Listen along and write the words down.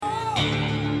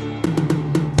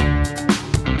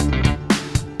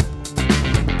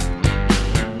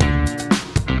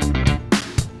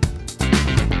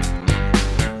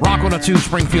Rock 102,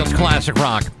 Springfield's Classic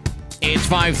Rock. It's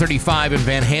 5:35 in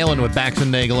Van Halen with Bax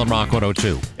and Nagel on Rock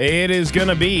 102. It is going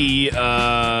to be,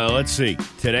 let's see,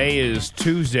 today is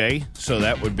Tuesday, so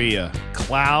that would be a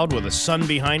cloud with a sun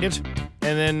behind it,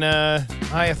 and then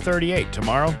high of 38.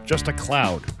 Tomorrow, just a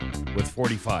cloud with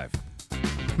 45.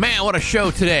 Man, what a show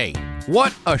today.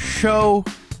 What a show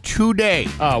today.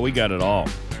 Oh, we got it all.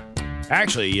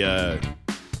 Actually, there's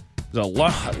a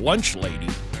lunch lady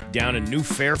down in New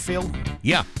Fairfield.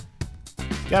 Yeah.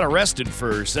 Got arrested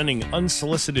for sending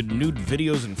unsolicited nude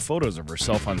videos and photos of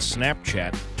herself on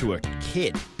Snapchat to a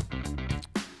kid.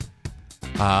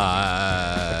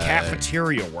 A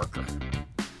cafeteria worker.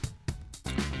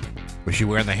 Was she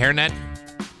wearing the hairnet?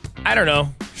 I don't know.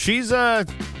 She's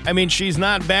she's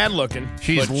not bad looking.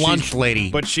 She's lunch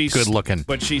lady, but she's good looking.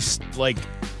 But she's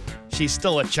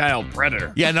still a child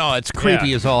predator. Yeah, no, it's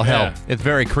creepy as all hell. Yeah. It's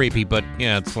very creepy, but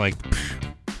yeah, it's like,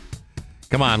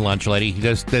 come on, lunch lady.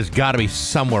 There's got to be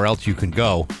somewhere else you can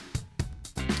go.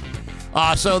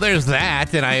 So there's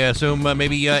that, and I assume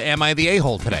maybe am I the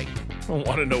a-hole today? I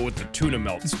want to know what the tuna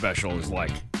melt special is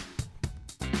like.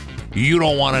 You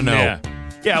don't want to know.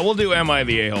 Yeah, we'll do Am I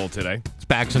the A-hole today. It's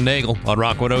Bax and Nagel on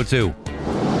Rock 102.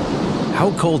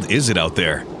 How cold is it out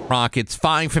there? Rock, it's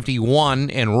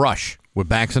 5:51 and Rush with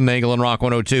Bax and Nagel on Rock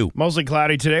 102. Mostly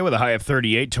cloudy today with a high of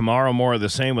 38. Tomorrow, more of the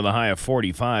same with a high of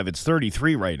 45. It's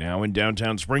 33 right now in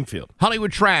downtown Springfield.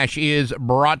 Hollywood Trash is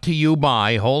brought to you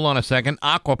by, hold on a second,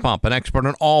 Aqua Pump, an expert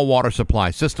in all water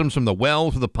supply systems from the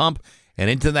well to the pump and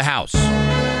into the house.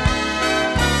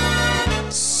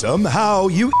 Somehow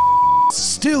you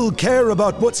still care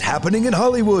about what's happening in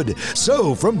Hollywood.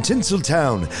 So, from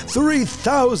Tinseltown,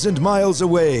 3,000 miles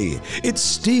away, it's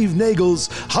Steve Nagel's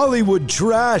Hollywood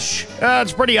Trash.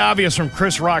 It's pretty obvious from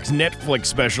Chris Rock's Netflix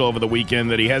special over the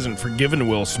weekend that he hasn't forgiven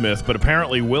Will Smith, but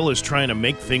apparently Will is trying to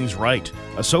make things right.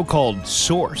 A so-called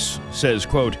source says,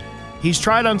 quote, he's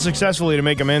tried unsuccessfully to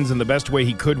make amends in the best way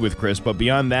he could with Chris, but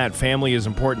beyond that, family is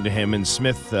important to him, and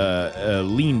Smith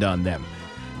leaned on them.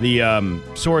 The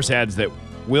source adds that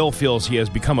Will feels he has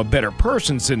become a better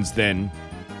person since then.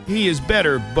 He is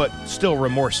better, but still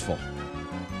remorseful.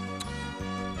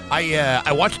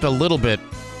 I watched a little bit.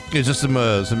 It's just some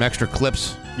extra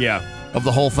clips. Yeah. Of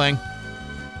the whole thing.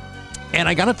 And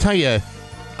I gotta tell you,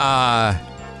 I'm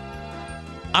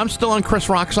still on Chris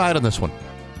Rock's side on this one.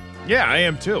 Yeah, I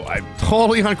am too. I'm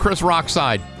totally on Chris Rock's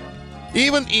side.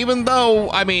 Even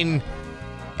though, I mean,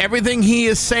 everything he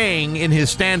is saying in his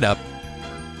stand-up,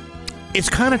 it's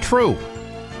kind of true.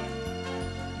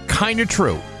 Kind of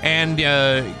true. And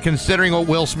considering what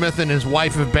Will Smith and his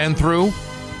wife have been through,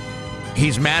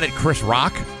 he's mad at Chris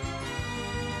Rock.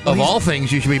 Of all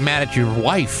things, you should be mad at your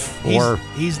wife.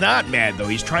 He's not mad, though.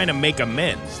 He's trying to make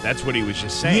amends. That's what he was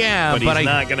just saying. Yeah, but he's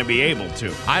not going to be able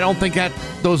to. I don't think that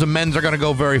those amends are going to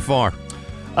go very far.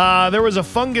 There was a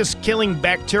fungus-killing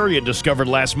bacteria discovered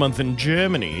last month in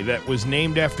Germany that was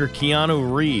named after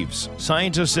Keanu Reeves.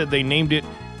 Scientists said they named it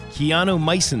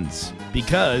Keanu-mycins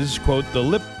because, quote, the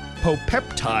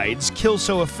lipopeptides kill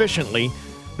so efficiently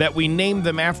that we named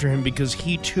them after him because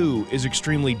he, too, is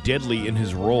extremely deadly in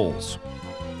his roles.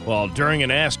 Well, during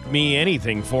an Ask Me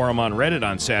Anything forum on Reddit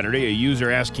on Saturday, a user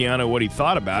asked Keanu what he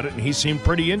thought about it, and he seemed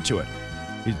pretty into it.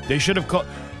 They should have called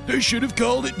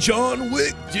it John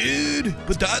Wick, dude,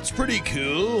 but that's pretty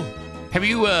cool. Have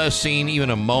you seen even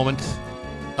a moment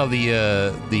of the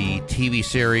TV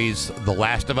series The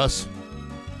Last of Us?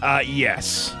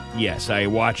 Yes. Yes, I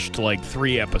watched like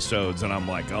 3 episodes, and I'm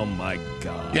like, oh my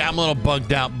God. Yeah, I'm a little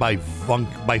bugged out by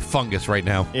fungus right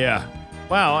now. Yeah.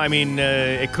 Well, I mean,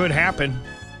 it could happen.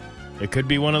 It could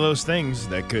be one of those things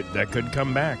that could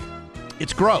come back.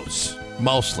 It's gross,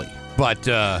 mostly, but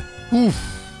I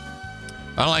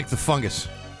like the fungus.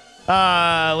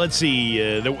 Let's see.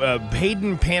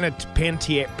 Hayden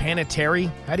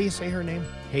Panettiere. How do you say her name?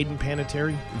 Hayden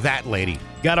Panettiere? That lady.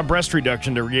 Got a breast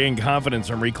reduction to regain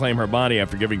confidence and reclaim her body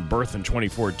after giving birth in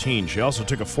 2014. She also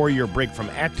took a 4-year break from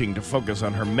acting to focus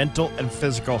on her mental and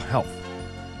physical health.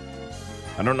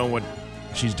 I don't know what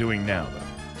she's doing now, though.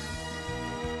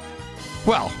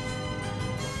 Well,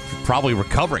 probably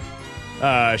recovering.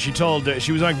 She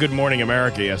was on Good Morning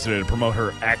America yesterday to promote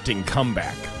her acting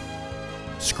comeback.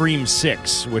 Scream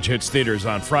 6, which hits theaters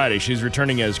on Friday. She's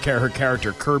returning as her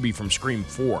character Kirby from Scream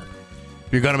 4.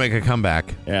 You're going to make a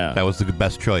comeback. Yeah. That was the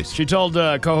best choice. She told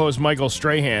co-host Michael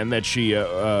Strahan that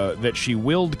she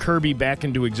willed Kirby back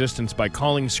into existence by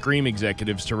calling Scream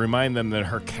executives to remind them that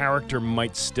her character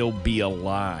might still be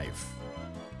alive.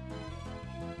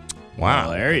 Wow.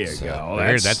 Well, there you go.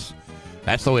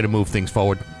 That's the way to move things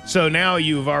forward. So now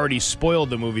you've already spoiled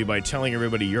the movie by telling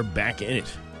everybody you're back in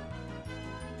it.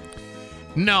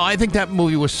 No, I think that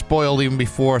movie was spoiled even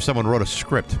before someone wrote a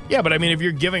script. Yeah, but I mean, if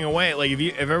you're giving away, like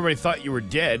if everybody thought you were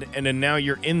dead and then now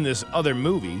you're in this other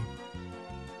movie,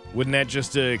 wouldn't that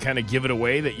just kind of give it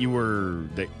away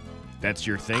that that's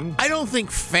your thing? I don't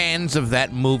think fans of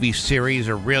that movie series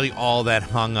are really all that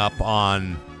hung up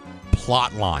on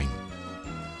plot line.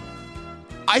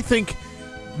 I think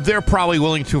they're probably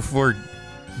willing to forgo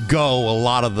a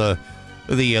lot of the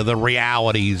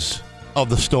realities of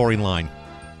the storyline.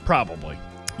 Probably.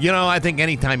 You know, I think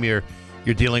anytime you're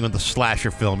dealing with a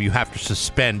slasher film, you have to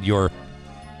suspend your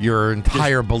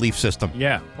entire belief system.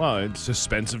 Yeah, well, it's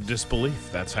suspense of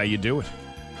disbelief. That's how you do it.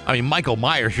 I mean, Michael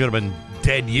Myers should have been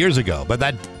dead years ago, but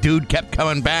that dude kept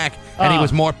coming back, and he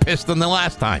was more pissed than the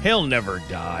last time. He'll never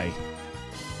die.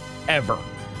 Ever.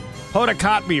 Hoda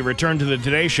Kotb returned to the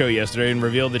Today Show yesterday and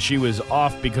revealed that she was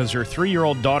off because her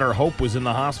 3-year-old daughter Hope was in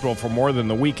the hospital for more than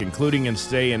the week, including a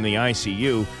stay in the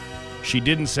ICU. She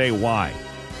didn't say why.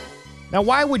 Now,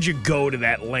 why would you go to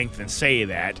that length and say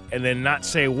that and then not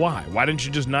say why? Why didn't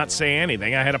you just not say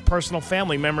anything? I had a personal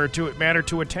family matter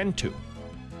to attend to.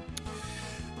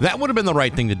 That would have been the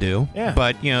right thing to do. Yeah.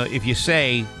 But, you know, if you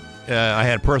say, I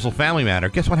had a personal family matter,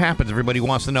 guess what happens? Everybody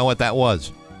wants to know what that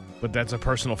was. But that's a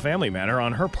personal family matter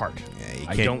on her part. Yeah,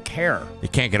 I don't care. You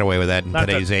can't get away with that in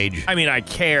today's age. I mean, I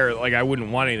care. Like, I wouldn't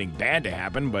want anything bad to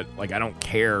happen, but, like, I don't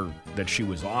care that she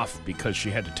was off because she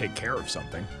had to take care of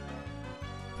something.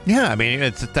 Yeah, I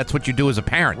mean, that's what you do as a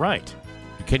parent. Right.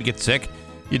 Your kid gets sick,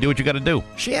 you do what you got to do.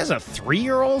 She has a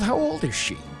 3-year-old? How old is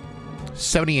she?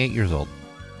 78 years old.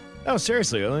 Oh,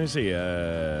 seriously. Let me see.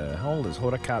 How old is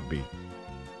Hoda Kotb?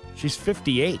 She's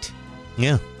 58.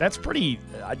 Yeah. That's pretty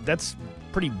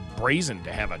brazen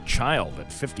to have a child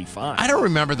at 55. I don't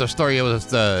remember the story. It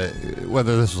was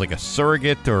whether this was like a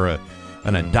surrogate or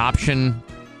an adoption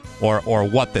or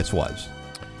what this was.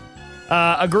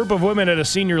 A group of women at a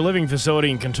senior living facility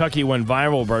in Kentucky went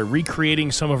viral by recreating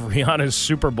some of Rihanna's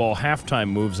Super Bowl halftime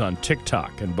moves on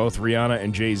TikTok, and both Rihanna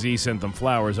and Jay-Z sent them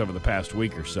flowers over the past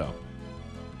week or so.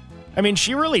 I mean,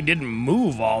 she really didn't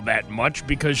move all that much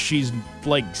because she's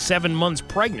like 7 months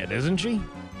pregnant, isn't she?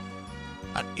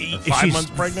 5 months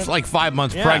pregnant? Like 5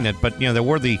 months pregnant, but you know there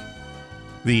were the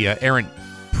errant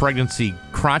pregnancy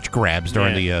crotch grabs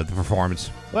during the performance.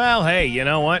 Well, hey, you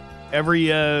know what?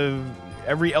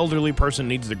 Every elderly person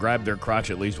needs to grab their crotch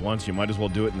at least once. You might as well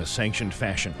do it in a sanctioned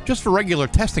fashion. Just for regular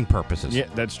testing purposes. Yeah,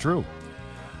 that's true.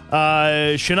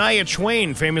 Shania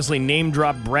Twain famously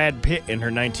name-dropped Brad Pitt in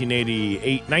her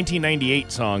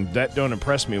 1998 song, That Don't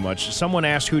Impress Me Much. Someone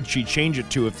asked who'd she change it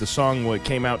to if the song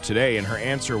came out today, and her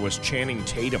answer was Channing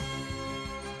Tatum.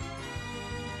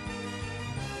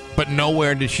 But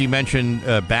nowhere did she mention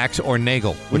Bax or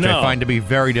Nagel, which No. I find to be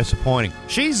very disappointing.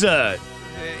 She's,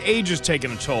 age has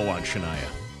taken a toll on Shania.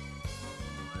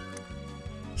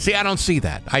 See, I don't see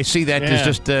that. I see that as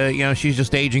just, she's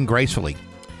just aging gracefully.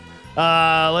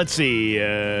 Let's see.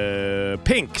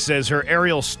 Pink says her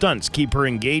aerial stunts keep her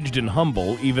engaged and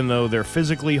humble, even though they're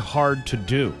physically hard to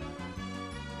do.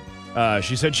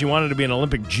 She said she wanted to be an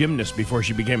Olympic gymnast before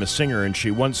she became a singer, and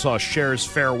she once saw Cher's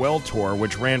farewell tour,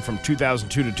 which ran from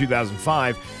 2002 to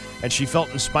 2005, and she felt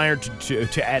inspired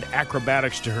to add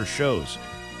acrobatics to her shows.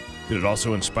 Did it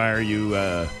also inspire you,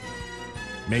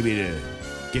 maybe to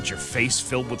get your face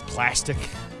filled with plastic?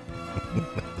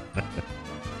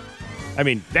 I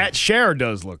mean, that Cher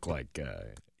does look like...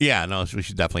 Yeah, no,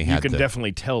 she definitely had You can to.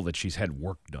 definitely tell that she's had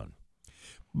work done.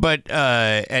 But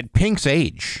at Pink's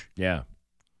age, Yeah.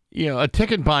 a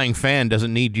ticket-buying fan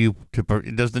doesn't need you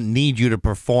to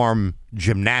perform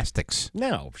gymnastics.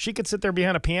 No, she could sit there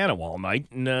behind a piano all night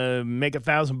and make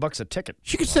 $1,000 a ticket.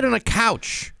 She could sit on a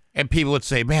couch, and people would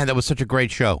say, "Man, that was such a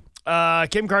great show."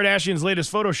 Kim Kardashian's latest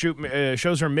photo shoot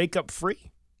shows her makeup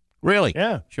free. Really?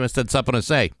 Yeah. She must have had something to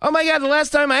say. Oh my God, the last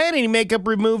time I had any makeup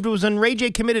removed was when Ray J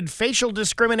committed facial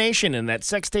discrimination in that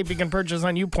sex tape you can purchase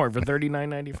on YouPorn for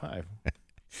 $39.95.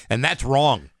 And that's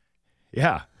wrong.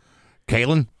 Yeah.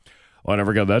 Kaylin? Well, I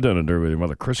never got that done under with your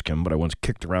mother, Chris Kim, but I once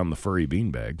kicked around the furry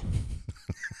beanbag.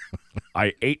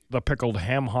 I ate the pickled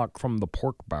ham hock from the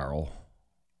pork barrel.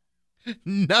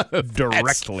 None of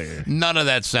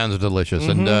that sounds delicious.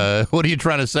 Mm-hmm. And what are you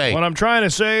trying to say? What I'm trying to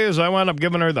say is I wound up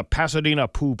giving her the Pasadena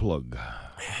poo plug.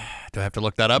 Do I have to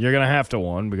look that up? You're going to have to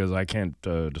one because I can't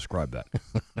describe that.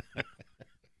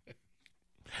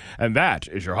 And that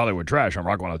is your Hollywood Trash on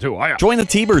Rock 102. Oh, yeah. Join the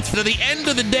T-Birds. To the end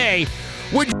of the day,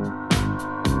 we're...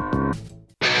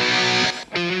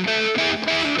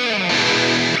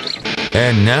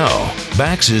 And now,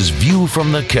 Bax's View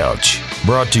from the Couch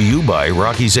Brought to you by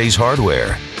Rocky's Ace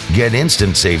Hardware. Get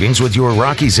instant savings with your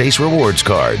Rocky's Ace Rewards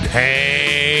card.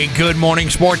 Hey, good morning,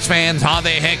 sports fans. How the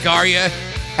heck are you?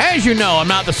 As you know, I'm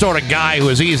not the sort of guy who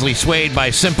is easily swayed by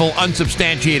simple,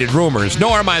 unsubstantiated rumors,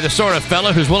 nor am I the sort of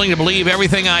fella who's willing to believe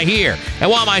everything I hear. And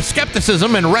while my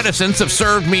skepticism and reticence have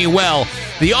served me well,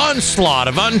 the onslaught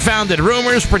of unfounded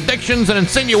rumors, predictions, and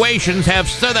insinuations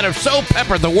that have so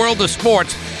peppered the world of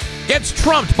sports gets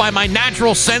trumped by my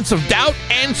natural sense of doubt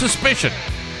and suspicion.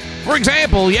 For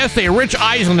example, yesterday, Rich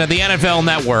Eisen of the NFL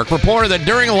Network reported that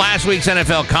during last week's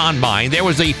NFL Combine, there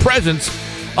was a presence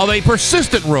of a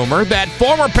persistent rumor that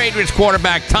former Patriots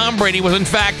quarterback Tom Brady was in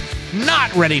fact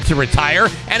not ready to retire,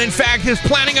 and in fact is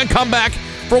planning a comeback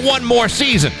for one more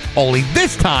season. Only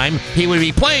this time, he would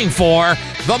be playing for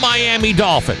the Miami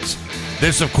Dolphins.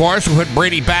 This, of course, would put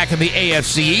Brady back in the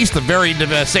AFC East, the very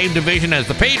same division as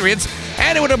the Patriots,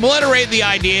 and it would obliterate the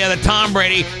idea that Tom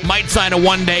Brady might sign a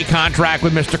one-day contract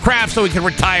with Mr. Kraft so he can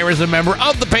retire as a member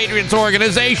of the Patriots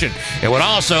organization. It would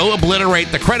also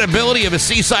obliterate the credibility of his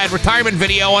seaside retirement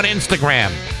video on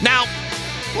Instagram. Now,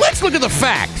 let's look at the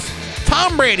facts.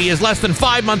 Tom Brady is less than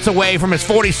 5 months away from his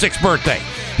 46th birthday.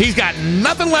 He's got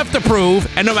nothing left to prove,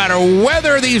 and no matter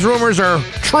whether these rumors are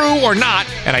true or not,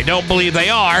 and I don't believe they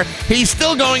are, he's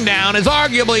still going down as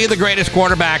arguably the greatest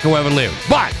quarterback who ever lived.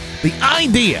 But the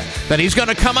idea that he's going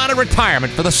to come out of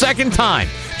retirement for the second time,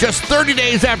 just 30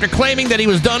 days after claiming that he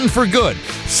was done for good,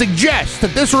 suggests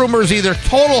that this rumor is either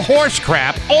total horse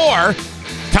crap or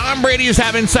Tom Brady is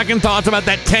having second thoughts about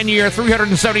that 10-year,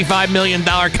 $375 million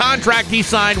contract he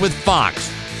signed with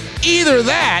Fox. Either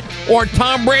that, or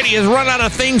Tom Brady has run out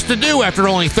of things to do after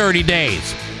only 30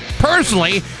 days.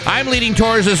 Personally, I'm leaning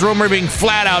towards this rumor being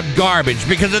flat-out garbage,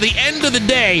 because at the end of the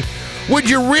day, would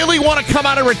you really want to come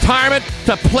out of retirement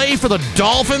to play for the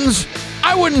Dolphins?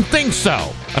 I wouldn't think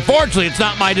so. Unfortunately, it's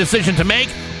not my decision to make.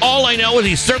 All I know is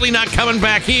he's certainly not coming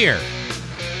back here.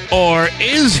 Or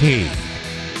is he?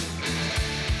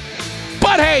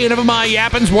 But hey, enough of my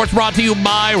yapping. Sports brought to you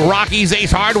by Rocky's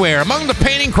Ace Hardware. Among the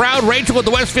painting crowd, Rachel at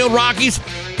the Westfield Rockies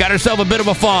got herself a bit of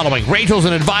a following. Rachel's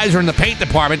an advisor in the paint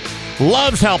department,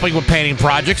 loves helping with painting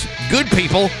projects, good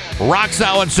people, rock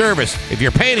solid service. If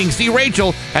you're painting, see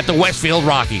Rachel at the Westfield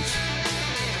Rockies.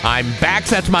 I'm back.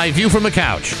 That's my view from the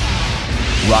couch.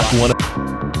 Rock one.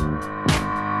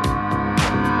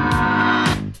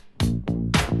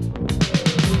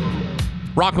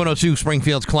 Rock 102,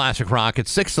 Springfield's Classic Rock.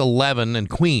 It's 6:11 and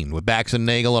Queen with Bax and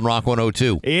Nagel on Rock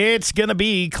 102. It's going to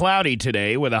be cloudy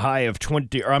today with a high of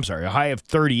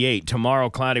 38. Tomorrow,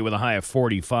 cloudy with a high of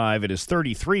 45. It is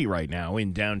 33 right now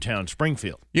in downtown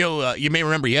Springfield. You may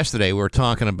remember yesterday we were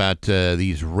talking about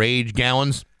these rage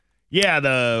gallons. Yeah,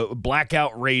 the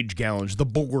blackout rage gallons, the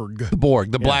Borg.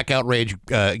 The blackout rage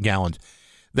gallons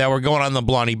that were going on the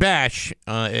Blarney Bash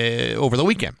over the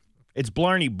weekend. It's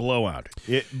Blarney Blowout.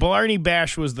 Blarney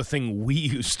Bash was the thing we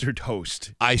used to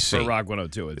host. I see. For Rock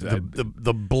 102.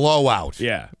 The blowout.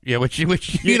 Yeah. Yeah, which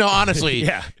honestly,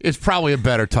 yeah, is probably a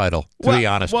better title, to be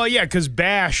honest. Well, yeah, because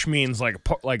bash means like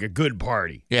a good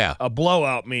party. Yeah. A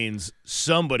blowout means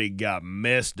somebody got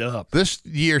messed up. This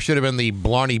year should have been the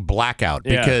Blarney Blackout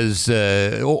because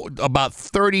about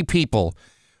 30 people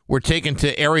were taken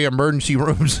to area emergency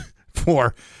rooms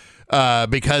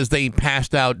because they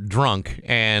passed out drunk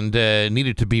and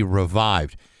needed to be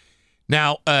revived.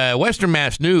 Now, Western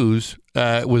Mass News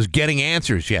was getting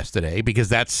answers yesterday because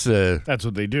that's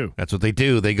what they do. That's what they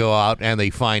do. They go out and they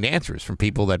find answers from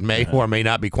people that may or may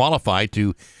not be qualified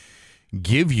to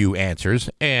give you answers.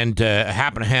 And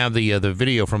happen to have the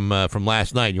video from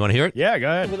last night. You want to hear it? Yeah, go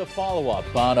ahead. With a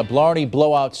follow-up on a Blarney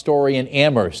blowout story in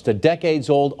Amherst, a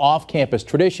decades-old off-campus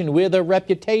tradition with a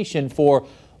reputation for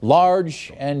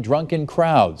large and drunken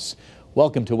crowds.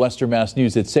 Welcome to Western Mass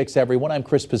News at 6, everyone. I'm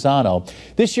Chris Pisano.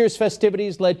 This year's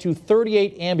festivities led to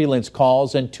 38 ambulance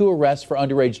calls and 2 arrests for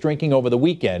underage drinking over the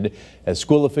weekend, as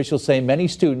school officials say many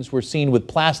students were seen with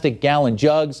plastic gallon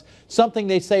jugs, something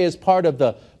they say is part of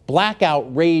the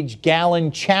Blackout Rage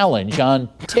Gallon Challenge on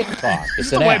TikTok.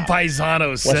 It's the way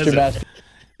Paisano says it.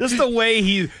 This is the way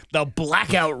the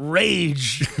Blackout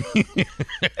Rage.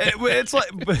 It's like,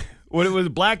 what it was,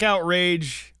 Blackout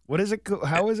Rage. What is it?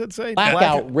 How is it say?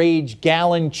 Blackout Rage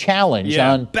Gallon Challenge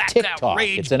on TikTok.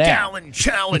 Rage it's an Gallon app.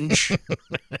 Challenge.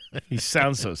 He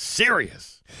sounds so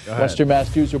serious. Western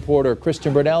Mass News reporter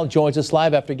Kristen Burnell joins us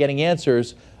live after getting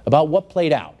answers about what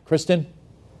played out. Kristen?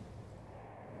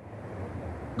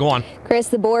 Go on. Chris,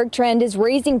 the Borg trend is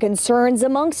raising concerns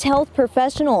amongst health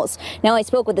professionals. Now I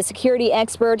spoke with a security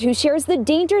expert who shares the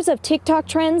dangers of TikTok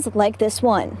trends like this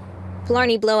one.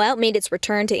 Blarney Blowout made its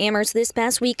return to Amherst this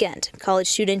past weekend. College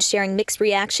students sharing mixed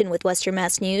reaction with Western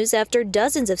Mass News after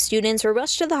dozens of students were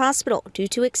rushed to the hospital due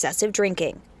to excessive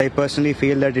drinking. I personally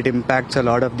feel that it impacts a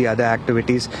lot of the other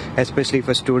activities, especially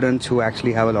for students who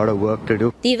actually have a lot of work to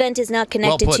do. The event is not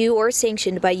connected to or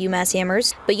sanctioned by UMass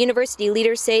Amherst, but university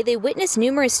leaders say they witnessed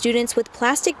numerous students with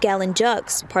plastic gallon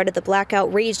jugs, part of the Black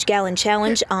Outraged Gallon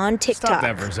Challenge on TikTok. Stop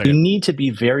that for a second. You need to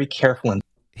be very careful.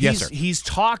 He's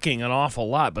talking an awful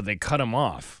lot, but they cut him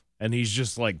off, and he's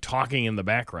just like talking in the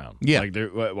background. Yeah.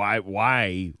 Like,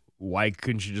 why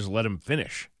couldn't you just let him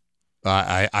finish?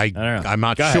 I'm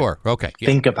not sure. Okay. Yeah.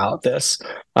 Think about this,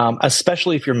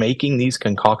 especially if you're making these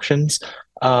concoctions.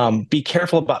 Be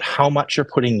careful about how much you're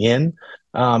putting in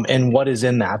and what is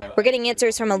in that. We're getting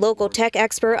answers from a local tech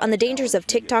expert on the dangers of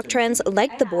TikTok trends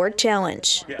like the Borg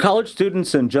Challenge. College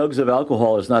students and jugs of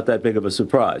alcohol is not that big of a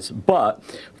surprise, but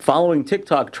following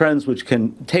TikTok trends, which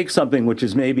can take something which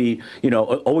is maybe,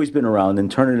 always been around and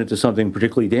turn it into something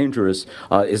particularly dangerous,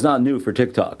 is not new for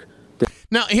TikTok.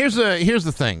 Now, here's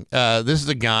the thing. This is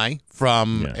a guy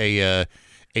from a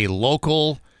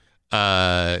local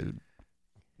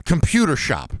computer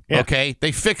shop. Yeah. Okay,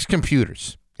 they fix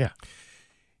computers. Yeah.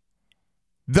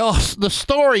 The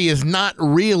story is not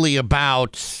really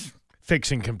about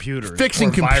fixing computers,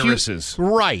 fixing viruses,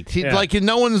 right? Yeah. Like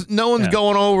no one's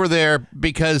going over there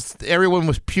because everyone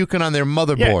was puking on their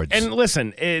motherboards. Yeah. And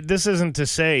listen, this isn't to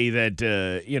say that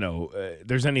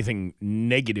there's anything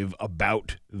negative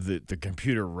about the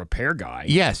computer repair guy.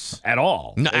 Yes, at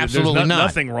all. No, absolutely there's not.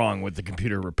 Nothing wrong with the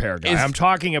computer repair guy.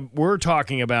 We're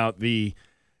talking about the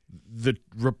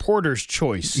reporter's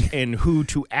choice in who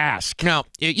to ask. Now,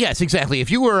 yes, exactly. If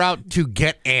you were out to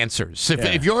get answers,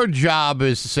 if your job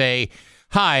is to say,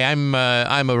 "Hi, I'm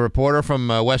a reporter from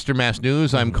Western Mass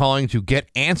News. I'm calling to get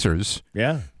answers."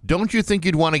 Yeah. Don't you think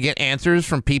you'd want to get answers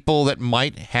from people that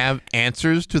might have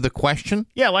answers to the question?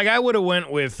 Yeah, like I would have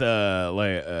went with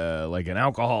like an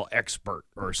alcohol expert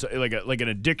or like an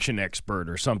addiction expert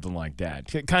or something like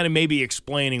that. Kind of maybe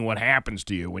explaining what happens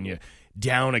to you when you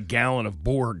down a gallon of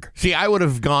Borg. See, I would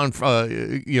have gone,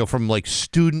 from like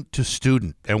student to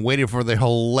student and waited for the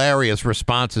hilarious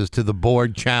responses to the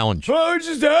Borg challenge. Oh, we're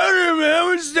just out here, man.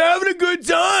 We're just having a good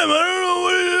time. I don't know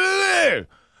what to do there.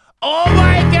 Oh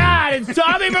my God! It's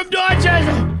Tommy from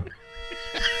Dorchester.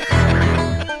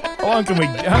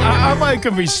 How long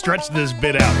can we stretch this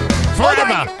bit out?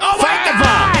 Forever. Oh my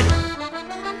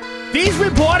God! These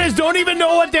reporters don't even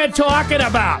know what they're talking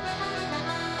about.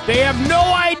 They have no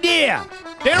idea.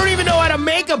 They don't even know how to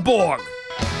make a Borg.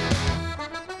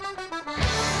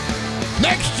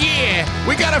 Next year,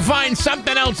 we got to find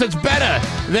something else that's better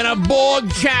than a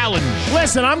Borg challenge.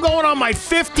 Listen, I'm going on my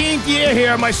 15th year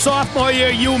here, my sophomore year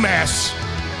at UMass.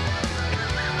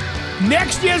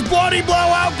 Next year's Bloody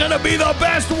Blowout gonna be the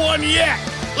best one yet.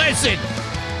 Listen,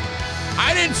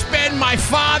 I didn't spend my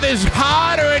father's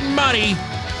hard-earned money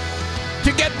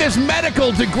to get this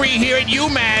medical degree here at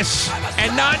UMass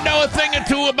and not know a thing or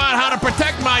two about how to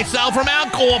protect myself from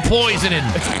alcohol poisoning.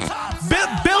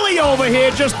 Billy over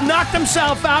here just knocked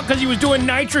himself out because he was doing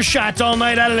nitrous shots all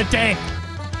night out of the tank.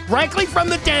 Directly from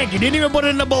the tank. He didn't even put it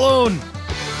in the balloon.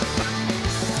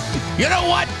 You know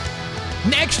what?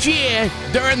 Next year,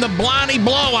 during the Blarney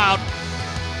Blowout,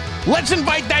 let's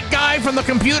invite that guy from the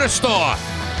computer store.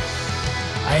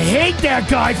 I hate that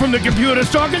guy from the computer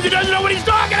store because he doesn't know what he's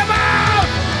talking about!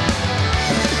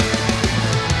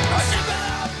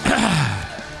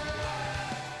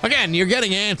 Again, you're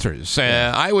getting answers.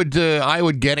 I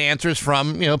would get answers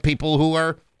from people who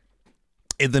are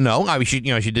in the know. She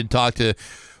did talk to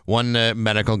one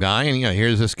medical guy, and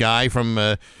here's this guy from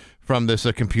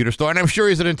this computer store, and I'm sure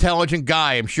he's an intelligent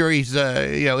guy. I'm sure he's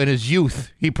in his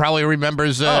youth he probably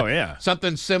remembers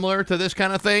something similar to this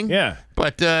kind of thing. Yeah,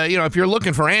 but if you're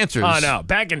looking for answers, oh no,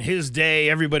 back in his day,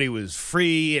 everybody was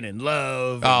free and in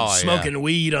love, and smoking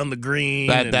weed on the green.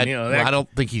 I don't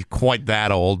think he's quite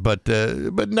that old, but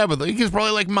nevertheless, he's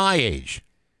probably like my age.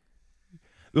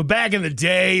 Well, back in the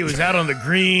day, he was out on the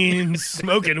green,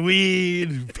 smoking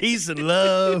weed, peace and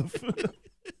love.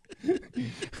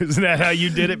 Isn't that how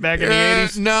you did it back in the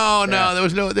 80s? No,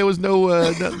 there was no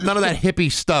none of that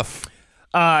hippie stuff.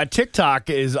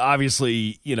 TikTok is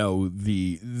obviously,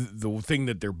 the thing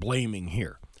that they're blaming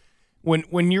here.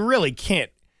 When you really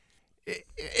can't,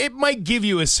 it might give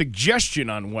you a suggestion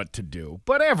on what to do,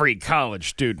 but every college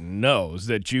student knows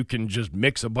that you can just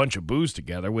mix a bunch of booze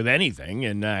together with anything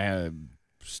and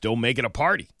still make it a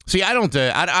party. See, I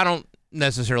don't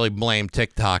necessarily blame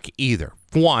TikTok either.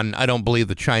 One, I don't believe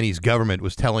the Chinese government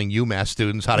was telling UMass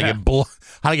students how to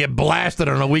get blasted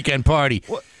on a weekend party.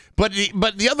 What? But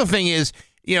the other thing is,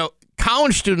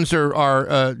 college students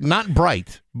are not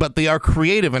bright, but they are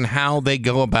creative in how they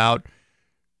go about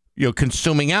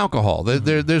consuming alcohol.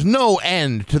 There's no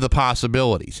end to the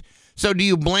possibilities. So do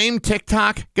you blame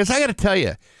TikTok? Because I got to tell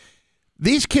you,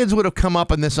 these kids would have come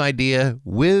up with this idea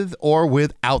with or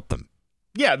without them.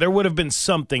 Yeah, there would have been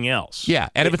something else. Yeah,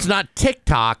 and if it's not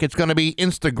TikTok, it's going to be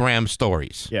Instagram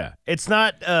stories. Yeah, it's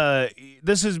not.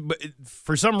 This is,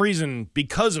 for some reason,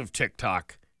 because of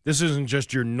TikTok, this isn't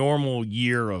just your normal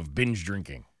year of binge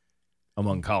drinking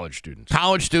among college students.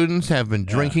 College students have been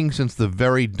drinking since the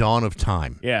very dawn of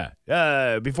time.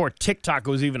 Yeah, before TikTok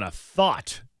was even a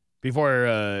thought,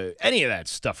 before any of that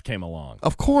stuff came along.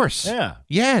 Of course. Yeah.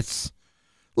 Yes.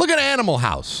 Look at Animal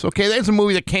House. Okay, that's a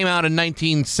movie that came out in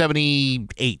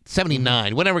 1978,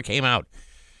 79, whenever it came out.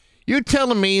 You're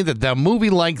telling me that the movie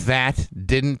like that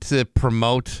didn't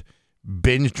promote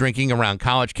binge drinking around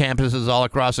college campuses all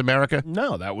across America?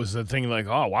 No, that was the thing like,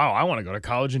 oh, wow, I want to go to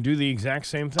college and do the exact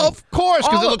same thing. Of course,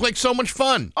 because it looked like so much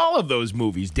fun. All of those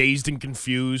movies, Dazed and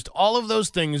Confused, all of those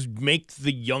things make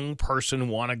the young person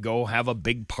want to go have a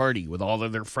big party with all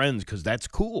of their friends because that's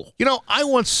cool. I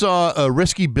once saw a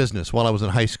Risky Business while I was in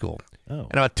high school. Oh.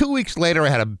 And about 2 weeks later, I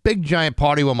had a big giant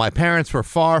party while my parents were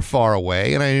far, far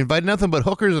away, and I invited nothing but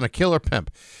hookers and a killer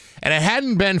pimp. And it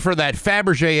hadn't been for that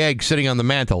Fabergé egg sitting on the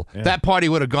mantle, that party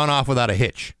would have gone off without a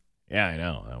hitch. Yeah, I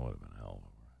know. That would have been hell.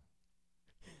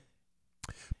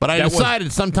 But I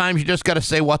decided sometimes you just got to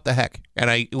say what the heck.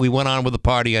 And we went on with the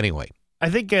party anyway.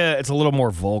 I think it's a little more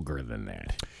vulgar than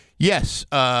that. Yes,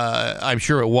 I'm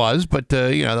sure it was. But,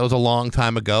 that was a long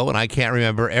time ago, and I can't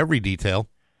remember every detail.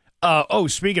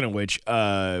 Speaking of which,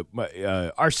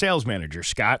 our sales manager,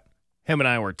 Scott, him and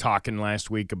I were talking last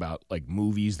week about like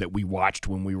movies that we watched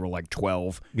when we were like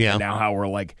 12. Yeah. And now how we're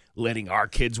like letting our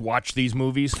kids watch these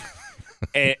movies.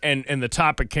 and the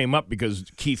topic came up because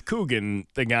Keith Coogan,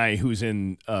 the guy who's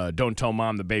in Don't Tell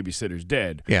Mom the Babysitter's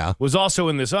Dead, was also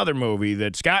in this other movie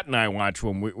that Scott and I watched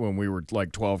when we were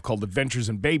like 12 called Adventures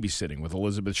in Babysitting with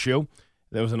Elizabeth Shue.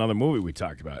 That was another movie we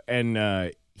talked about.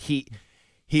 And he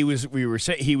was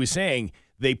saying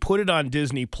they put it on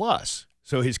Disney Plus.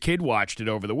 So his kid watched it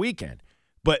over the weekend.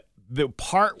 But the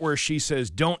part where she says,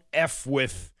 don't F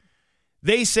with,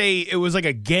 they say it was like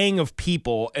a gang of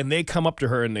people, and they come up to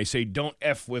her and they say, don't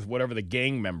F with whatever the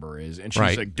gang member is. And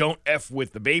she's like, don't F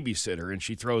with the babysitter. And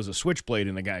she throws a switchblade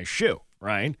in the guy's shoe,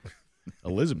 right?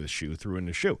 Elizabeth's shoe threw in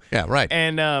the shoe. Yeah, right.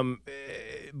 And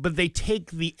but they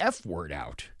take the F word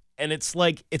out. And it's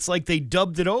like they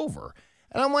dubbed it over.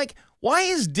 And I'm like, why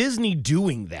is Disney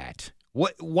doing that?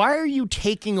 Why are you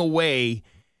taking away?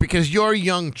 Because your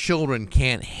young children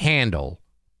can't handle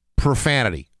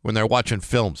profanity when they're watching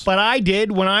films. But I did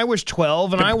when I was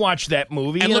 12, and I watched that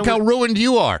movie. And look how ruined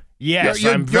you are. Yes,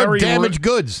 you're damaged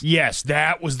goods. Yes,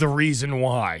 that was the reason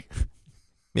why.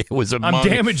 It was I'm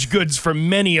damaged goods for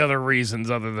many other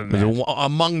reasons other than that.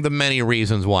 Among the many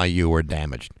reasons why you were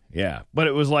damaged. Yeah, but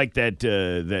it was like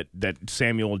that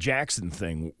Samuel Jackson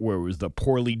thing where it was the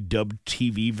poorly dubbed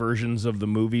TV versions of the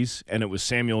movies, and it was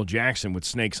Samuel Jackson with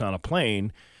snakes on a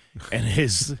plane, and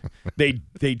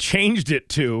they changed it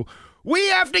to, we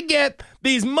have to get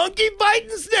these monkey fighting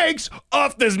snakes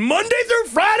off this Monday through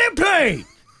Friday plane.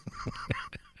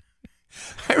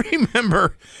 I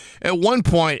remember at one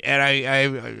point, and I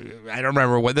don't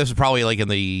remember what, this is probably like in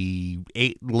the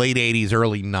late 80s,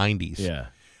 early 90s. Yeah.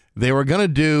 They were gonna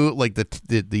do like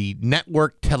the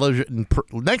network television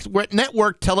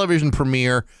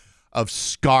premiere of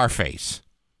Scarface.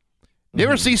 You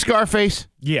ever see Scarface?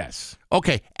 Yes.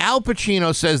 Okay. Al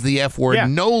Pacino says the F word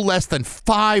no less than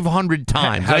 500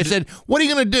 times. I said, "What are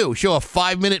you gonna do? Show a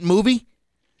 5-minute movie?"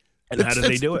 And how did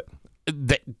they do it?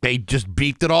 They just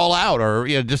beeped it all out, or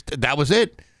just that was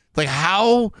it. Like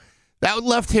how that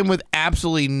left him with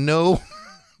absolutely no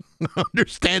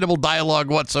understandable dialogue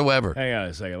whatsoever. Hang on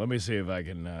a second. Let me see if I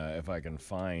can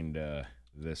find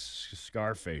this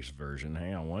Scarface version.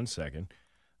 Hang on one second.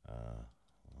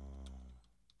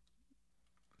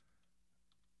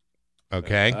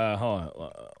 Okay. Hold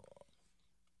on.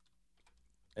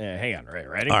 Hang on.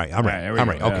 Ready? All right. I'm ready. All right, I'm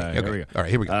ready. Okay. Here we go. All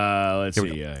right. Here we go. Let's see.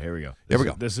 Here we go. Here we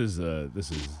go. This is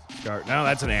Scar. No,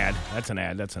 that's an ad. That's an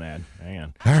ad. Hang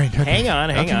on. All right. Okay.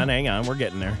 Hang on. We're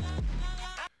getting there.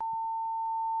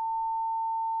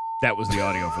 That was the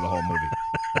audio for the whole movie.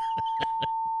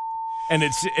 And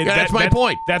that's my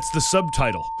point. That's the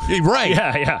subtitle. Right.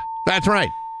 Yeah. That's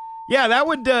right. Yeah,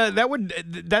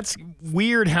 that's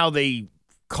weird how they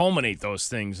culminate those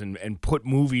things and put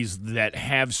movies that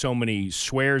have so many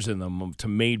swears in them to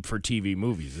made-for-TV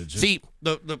movies. See,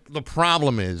 the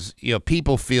problem is,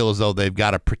 people feel as though they've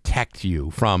got to protect you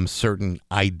from certain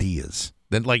ideas.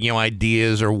 That,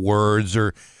 ideas or words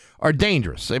or are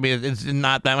dangerous. I mean, it's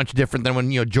not that much different than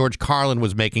when George Carlin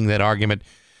was making that argument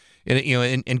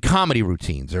in comedy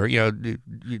routines, or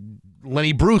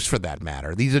Lenny Bruce for that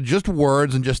matter. These are just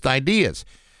words and just ideas.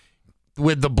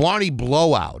 With the Blarney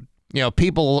blowout,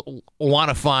 people want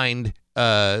to find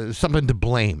something to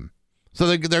blame,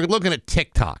 so they're looking at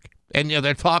TikTok, and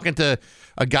they're talking to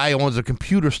a guy who owns a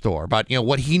computer store about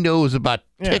what he knows about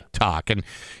TikTok, and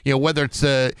whether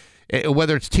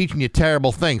it's teaching you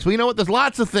terrible things. Well, you know what? There's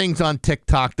lots of things on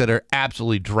TikTok that are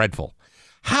absolutely dreadful.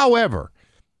 However,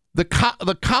 the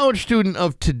college student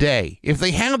of today, if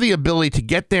they have the ability to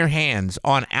get their hands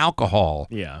on alcohol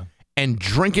and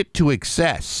drink it to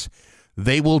excess,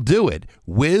 they will do it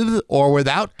with or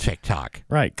without TikTok.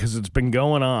 Right, because it's been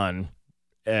going on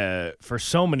for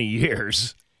so many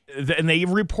years. And they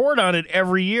report on it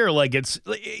every year like it's,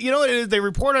 they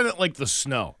report on it like the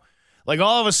snow. Like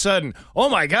all of a sudden, oh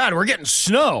my God, we're getting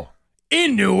snow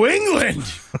in New England.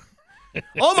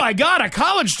 Oh my God, a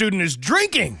college student is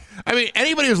drinking. I mean,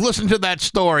 anybody who's listened to that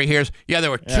story hears,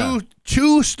 there were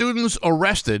two students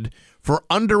arrested for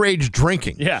underage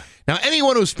drinking. Yeah. Now,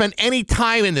 anyone who's spent any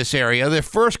time in this area, their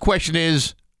first question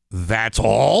is, that's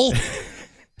all?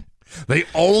 They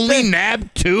only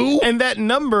nabbed 2? And that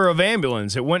number of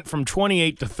ambulance, it went from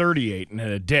 28 to 38 in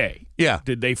a day. Yeah.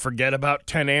 Did they forget about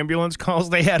 10 ambulance calls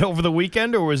they had over the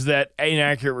weekend, or was that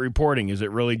inaccurate reporting? Is it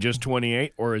really just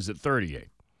 28, or is it 38?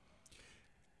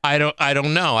 I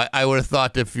don't know. I would have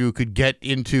thought that if you could get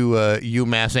into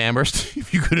UMass Amherst,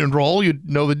 if you could enroll, you'd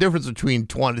know the difference between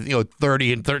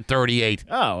 30 and 38.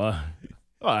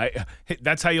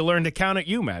 That's how you learn to count at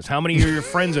UMass. How many of your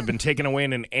friends have been taken away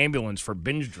in an ambulance for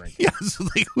binge drinking? Yes,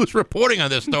 who's reporting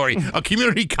on this story? A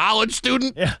community college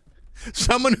student? Yeah.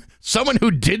 Someone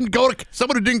who didn't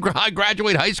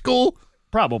graduate high school?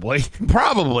 Probably.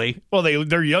 Well,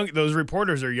 they're young. Those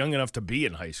reporters are young enough to be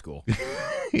in high school.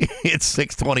 It's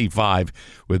 6:25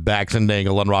 with Bax and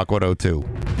Nagel on Rock 102.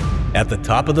 At the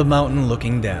top of the mountain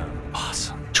looking down.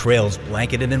 Awesome. Trails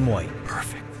blanketed in white.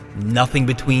 Perfect. Nothing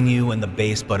between you and the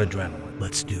base but adrenaline.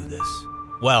 Let's do this.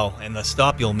 Well, and the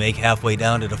stop you'll make halfway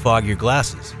down to defog your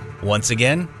glasses. Once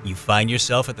again, you find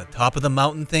yourself at the top of the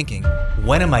mountain thinking,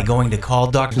 when am I going to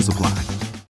call Dr. Supply?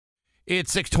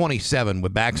 It's 6:27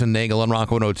 with Bax and Nagel on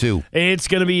Rock 102. It's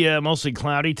going to be mostly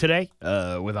cloudy today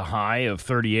with a high of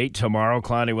 38. Tomorrow,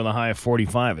 cloudy with a high of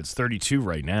 45. It's 32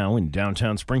 right now in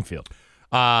downtown Springfield.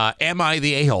 Am I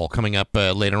the a-hole coming up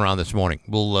later on this morning?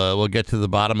 We'll get to the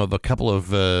bottom of a couple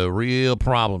of real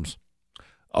problems.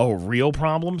 Oh, real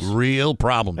problems? Real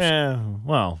problems.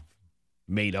 Well,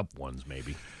 made up ones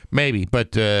maybe. Maybe,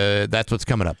 but that's what's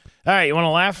coming up. All right, you want to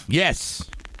laugh? Yes.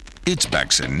 It's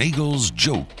Bax and Nagel's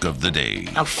Joke of the Day.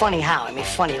 I'm funny how? I mean,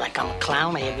 funny like I'm a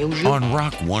clown, I amuse you. On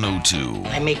Rock 102.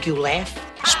 I make you laugh?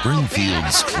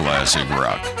 Springfield's classic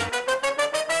rock.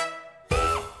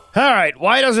 All right,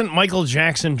 why doesn't Michael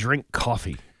Jackson drink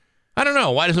coffee? I don't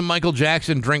know. Why doesn't Michael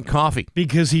Jackson drink coffee?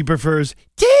 Because he prefers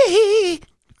tea.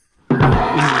 You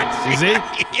see?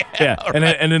 Yeah.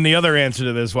 Right. And then the other answer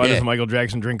to this, why doesn't Michael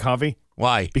Jackson drink coffee?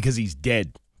 Why? Because he's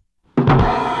dead.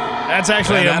 That's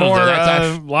actually a more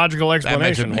logical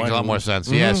explanation. That makes a lot more sense.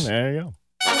 Yes. There you go.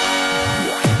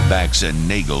 Bax and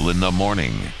Nagel in the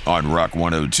morning on Rock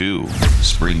 102,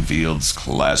 Springfield's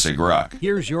classic rock.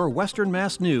 Here's your Western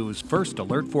Mass News First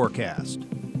Alert Forecast.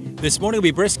 This morning will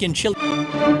be brisk and chilly.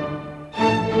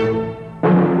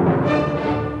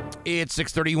 It's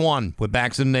 6:31 with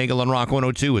Bax and Nagel on Rock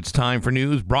 102. It's time for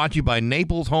news brought to you by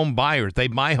Naples Home Buyers. They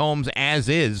buy homes as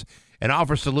is and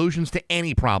offer solutions to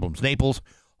any problems. Naples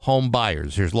Home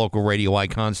Buyers. Here's local radio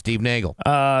icon Steve Nagel.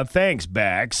 Thanks,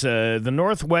 Bax. The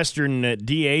Northwestern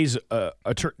DA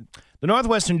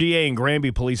and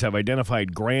Granby police have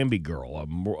identified Granby Girl, a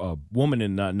woman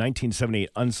in 1978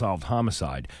 unsolved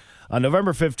homicide. On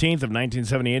November 15th of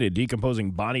 1978, a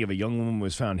decomposing body of a young woman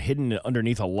was found hidden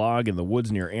underneath a log in the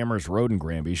woods near Amherst Road in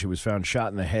Granby. She was found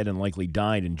shot in the head and likely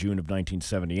died in June of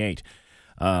 1978.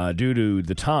 Due to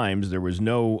the times, there was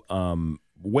no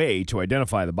way to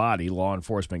identify the body. Law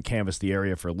enforcement canvassed the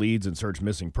area for leads and searched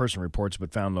missing person reports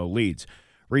but found no leads.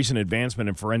 Recent advancement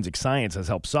in forensic science has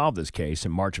helped solve this case.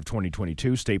 In March of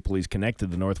 2022, state police connected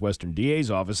the Northwestern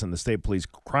DA's office, and the state police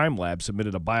crime lab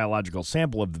submitted a biological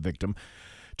sample of the victim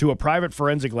to a private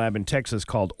forensic lab in Texas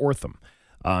called Ortham.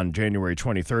 On January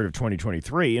 23rd of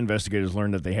 2023, investigators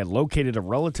learned that they had located a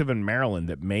relative in Maryland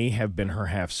that may have been her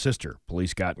half-sister.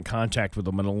 Police got in contact with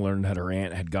them and learned that her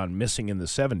aunt had gone missing in the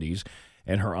 70s,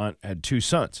 and her aunt had 2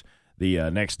 sons. The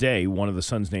next day, one of the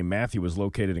sons named Matthew was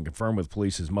located and confirmed with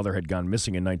police his mother had gone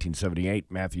missing in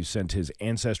 1978. Matthew sent his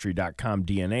Ancestry.com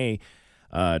DNA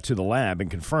to the lab and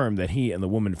confirmed that he and the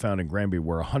woman found in Granby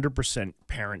were 100%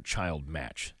 parent-child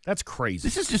match. That's crazy.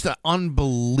 This is just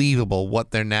unbelievable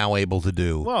what they're now able to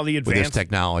do with this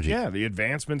technology. Yeah, the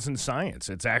advancements in science.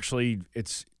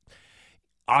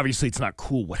 Obviously it's not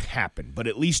cool what happened, but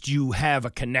at least you have a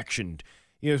connection.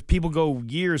 People go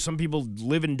years, some people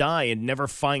live and die and never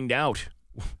find out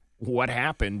what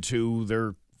happened to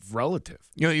their relative.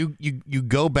 You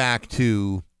go back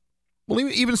to, well,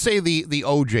 even say the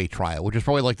OJ trial, which is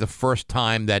probably like the first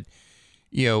time that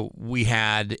we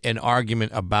had an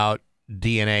argument about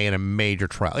DNA in a major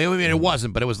trial. I mean, it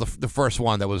wasn't, but it was the first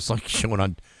one that was like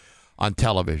shown on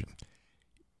television.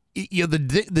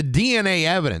 The DNA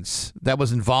evidence that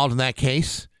was involved in that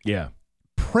case,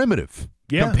 primitive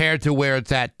compared to where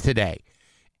it's at today,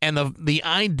 and the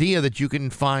idea that you can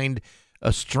find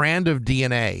a strand of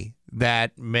DNA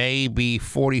that may be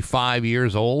 45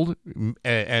 years old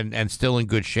and still in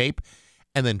good shape,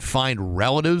 and then find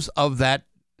relatives of that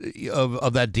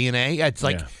DNA. It's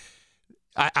like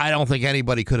I don't think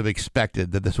anybody could have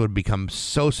expected that this would become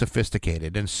so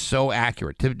sophisticated and so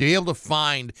accurate to be able to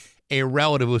find a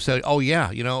relative who said, "Oh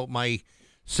yeah, my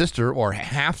sister or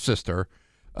half sister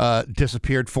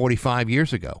disappeared 45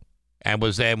 years ago, and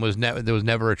there was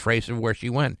never a trace of where she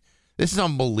went." This is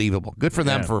unbelievable. Good for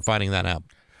them for finding that out.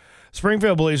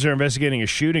 Springfield police are investigating a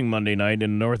shooting Monday night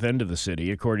in the north end of the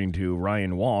city. According to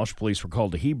Ryan Walsh, police were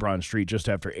called to Hebron Street just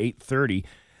after 8:30.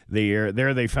 There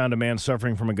they found a man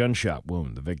suffering from a gunshot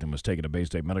wound. The victim was taken to Bay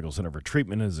State Medical Center for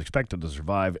treatment and is expected to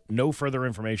survive. No further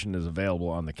information is available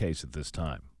on the case at this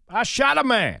time. I shot a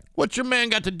man. What's your man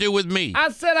got to do with me?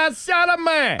 I said I shot a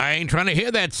man. I ain't trying to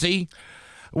hear that, see?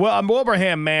 Well, a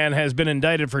Wilbraham man has been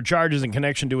indicted for charges in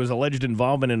connection to his alleged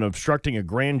involvement in obstructing a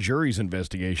grand jury's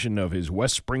investigation of his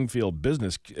West Springfield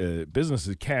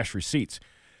business's cash receipts.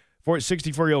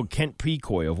 64-year-old Kent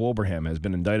Pecoy of Wilbraham has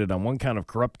been indicted on one count of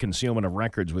corrupt concealment of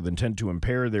records with intent to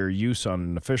impair their use on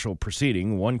an official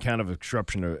proceeding, one count of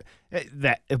obstruction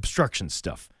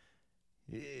stuff.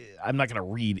 I'm not going to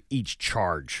read each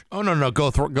charge. Oh, no. Go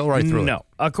right through it. No.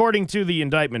 According to the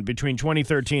indictment, between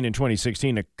 2013 and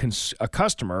 2016, a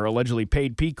customer allegedly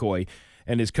paid Pecoy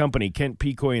and his company, Kent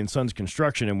Pecoy & Sons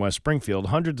Construction in West Springfield,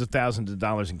 hundreds of thousands of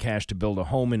dollars in cash to build a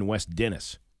home in West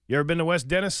Dennis. You ever been to West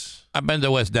Dennis? I've been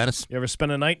to West Dennis. You ever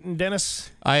spent a night in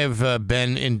Dennis? I have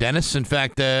been in Dennis. In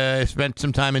fact, I spent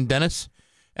some time in Dennis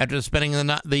after spending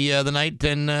the night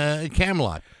in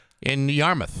Camelot in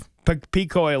Yarmouth.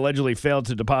 Pecoy allegedly failed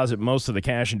to deposit most of the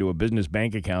cash into a business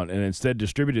bank account and instead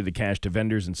distributed the cash to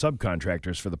vendors and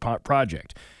subcontractors for the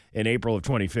project. In April of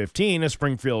 2015, a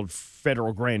Springfield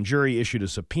federal grand jury issued a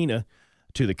subpoena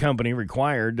to the company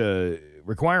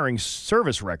requiring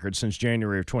service records since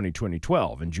January of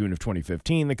 2012. In June of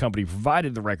 2015, the company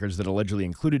provided the records that allegedly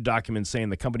included documents saying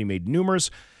the company made numerous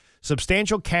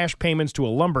substantial cash payments to a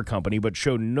lumber company but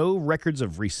showed no records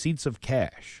of receipts of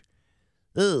cash.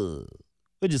 Oh.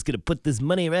 We're just going to put this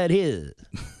money right here.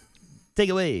 Take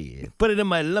away. Put it in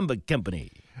my lumber company.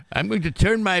 I'm going to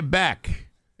turn my back,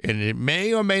 and it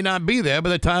may or may not be there by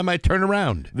the time I turn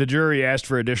around. The jury asked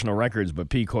for additional records, but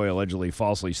Pecoy allegedly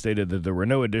falsely stated that there were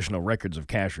no additional records of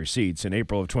cash receipts. In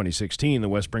April of 2016, the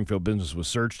West Springfield business was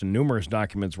searched, and numerous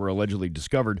documents were allegedly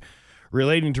discovered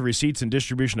relating to receipts and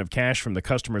distribution of cash from the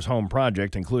customer's home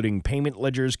project, including payment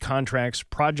ledgers, contracts,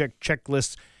 project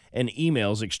checklists, and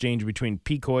emails exchanged between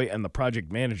Pecoy and the project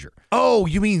manager. Oh,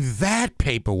 you mean that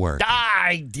paperwork?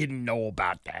 I didn't know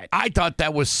about that. I thought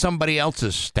that was somebody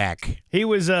else's stack.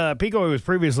 Pecoy was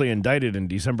previously indicted in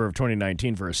December of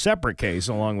 2019 for a separate case,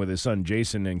 along with his son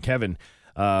Jason and Kevin,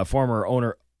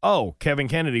 Kevin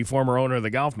Kennedy, former owner of the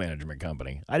golf management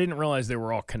company. I didn't realize they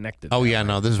were all connected. Oh, yeah,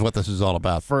 no, this is what this is all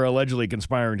about. For allegedly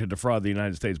conspiring to defraud the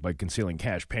United States by concealing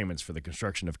cash payments for the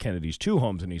construction of Kennedy's two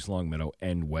homes in East Longmeadow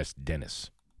and West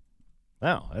Dennis.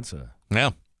 Wow, that's a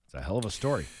hell of a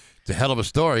story. It's a hell of a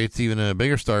story. It's even a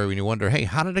bigger story when you wonder, hey,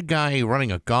 how did a guy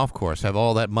running a golf course have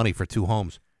all that money for two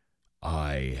homes?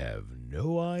 I have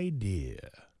no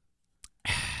idea.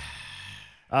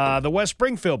 The West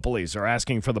Springfield police are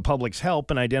asking for the public's help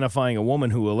in identifying a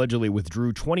woman who allegedly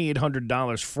withdrew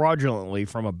 $2,800 fraudulently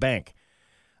from a bank.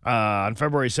 On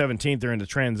February 17th, during the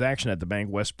transaction at the bank,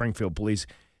 West Springfield police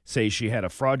say she had a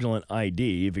fraudulent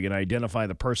ID. If you can identify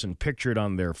the person pictured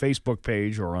on their Facebook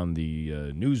page or on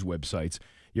the news websites,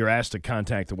 you're asked to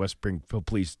contact the West Springfield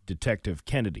Police Detective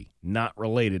Kennedy, not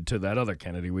related to that other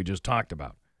Kennedy we just talked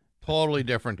about. Totally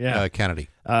different Kennedy.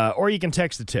 Or you can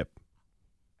text the tip.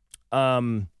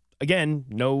 Again,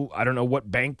 I don't know what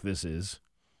bank this is.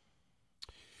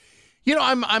 You know,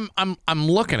 I'm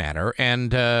looking at her,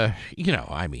 and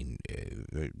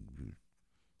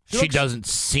She doesn't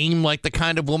seem like the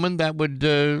kind of woman that would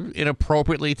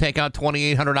inappropriately take out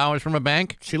 $2,800 from a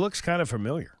bank. She looks kind of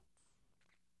familiar.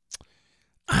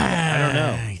 I don't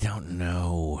know. I don't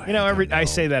know. You know, I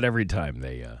say that every time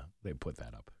they put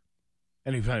that up.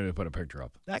 Anytime they put a picture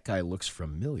up, that guy looks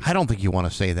familiar. I don't think you want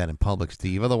to say that in public,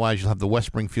 Steve. Otherwise, you'll have the West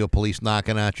Springfield police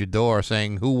knocking at your door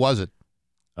saying, "Who was it?"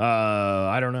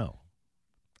 I don't know.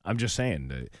 I'm just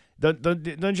saying. Don't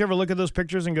you ever look at those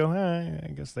pictures and go,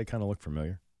 I guess they kind of look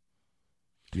familiar?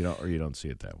 You don't see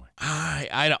it that way.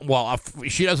 I don't. Well,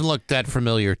 she doesn't look that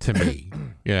familiar to me.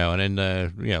 And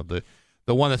then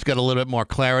the one that's got a little bit more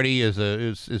clarity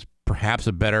is perhaps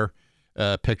a better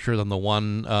picture than the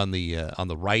one on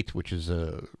the right, which is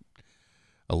a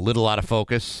little out of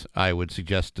focus. I would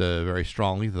suggest very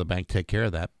strongly that the bank take care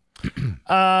of that.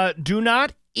 Do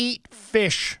not eat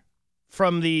fish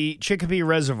from the Chicopee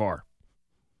Reservoir.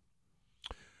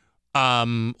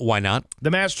 Why not?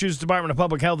 The Massachusetts Department of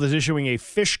Public Health is issuing a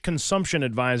fish consumption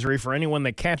advisory for anyone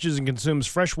that catches and consumes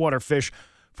freshwater fish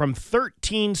from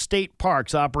 13 state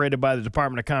parks operated by the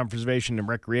Department of Conservation and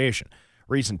Recreation.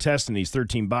 Recent tests in these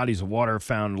 13 bodies of water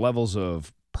found levels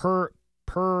of per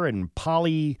and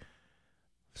poly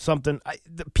something,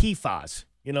 the PFAS,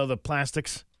 the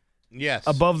plastics. Yes.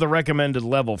 Above the recommended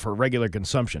level for regular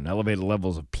consumption. Elevated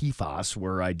levels of PFAS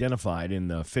were identified in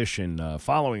the fish in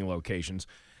following locations.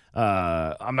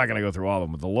 I'm not going to go through all of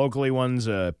them, but the locally ones,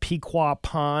 Pequot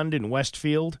Pond in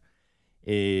Westfield,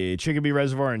 Chicopee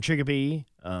Reservoir in Chicopee.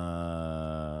 And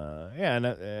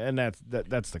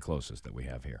that's the closest that we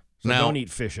have here. So now, don't eat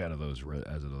fish out of those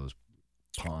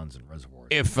ponds and reservoirs.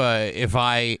 If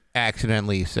I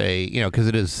accidentally say, because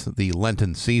it is the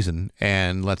Lenten season,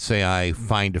 and let's say I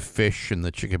find a fish in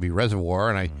the Chicopee Reservoir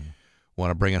and I want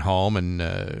to bring it home and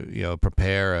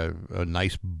prepare a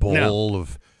nice bowl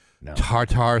of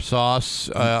tartar sauce,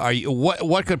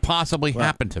 what could possibly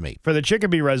happen to me? For the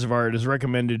Chicopee Reservoir, it is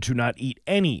recommended to not eat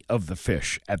any of the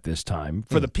fish at this time.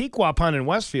 For the Pequot Pond in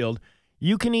Westfield,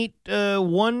 you can eat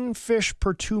one fish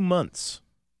per 2 months.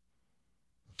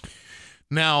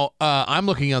 Now, I'm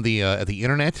looking on the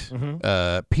internet.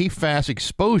 PFAS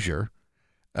exposure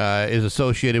is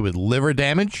associated with liver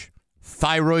damage,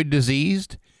 thyroid disease,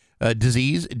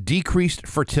 decreased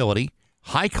fertility,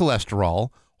 high cholesterol,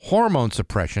 hormone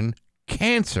suppression,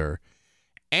 cancer,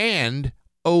 and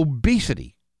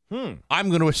obesity. I'm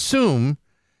going to assume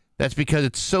that's because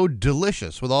it's so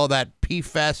delicious with all that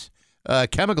PFAS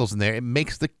chemicals in there. It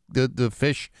makes the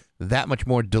fish that much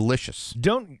more delicious.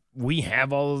 Don't we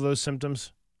have all of those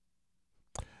symptoms?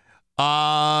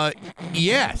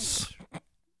 Yes.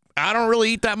 I don't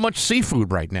really eat that much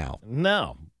seafood right now.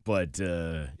 No, but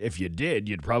if you did,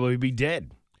 you'd probably be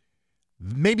dead.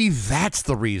 Maybe that's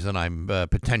the reason I'm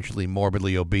potentially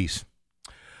morbidly obese.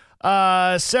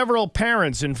 Several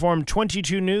parents informed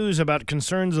 22 News about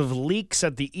concerns of leaks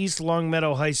at the East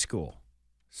Longmeadow High School.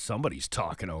 Somebody's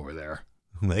talking over there.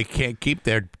 They can't keep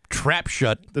their trap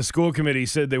shut. The school committee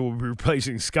said they will be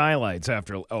replacing skylights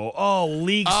after leaks from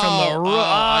the roof.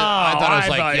 I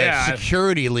thought it was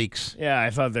security leaks. Yeah,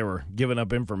 I thought they were giving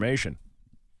up information,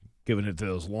 giving it to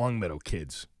those Longmeadow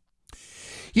kids.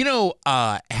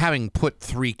 Having put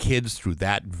 3 kids through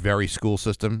that very school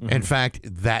system, in fact,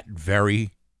 that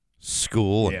very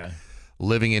school,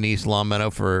 living in East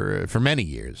Longmeadow for many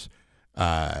years,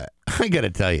 I got to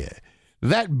tell you,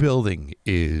 that building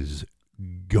is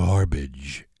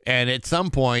garbage. And at some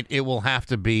point, it will have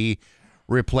to be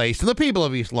replaced. And the people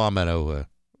of East Longmeadow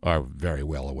are very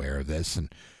well aware of this,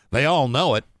 and they all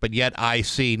know it, but yet I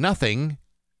see nothing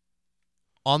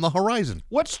on the horizon.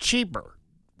 What's cheaper?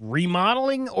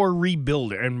 Remodeling or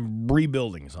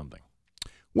rebuilding something?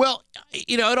 Well,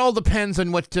 it all depends on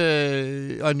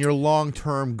on your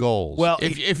long-term goals. Well,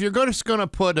 if you're just going to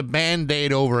put a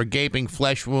Band-Aid over a gaping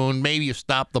flesh wound, maybe you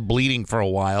stop the bleeding for a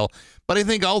while. But I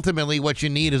think ultimately what you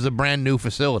need is a brand new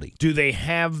facility. Do they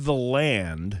have the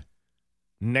land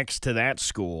next to that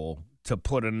school to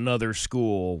put another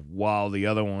school while the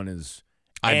other one is...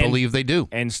 I believe they do.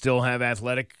 And still have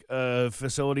athletic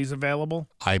facilities available?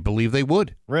 I believe they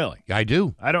would. Really? I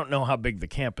do. I don't know how big the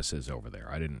campus is over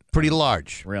there. Pretty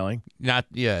large. Really?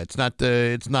 It's not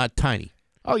tiny.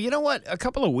 Oh, you know what? A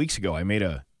couple of weeks ago I made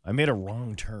a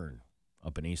wrong turn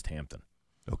up in East Hampton.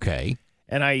 Okay.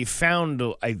 And I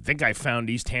think I found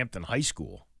East Hampton High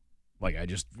School. Like I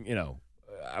just,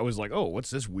 I was like, oh, what's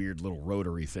this weird little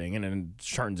rotary thing? And then it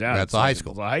turns out it's a high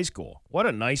school. It's a high school. What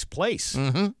a nice place.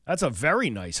 Mm-hmm. That's a very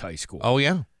nice high school. Oh,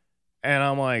 yeah. And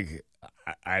I'm like,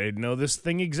 I didn't know this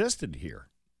thing existed here.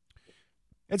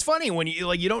 It's funny when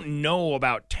you don't know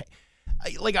about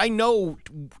I know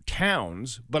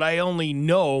towns, but I only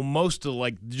know most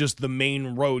of just the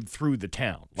main road through the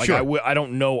town. Sure. I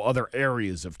don't know other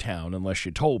areas of town unless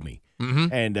you told me.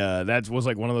 Mm-hmm. And that was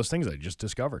one of those things I just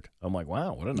discovered. I'm like,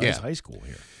 wow, what a nice high school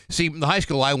here. See, the high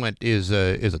school I went is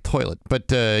a toilet,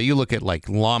 but you look at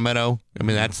Long Meadow. I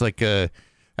mean, that's like the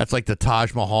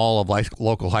Taj Mahal of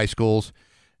local high schools.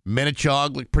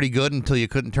 Minnechaug looked pretty good until you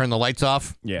couldn't turn the lights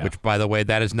off. Yeah. Which, by the way,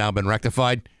 that has now been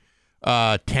rectified.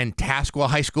 Tantascwa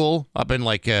High School up in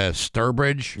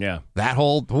Sturbridge. Yeah. That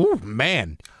whole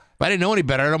man. If I didn't know any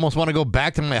better, I'd almost want to go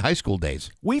back to my high school days.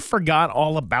 We forgot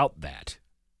all about that.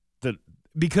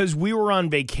 Because we were on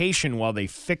vacation while they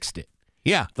fixed it.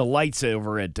 Yeah. The lights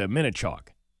over at Minnechaug.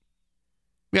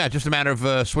 Yeah, just a matter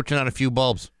of switching on a few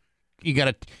bulbs. You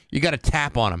gotta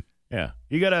tap on them. Yeah.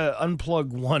 You got to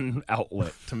unplug one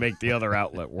outlet to make the other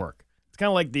outlet work. It's kind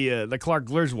of like the Clark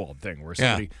Griswold thing where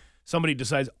somebody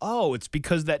decides, oh, it's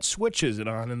because that switch isn't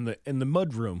on in the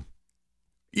mud room.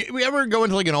 You ever go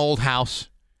into an old house?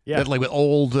 Yeah. That, with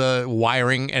old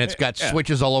wiring, and it's got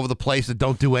switches all over the place that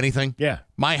don't do anything? Yeah.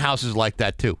 My house is like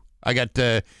that, too. I got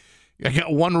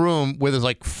one room where there's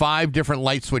 5 different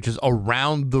light switches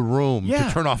around the room to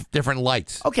turn off different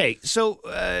lights. Okay, so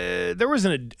there was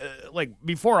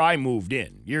before I moved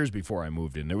in, years before I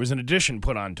moved in, there was an addition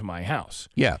put onto my house.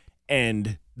 Yeah.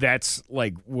 And that's where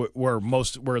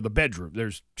the bedroom,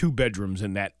 there's 2 bedrooms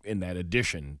in that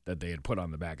addition that they had put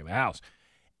on the back of the house.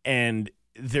 And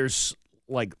there's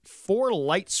 4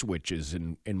 light switches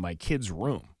in my kid's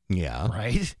room. Yeah.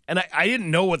 Right? And I didn't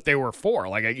know what they were for.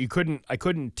 I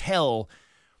couldn't tell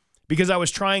because I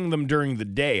was trying them during the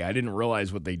day. I didn't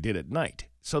realize what they did at night.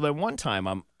 So then one time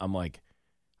I'm like,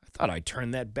 I thought I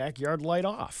turned that backyard light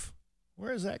off.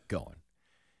 Where is that going?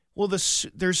 Well,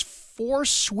 there's 4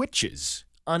 switches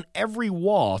on every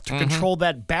wall to control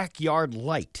that backyard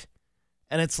light.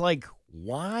 And it's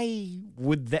why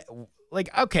would that...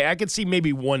 okay, I could see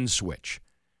maybe one switch.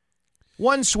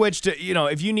 One switch to,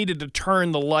 if you needed to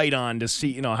turn the light on to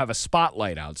see, have a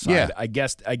spotlight outside. Yeah. I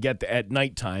get that at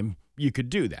nighttime you could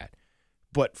do that.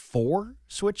 But 4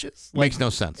 switches? Makes no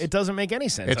sense. It doesn't make any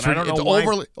sense. It's, and I don't know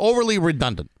why. Overly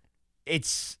redundant.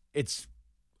 It's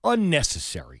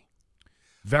unnecessary.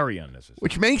 Very unnecessary.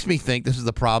 Which makes me think this is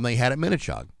the problem they had at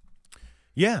Minnechaug.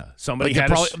 Yeah. Somebody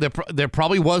there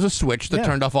probably was a switch that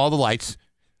turned off all the lights.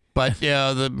 But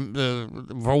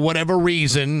for whatever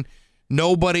reason,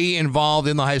 nobody involved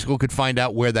in the high school could find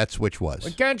out where that switch was.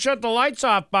 We can't shut the lights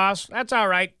off, boss. That's all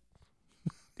right.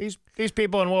 These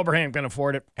people in Wilbraham can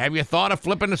afford it. Have you thought of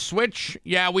flipping a switch?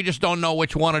 Yeah, we just don't know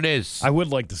which one it is. I would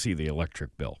like to see the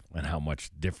electric bill and how much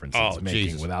difference it's making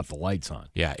Jesus. without the lights on.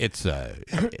 Yeah, it's a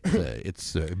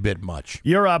bit much.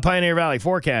 Your Pioneer Valley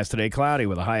forecast today, cloudy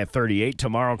with a high of 38.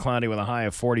 Tomorrow, cloudy with a high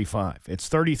of 45. It's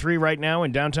 33 right now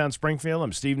in downtown Springfield.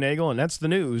 I'm Steve Nagel, and that's the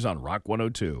news on Rock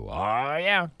 102. Oh,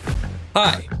 yeah.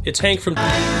 Hi, it's Hank from Rock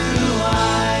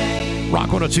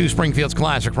 102, Springfield's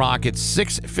Classic Rock. It's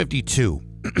 6:52.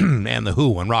 And The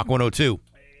Who on Rock 102.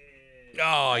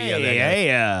 Oh,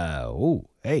 yeah.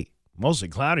 Hey, mostly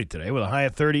cloudy today with a high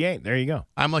of 38. There you go.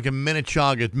 I'm like a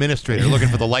Minnechaug administrator looking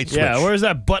for the light switch. Yeah, where's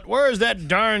that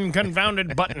darn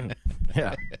confounded button?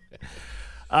 Yeah.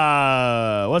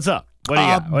 What's up? What do you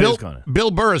got?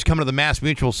 Bill Burr is coming to the Mass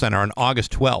Mutual Center on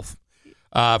August 12th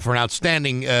for an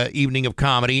outstanding evening of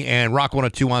comedy, and Rock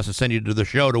 102 wants to send you to the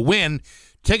show to win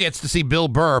tickets to see Bill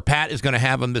Burr. Pat is going to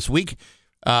have him this week.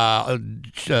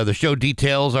 The show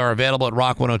details are available at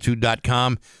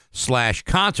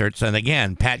rock102.com/concerts. And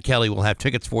again, Pat Kelly will have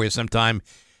tickets for you sometime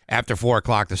after 4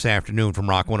 o'clock this afternoon from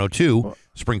Rock 102,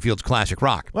 Springfield's Classic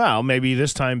Rock. Well, maybe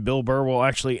this time Bill Burr will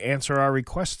actually answer our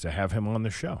request to have him on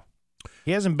the show.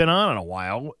 He hasn't been on in a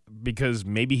while because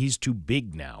maybe he's too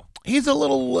big now. He's a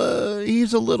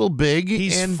little big.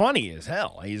 He's funny as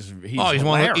hell. He's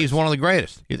one of the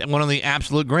greatest. He's one of the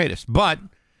absolute greatest. But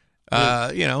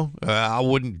I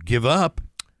wouldn't give up.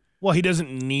 Well, he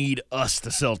doesn't need us to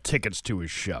sell tickets to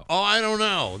his show. Oh, I don't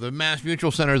know. The Mass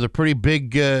Mutual Center is a pretty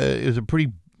big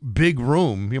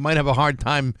room. You might have a hard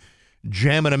time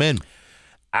jamming him in.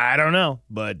 I don't know,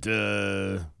 but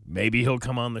maybe he'll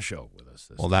come on the show with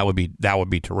us. Well, that would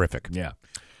be terrific. Yeah.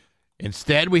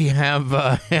 Instead, we have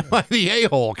the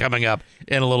A-hole coming up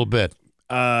in a little bit.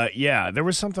 Yeah, there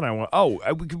was something I want.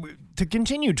 To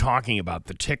continue talking about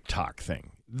the TikTok thing.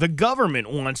 The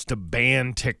government wants to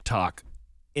ban TikTok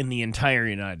in the entire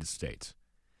United States.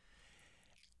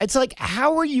 It's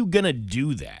how are you going to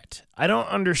do that? I don't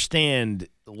understand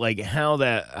how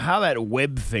that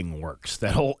web thing works,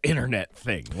 that whole internet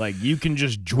thing. You can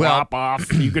just drop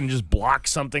off, you can just block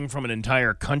something from an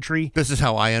entire country. This is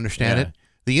how I understand it.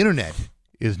 The internet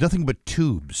is nothing but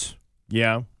tubes.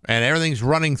 Yeah. And everything's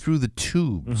running through the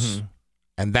tubes. Mm-hmm.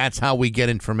 And that's how we get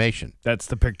information. That's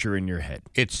the picture in your head.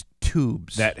 It's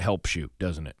tubes. That helps you,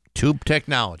 doesn't it? Tube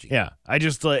technology. Yeah. I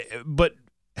just but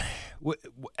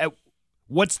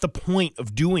what's the point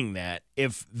of doing that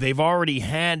if they've already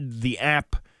had the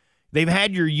app? They've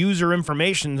had your user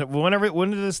information.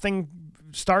 When did this thing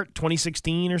start?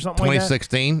 2016 or something like that?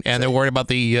 2016, and they're worried about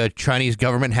the Chinese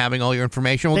government having all your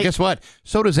information. Well, guess what?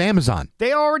 So does Amazon.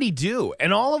 They already do.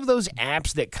 And all of those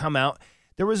apps that come out,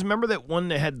 remember that one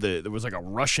that had there was like a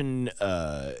Russian,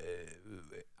 I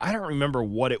don't remember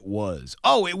what it was.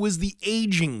 Oh, it was the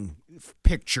aging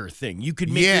picture thing. You could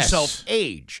make yourself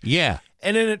age. Yeah.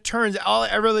 And then it turns out,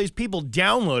 every of these people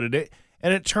downloaded it,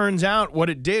 and it turns out what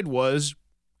it did was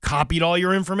copied all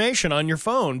your information on your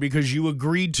phone because you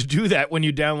agreed to do that when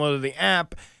you downloaded the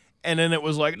app. And then it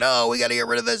was like, no, we got to get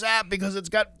rid of this app because it's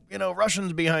got,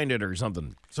 Russians behind it or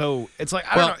something. So it's like,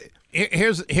 I don't know.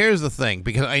 Here's the thing,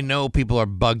 because I know people are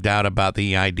bugged out about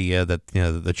the idea that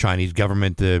the Chinese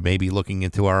government may be looking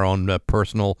into our own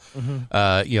personal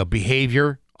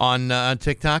behavior on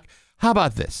TikTok. How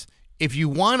about this? If you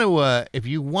want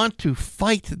to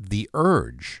fight the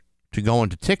urge to go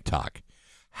into TikTok,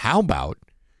 how about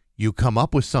you come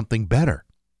up with something better?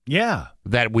 Yeah,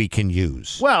 that we can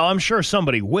use. Well, I'm sure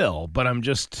somebody will, but I'm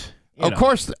just. Of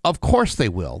course they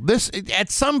will. This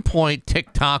at some point,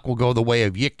 TikTok will go the way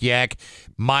of Yik Yak,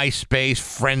 MySpace,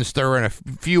 Friendster, and a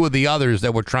few of the others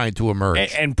that were trying to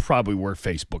emerge, and probably where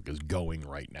Facebook is going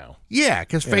right now. Yeah,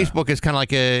 because Facebook is kind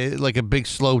of like a big,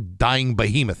 slow, dying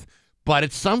behemoth. But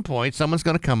at some point, someone's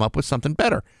going to come up with something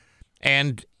better,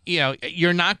 and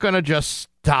you're not going to just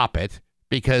stop it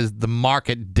because the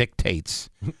market dictates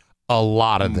a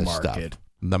lot of this stuff.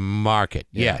 The market,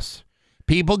 yes.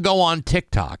 People go on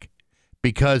TikTok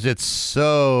because it's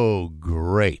so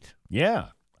great. Yeah.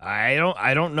 I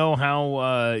don't know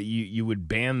how you would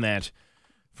ban that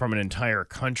from an entire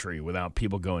country without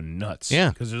people going nuts. Yeah.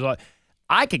 Because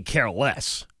I could care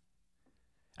less.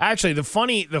 Actually, the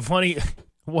funny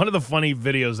one of the funny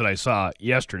videos that I saw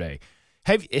yesterday.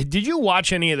 Did you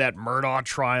watch any of that Murdaugh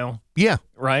trial? Yeah.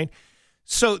 Right?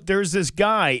 So there's this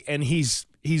guy, and he's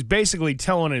basically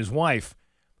telling his wife,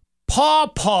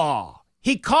 Paw.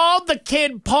 He called the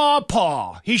kid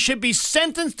Paw. He should be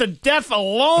sentenced to death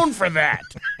alone for that.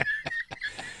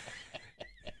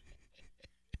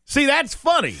 See, that's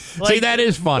funny. That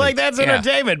is funny. Like, that's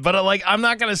entertainment. But, I'm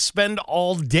not going to spend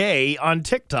all day on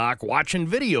TikTok watching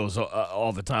videos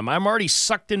all the time. I'm already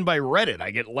sucked in by Reddit.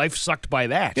 I get life sucked by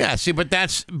that. Yeah, see, but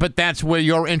that's where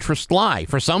your interests lie.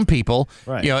 For some people,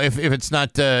 right. If it's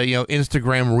not,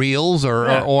 Instagram Reels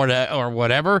or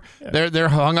whatever, they're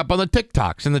hung up on the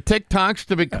TikToks. And the TikToks,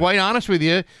 to be quite honest with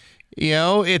you,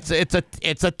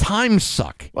 it's a time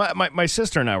suck. Well, my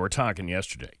sister and I were talking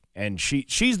yesterday. And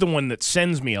she's the one that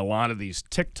sends me a lot of these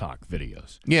TikTok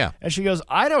videos. Yeah. And she goes,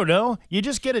 I don't know. You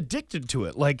just get addicted to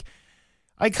it. Like,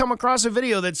 I come across a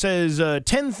video that says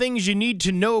 10 things you need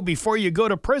to know before you go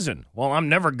to prison. Well, I'm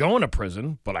never going to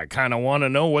prison, but I kind of want to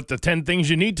know what the 10 things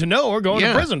you need to know are going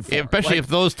to prison for. Especially if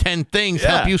those 10 things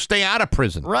help you stay out of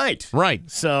prison. Right.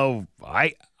 So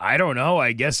I don't know.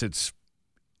 I guess it's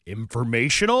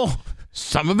informational.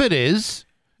 Some of it is.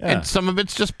 Yeah. And some of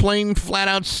it's just plain flat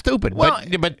out stupid. Well,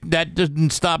 but that doesn't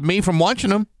stop me from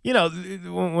watching them.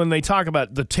 When they talk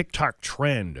about the TikTok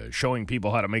trend showing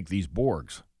people how to make these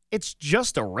Borgs, it's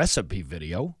just a recipe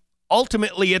video.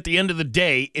 Ultimately, at the end of the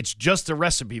day, it's just a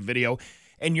recipe video,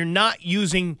 and you're not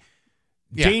using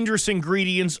dangerous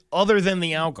ingredients other than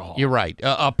the alcohol. You're right.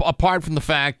 Apart from the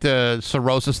fact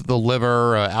cirrhosis of the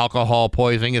liver, alcohol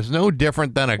poisoning is no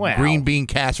different than a green bean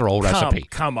casserole recipe.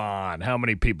 Come on. How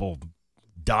many people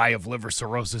die of liver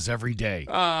cirrhosis every day?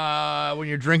 When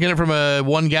you're drinking it from a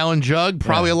 1-gallon jug,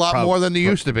 probably a lot more than there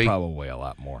used to be. Probably a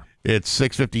lot more. It's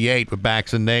 6:58 with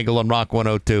Bax and Nagel on Rock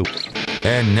 102.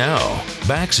 And now,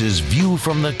 Bax's View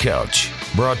from the Couch,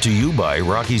 brought to you by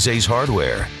Rocky's Ace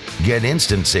Hardware. Get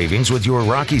instant savings with your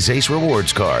Rocky's Ace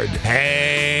Rewards card.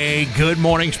 Hey, good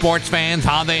morning, sports fans.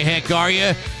 How the heck are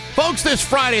you? Folks, this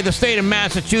Friday, the state of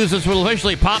Massachusetts will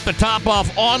officially pop the top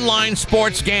off online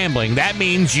sports gambling. That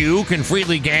means you can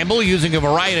freely gamble using a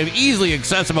variety of easily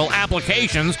accessible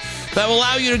applications that will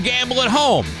allow you to gamble at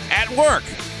home, at work,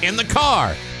 in the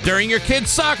car, during your kid's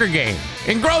soccer game,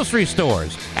 in grocery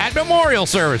stores, at memorial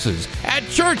services, at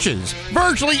churches,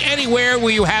 virtually anywhere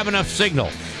where you have enough signal.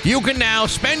 You can now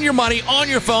spend your money on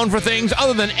your phone for things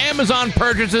other than Amazon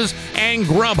purchases and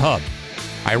Grubhub.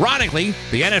 Ironically,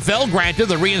 the NFL granted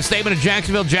the reinstatement of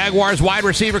Jacksonville Jaguars wide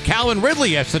receiver Calvin Ridley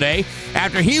yesterday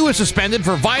after he was suspended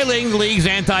for violating the league's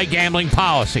anti-gambling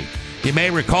policy. You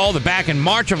may recall that back in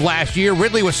March of last year,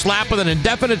 Ridley was slapped with an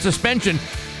indefinite suspension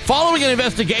following an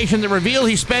investigation that revealed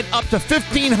he spent up to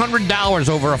 $1,500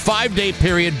 over a 5-day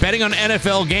period betting on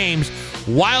NFL games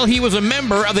while he was a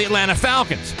member of the Atlanta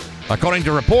Falcons. According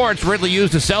to reports, Ridley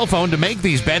used a cell phone to make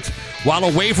these bets while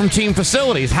away from team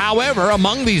facilities. However,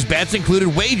 among these bets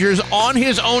included wagers on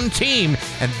his own team,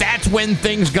 and that's when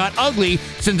things got ugly,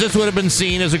 since this would have been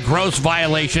seen as a gross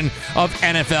violation of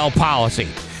NFL policy.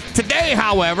 Today,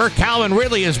 however, Calvin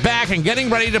Ridley is back and getting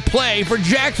ready to play for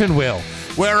Jacksonville,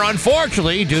 where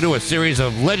unfortunately, due to a series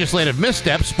of legislative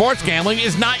missteps, sports gambling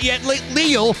is not yet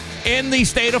legal in the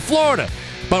state of Florida.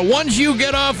 But once you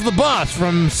get off the bus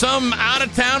from some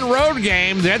out-of-town road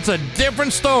game, that's a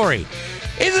different story.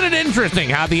 Isn't it interesting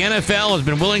how the NFL has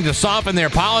been willing to soften their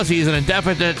policies and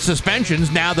indefinite suspensions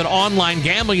now that online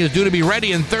gambling is due to be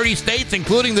ready in 30 states,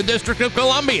 including the District of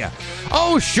Columbia?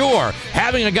 Oh, sure,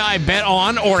 having a guy bet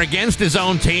on or against his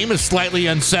own team is slightly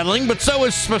unsettling, but so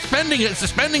is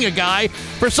suspending a guy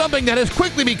for something that has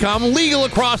quickly become legal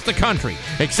across the country,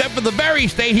 except for the very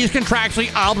state he's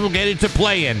contractually obligated to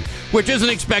play in, which isn't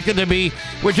expected to be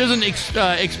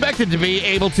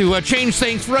able to change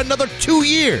things for another 2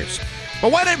 years.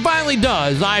 But when it finally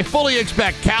does, I fully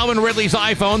expect Calvin Ridley's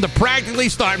iPhone to practically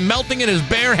start melting in his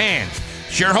bare hands.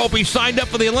 Sure hope he signed up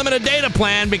for the unlimited data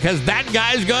plan, because that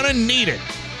guy's gonna need it.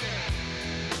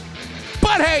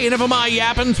 But hey, enough of my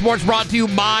yapping. Sports brought to you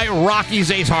by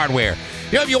Rocky's Ace Hardware.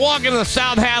 You know, if you walk into the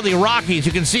South Hadley Rockies,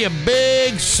 you can see a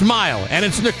big smile, and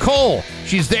it's Nicole.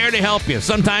 She's there to help you.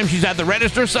 Sometimes she's at the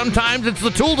register, sometimes it's the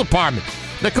tool department.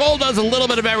 Nicole does a little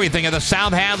bit of everything at the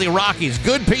South Hadley Rockies.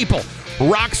 Good people.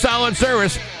 Rock solid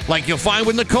service like you'll find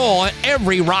with Nicole at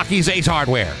every Rocky's Ace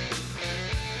Hardware.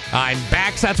 I'm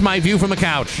Bax. That's my view from the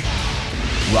couch.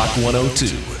 Rock 102,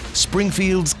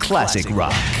 Springfield's classic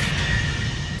rock.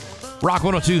 Rock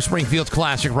 102, Springfield's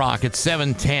classic rock. It's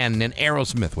 7:10 in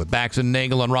Aerosmith with Bax and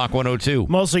Nagel on Rock 102.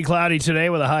 Mostly cloudy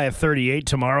today with a high of 38.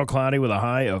 Tomorrow, cloudy with a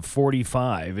high of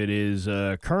 45. It is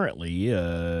currently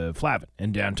Flavin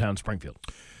in downtown Springfield.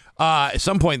 At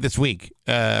some point this week,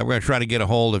 we're going to try to get a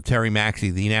hold of Terry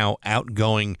Maxey, the now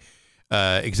outgoing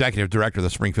executive director of the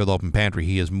Springfield Open Pantry.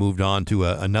 He has moved on to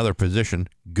another position.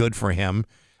 Good for him.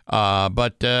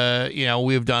 But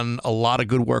we've done a lot of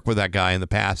good work with that guy in the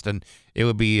past, and it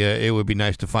would be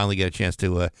nice to finally get a chance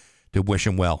to wish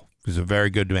him well. He's a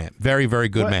very good man. Very, very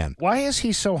good man. Why is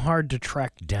he so hard to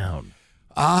track down?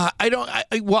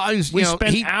 We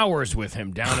spent hours with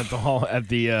him down at the hall at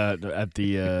the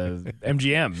MGM,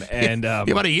 and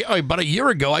about a year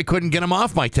ago, I couldn't get him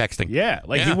off my texting.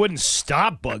 He wouldn't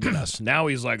stop bugging us. Now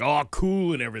he's like, all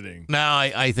cool and everything. No,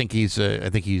 I think he's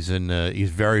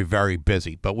very, very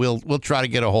busy. But we'll try to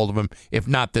get a hold of him. If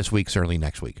not this week, certainly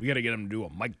next week. We got to get him to do a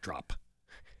mic drop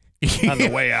on the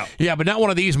way out. Yeah, but not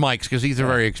one of these mics, because these are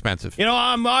very expensive.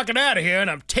 I'm walking out of here, and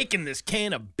I'm taking this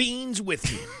can of beans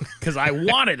with me because I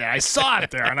wanted it. I saw it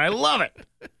there, and I love it.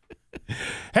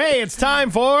 Hey, it's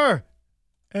time for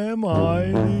Am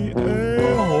I the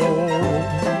A-hole?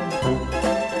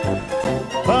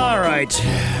 All right,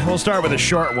 we'll start with a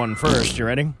short one first. You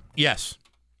ready? Yes.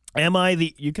 Am I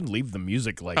the... You can leave the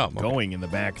music going in the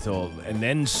back and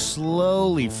then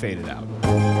slowly fade it out.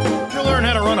 You'll learn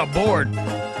how to run a board.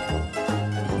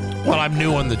 Well, I'm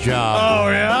new on the job. Oh,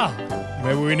 yeah?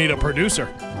 Maybe we need a producer.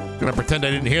 Gonna pretend I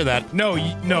didn't hear that. No,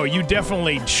 you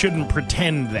definitely shouldn't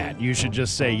pretend that. You should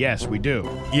just say, yes, we do.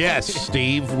 Yes,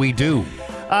 Steve, we do. You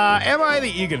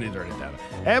can turn it down.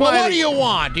 What do you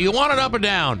want? Do you want it up or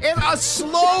down? A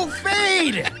slow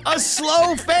fade. A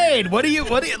slow fade. What do you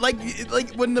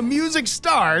like when the music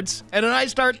starts and then I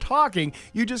start talking,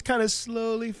 you just kind of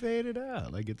slowly fade it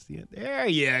out. Like it's the end. There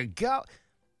you go.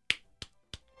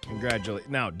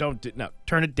 Congratulations. No,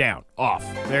 turn it down. Off.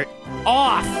 There.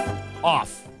 Off. All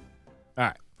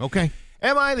right. Okay.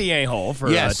 Am I the a-hole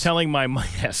for telling my mom?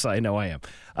 Yes, I know I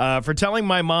am. For telling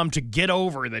my mom to get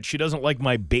over that she doesn't like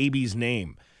my baby's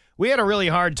name. We had a really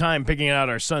hard time picking out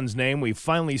our son's name. We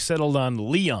finally settled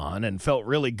on Leon and felt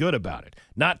really good about it.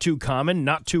 Not too common,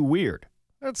 not too weird.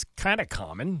 That's kind of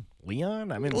common.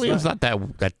 Leon? I mean, Leon's not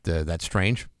that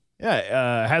strange.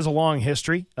 Yeah, has a long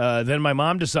history. Then my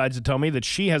mom decides to tell me that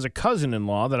she has a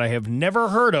cousin-in-law that I have never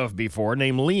heard of before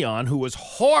named Leon, who was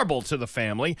horrible to the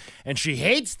family, and she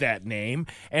hates that name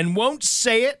and won't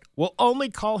say it, will only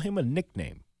call him a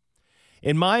nickname.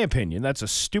 In my opinion, that's a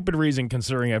stupid reason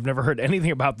considering I've never heard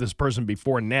anything about this person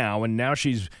before now, and now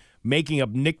she's making up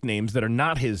nicknames that are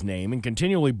not his name and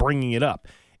continually bringing it up.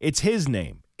 It's his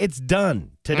name. It's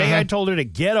done. Today I told her to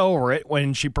get over it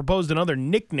when she proposed another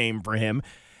nickname for him,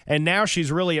 and now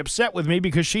she's really upset with me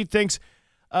because she thinks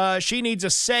she needs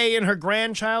a say in her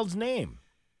grandchild's name.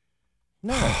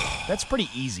 No, that's pretty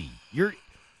easy. You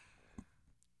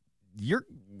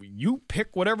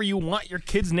pick whatever you want your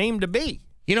kid's name to be.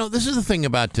 You know, this is the thing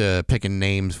about picking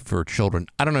names for children.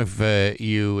 I don't know if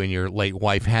you and your late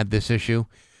wife had this issue,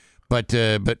 but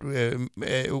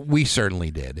we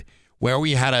certainly did, where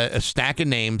we had a stack of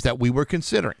names that we were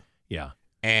considering. Yeah.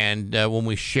 And when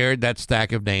we shared that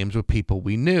stack of names with people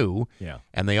we knew,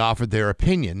 and they offered their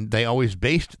opinion, they always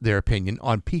based their opinion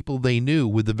on people they knew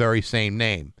with the very same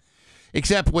name.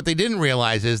 Except what they didn't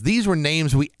realize is these were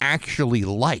names we actually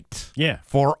liked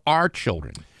for our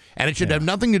children. And it should have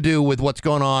nothing to do with what's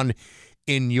going on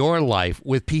in your life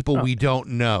with people we don't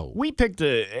know. We picked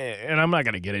and I'm not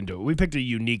going to get into it, we picked a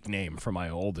unique name for my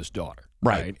oldest daughter.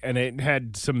 Right. And it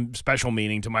had some special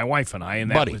meaning to my wife and I.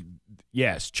 And that Buddy. was,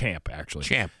 yes, Champ, actually.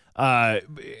 Champ.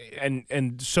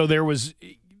 And so there was...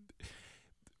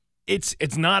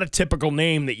 It's not a typical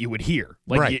name that you would hear.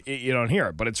 Like you don't hear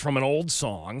it, but it's from an old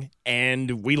song,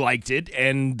 and we liked it,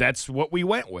 and that's what we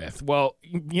went with. Well,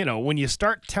 you know, when you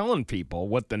start telling people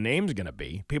what the name's going to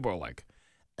be, people are like,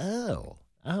 oh,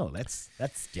 that's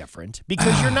different.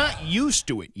 Because you're not used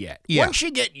to it yet. Yeah. Once you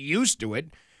get used to it,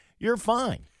 you're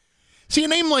fine. See, a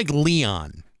name like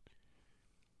Leon,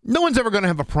 no one's ever going to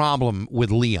have a problem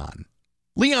with Leon.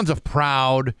 Leon's a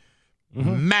proud,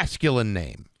 masculine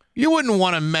name. You wouldn't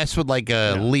want to mess with like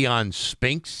a Leon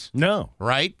Spinks. No.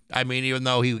 Right? I mean, even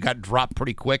though he got dropped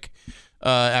pretty quick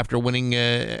after winning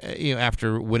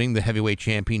the heavyweight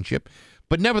championship.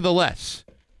 But nevertheless,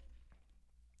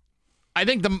 I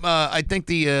think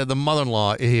the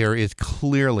mother-in-law here is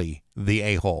clearly the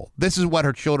a-hole. This is what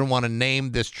her children want to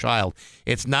name this child.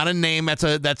 It's not a name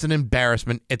that's an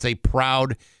embarrassment. It's a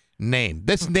proud name.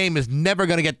 This name is never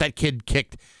going to get that kid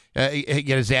kicked. Get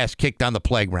his ass kicked on the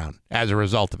playground as a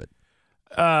result of it.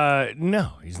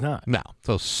 No, he's not. No.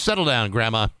 So settle down,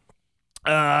 Grandma.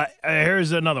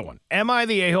 Here's another one. Am I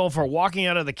the a-hole for walking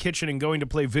out of the kitchen and going to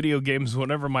play video games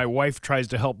whenever my wife tries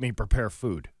to help me prepare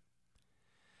food?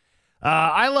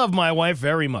 I love my wife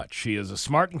very much. She is a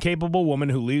smart and capable woman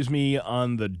who leaves me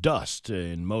on the dust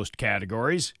in most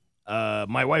categories.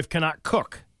 My wife cannot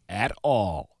cook at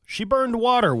all. She burned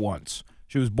water once.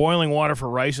 She was boiling water for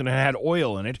rice and it had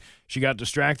oil in it. She got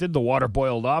distracted. The water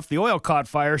boiled off. The oil caught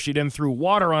fire. She then threw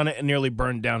water on it and nearly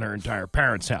burned down her entire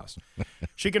parents' house.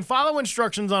 She can follow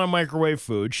instructions on a microwave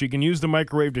food. She can use the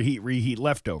microwave to reheat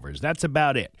leftovers. That's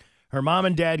about it. Her mom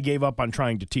and dad gave up on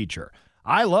trying to teach her.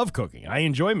 I love cooking. I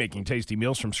enjoy making tasty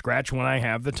meals from scratch when I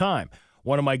have the time.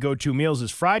 One of my go-to meals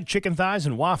is fried chicken thighs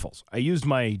and waffles. I used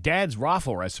my dad's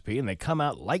waffle recipe and they come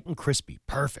out light and crispy.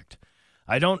 Perfect.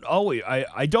 I don't always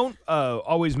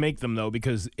make them, though,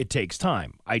 because it takes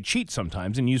time. I cheat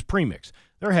sometimes and use premix.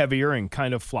 They're heavier and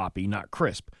kind of floppy, not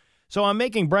crisp. So I'm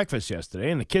making breakfast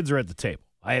yesterday, and the kids are at the table.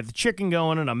 I have the chicken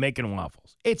going, and I'm making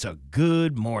waffles. It's a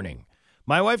good morning.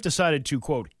 My wife decided to,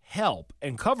 quote, help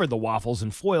and cover the waffles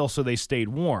in foil so they stayed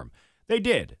warm. They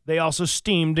did. They also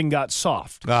steamed and got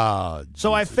soft.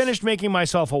 So I finished making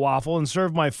myself a waffle and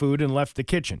served my food and left the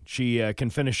kitchen. She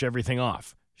can finish everything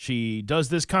off. She does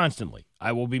this constantly.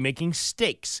 I will be making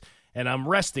steaks, and I'm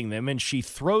resting them, and she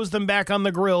throws them back on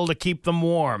the grill to keep them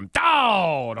warm.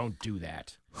 Oh, don't do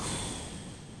that.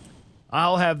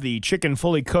 I'll have the chicken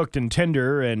fully cooked and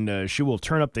tender, and she will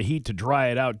turn up the heat to dry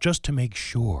it out just to make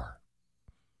sure.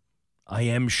 I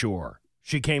am sure.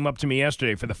 She came up to me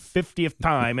yesterday for the 50th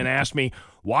time and asked me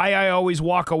why I always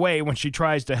walk away when she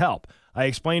tries to help. I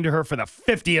explained to her for the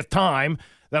 50th time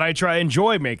that I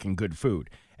enjoy making good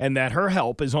food, and that her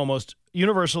help is almost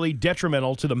universally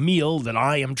detrimental to the meal that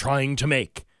I am trying to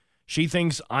make. She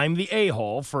thinks I'm the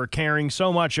a-hole for caring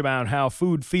so much about how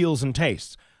food feels and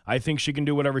tastes. I think she can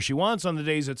do whatever she wants on the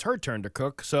days it's her turn to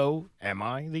cook, so am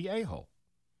I the a-hole?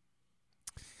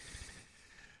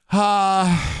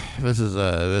 This is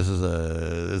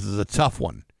a tough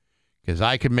one, because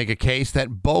I could make a case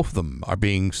that both of them are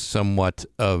being somewhat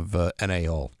of an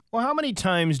a-hole. Well, how many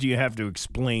times do you have to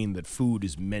explain that food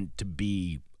is meant to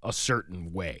be a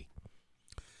certain way?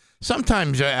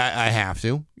 Sometimes I have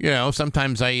to.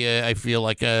 Sometimes I feel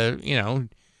like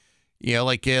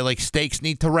like steaks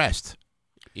need to rest.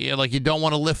 Like you don't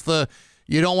want to lift the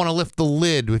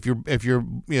lid if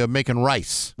you're making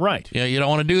rice. Right. You don't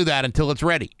want to do that until it's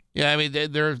ready. I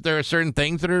mean there are certain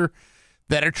things that are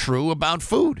true about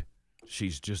food.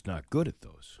 She's just not good at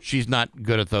those. She's not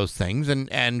good at those things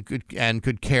and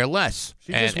could care less.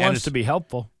 She just wants to be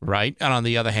helpful. Right. And on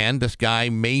the other hand, this guy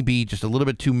may be just a little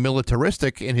bit too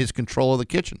militaristic in his control of the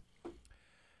kitchen.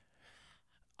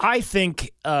 I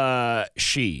think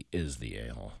she is the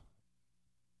a-hole.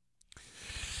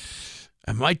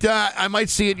 I might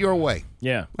see it your way.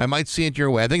 Yeah. I might see it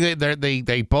your way. I think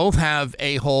they both have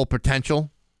a-hole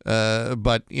potential,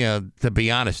 but, to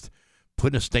be honest,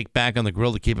 putting a steak back on the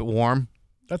grill to keep it warm,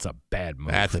 that's a bad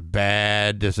move. That's a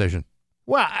bad decision.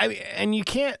 Well, and you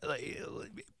can't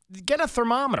get a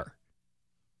thermometer.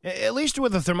 At least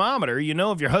with a thermometer,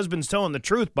 if your husband's telling the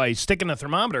truth by sticking a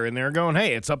thermometer in there going,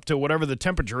 hey, it's up to whatever the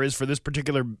temperature is for this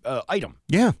particular item.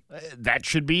 Yeah. That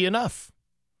should be enough.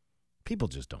 People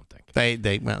just don't think. They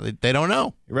don't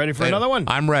know. You ready for another one?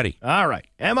 I'm ready. All right.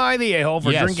 Am I the a-hole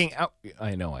for Yes. drinking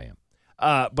I know I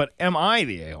am. But am I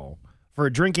the a-hole for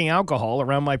drinking alcohol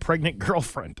around my pregnant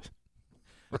girlfriend?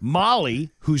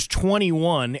 Molly, who's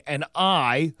 21, and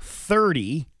I,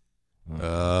 30,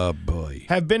 oh, boy,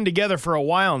 have been together for a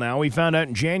while now. We found out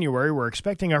in January we're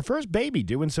expecting our first baby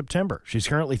due in September. She's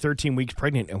currently 13 weeks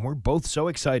pregnant, and we're both so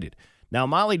excited. Now,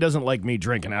 Molly doesn't like me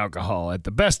drinking alcohol at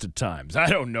the best of times. I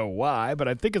don't know why, but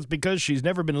I think it's because she's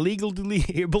never been legally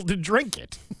able to drink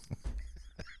it.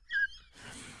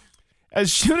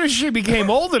 As soon as she became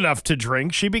old enough to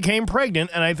drink, she became pregnant,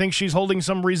 and I think she's holding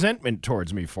some resentment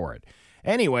towards me for it.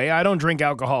 Anyway, I don't drink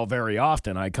alcohol very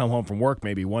often. I come home from work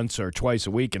maybe once or twice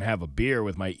a week and have a beer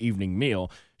with my evening meal.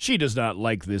 She does not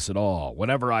like this at all.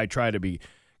 Whenever I try to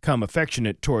become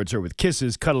affectionate towards her with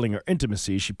kisses, cuddling, or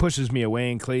intimacy, she pushes me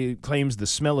away and claims the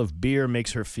smell of beer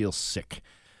makes her feel sick.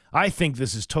 I think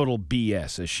this is total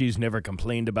BS, as she's never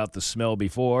complained about the smell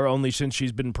before, only since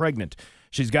she's been pregnant.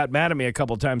 She's got mad at me a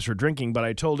couple times for drinking, but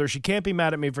I told her she can't be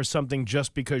mad at me for something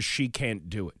just because she can't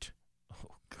do it.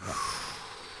 Oh, God.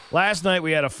 Last night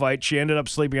we had a fight. She ended up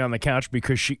sleeping on the couch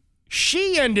because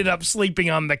she ended up sleeping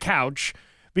on the couch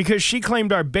because she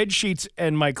claimed our bed sheets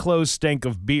and my clothes stank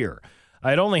of beer.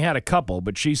 I'd only had a couple,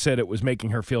 but she said it was making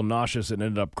her feel nauseous and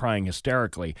ended up crying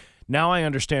hysterically. Now I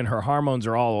understand her hormones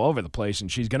are all over the place, and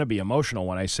she's going to be emotional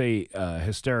when I say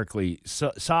hysterically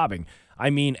sobbing.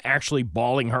 I mean actually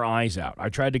bawling her eyes out. I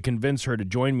tried to convince her to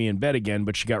join me in bed again,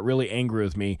 but she got really angry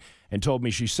with me and told me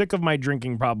she's sick of my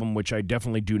drinking problem, which I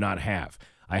definitely do not have.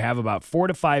 I have about 4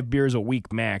 to 5 beers a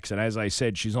week max, and as I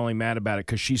said, she's only mad about it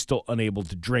because she's still unable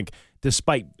to drink,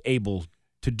 despite able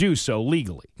to do so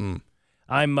legally.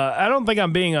 I don't think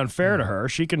I'm being unfair to her.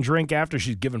 She can drink after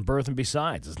she's given birth, and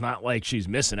besides, it's not like she's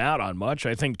missing out on much.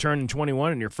 I think turning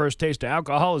 21 and your first taste of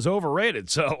alcohol is overrated.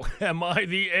 So, am I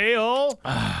the a-hole?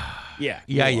 Yeah.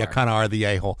 You kind of are the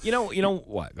a-hole. You know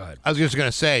what? Go ahead. I was just going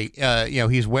to say,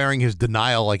 he's wearing his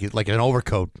denial like an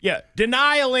overcoat. Yeah,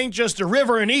 denial ain't just a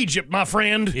river in Egypt, my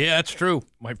friend. Yeah, that's true.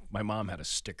 My mom had a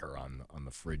sticker on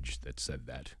the fridge that said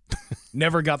that.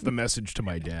 Never got the message to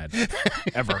my dad,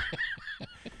 ever.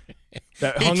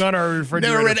 That hung on our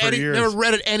refrigerator for years. Never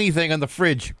read anything on the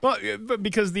fridge. Well, but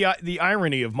because the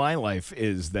irony of my life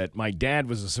is that my dad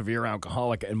was a severe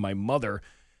alcoholic, and my mother,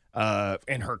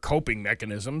 and her coping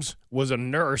mechanisms, was a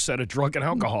nurse at a drug and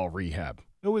alcohol rehab.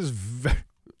 It was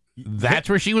That's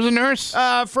where she was a nurse?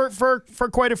 For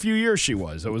quite a few years she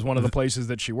was. It was one of the places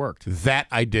that she worked. That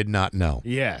I did not know.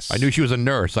 Yes. I knew she was a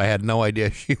nurse. I had no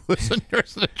idea she was a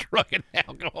nurse at a drug and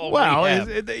alcohol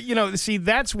rehab. See,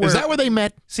 that's where... Is that where they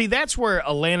met? See, that's where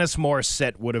Alanis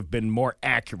Morissette would have been more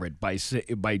accurate by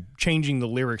changing the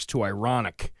lyrics to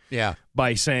ironic. Yeah.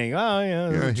 By saying, oh, yeah,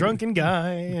 a drunken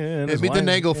guy. And his meet the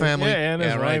Nagel family. Yeah, and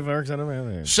his right. wife works at a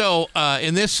family. So,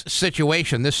 in this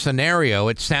situation, this scenario,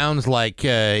 it sounds like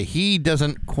he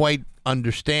doesn't quite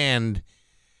understand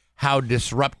how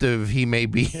disruptive he may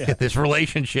be in this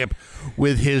relationship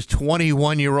with his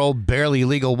 21-year-old barely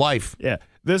legal wife. Yeah.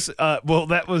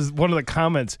 That was one of the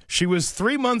comments. She was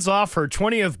 3 months off her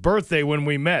 20th birthday when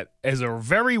we met, as a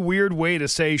very weird way to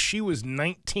say she was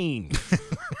 19.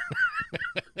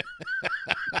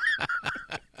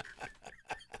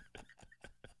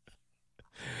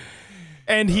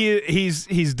 And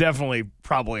he's definitely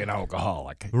probably an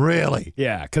alcoholic. Really?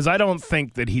 Yeah, because I don't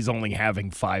think that he's only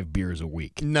having 5 beers a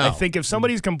week. No. I think if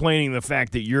somebody's complaining the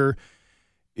fact that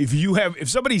if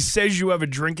somebody says you have a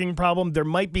drinking problem, there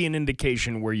might be an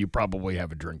indication where you probably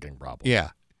have a drinking problem. Yeah.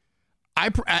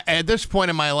 At this point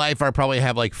in my life, I probably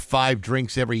have like 5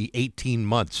 drinks every 18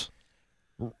 months.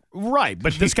 Right,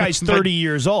 but this guy's 30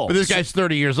 years old. But this guy's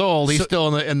 30 years old. He's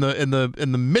still in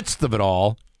the midst of it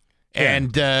all. Yeah.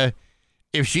 And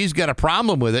if she's got a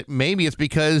problem with it, maybe it's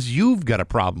because you've got a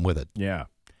problem with it. Yeah.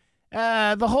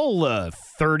 The whole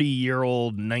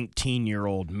 30-year-old,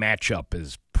 19-year-old matchup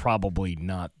is probably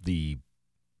not the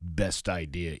best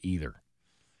idea either.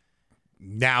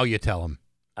 Now you tell him.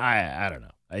 I don't know.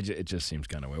 It just seems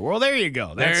kind of weird. Well, there you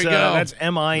go. That's, there you go. That's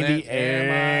M.I. the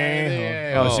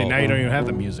A. Oh, see, now you don't even have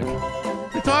the music. What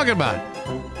are you talking about?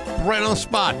 Right on the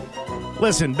spot.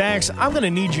 Listen, Bax, I'm going to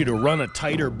need you to run a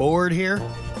tighter board here.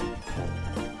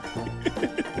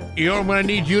 You know what I'm going to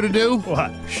need you to do?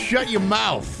 What? Shut your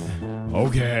mouth.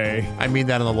 Okay. I mean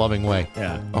that in a loving way.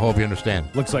 Yeah. I hope you understand.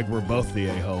 Looks like we're both the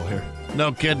a-hole here.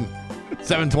 No kidding.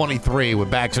 723 with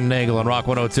Bax and Nagel on Rock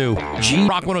 102.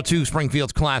 Rock 102,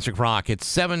 Springfield's Classic Rock. It's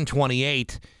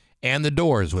 728 and The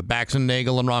Doors with Bax and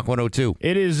Nagel on Rock 102.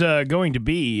 It is going to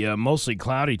be mostly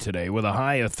cloudy today with a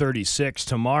high of 36.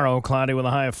 Tomorrow, cloudy with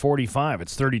a high of 45.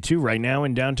 It's 32 right now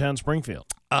in downtown Springfield.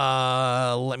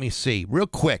 Let me see. Real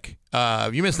quick.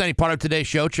 If you missed any part of today's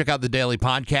show, check out the daily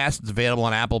podcast. It's available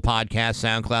on Apple Podcasts,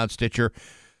 SoundCloud, Stitcher,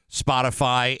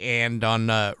 Spotify, and on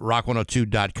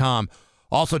rock102.com.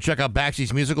 Also, check out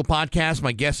Baxy's musical podcast.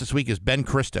 My guest this week is Ben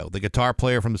Cristo, the guitar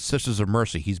player from the Sisters of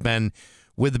Mercy. He's been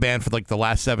with the band for like the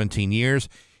last 17 years.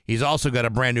 He's also got a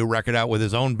brand new record out with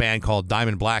his own band called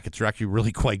Diamond Black. It's actually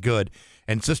really quite good.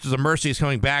 And Sisters of Mercy is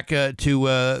coming back to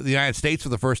the United States for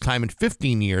the first time in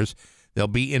 15 years. They'll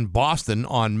be in Boston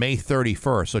on May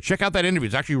 31st. So check out that interview.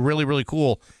 It's actually really, really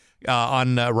cool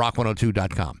on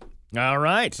rock102.com. All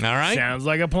right. Sounds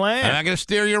like a plan. I'm not going to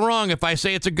steer you wrong. If I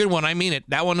say it's a good one, I mean it.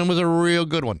 That one was a real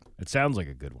good one. It sounds like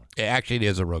a good one. Actually, it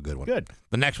is a real good one. Good.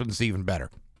 The next one's even better.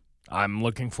 I'm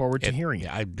looking forward to hearing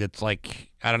it. It's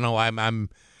like, I don't know, I'm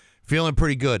feeling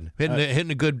pretty good.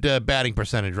 Hitting a good batting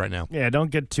percentage right now. Yeah, don't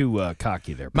get too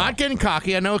cocky there, pal. Not getting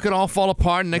cocky. I know it could all fall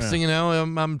apart. Next thing you know,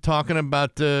 I'm talking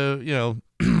about,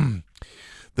 the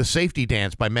safety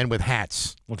dance by Men with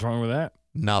Hats. What's wrong with that?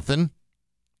 Nothing.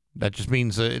 That just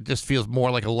means it just feels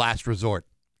more like a last resort.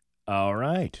 All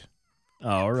right.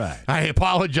 I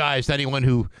apologize to anyone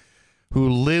who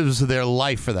lives their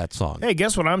life for that song. Hey,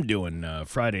 guess what I'm doing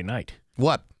Friday night?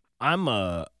 What? I'm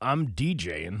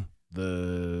DJing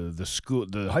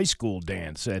the high school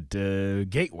dance at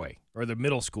Gateway, or the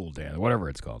middle school dance, whatever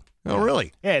it's called. Oh,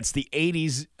 really? Yeah, it's the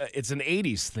 80s. It's an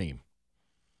 80s theme.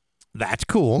 That's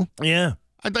cool. Yeah.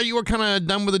 I thought you were kind of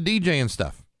done with the DJ and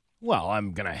stuff. Well,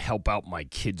 I'm going to help out my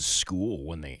kids' school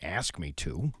when they ask me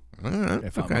to. All right,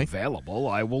 if I'm available,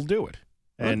 I will do it.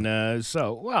 And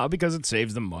because it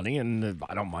saves them money, and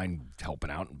I don't mind helping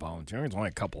out and volunteering. It's only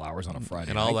a couple hours on a Friday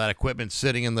and night. all that equipment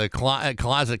sitting in the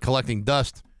closet collecting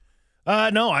dust.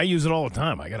 No, I use it all the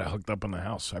time. I got it hooked up in the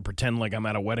house. I pretend like I'm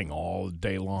at a wedding all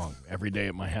day long, every day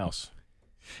at my house.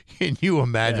 Can you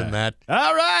imagine that?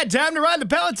 All right, time to ride the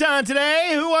Peloton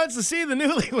today. Who wants to see the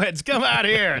newlyweds? Come out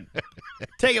here and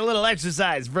take a little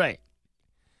exercise break.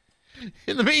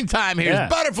 In the meantime, here's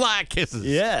Butterfly Kisses.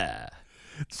 Yeah.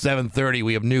 7:30,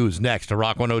 we have news next to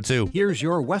Rock 102. Here's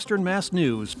your Western Mass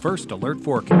News First Alert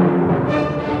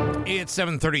Forecast. It's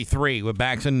 7:33 with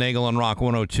Bax and Nagel on Rock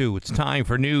 102. It's time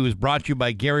for news brought to you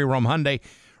by Gary Rome Hyundai.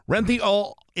 Rent the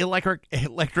all-electric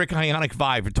Ioniq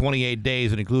 5 for 28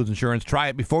 days. It includes insurance. Try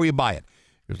it before you buy it.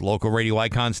 Here's local radio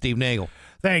icon Steve Nagel.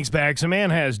 Thanks, Bax. A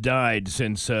man has died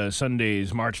since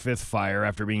Sunday's March 5th fire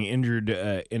after being injured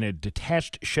in a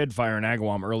detached shed fire in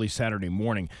Agawam early Saturday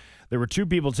morning. There were two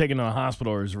people taken to the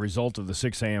hospital as a result of the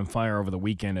 6 a.m. fire over the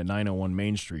weekend at 901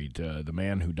 Main Street. The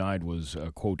man who died was,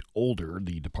 quote, older,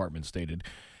 the department stated,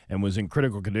 and was in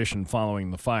critical condition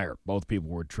following the fire. Both people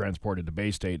were transported to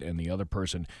Bay State, and the other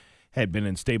person had been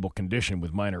in stable condition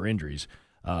with minor injuries.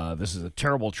 This is a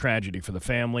terrible tragedy for the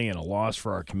family and a loss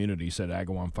for our community, said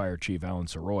Agawam Fire Chief Alan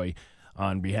Saroy.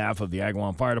 On behalf of the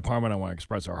Agawam Fire Department, I want to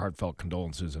express our heartfelt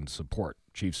condolences and support.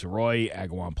 Chief Saroy,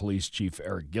 Agawam Police Chief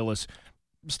Eric Gillis,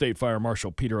 State Fire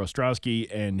Marshal Peter Ostrowski,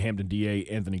 and Hampton DA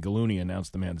Anthony Gallooni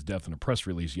announced the man's death in a press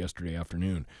release yesterday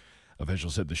afternoon.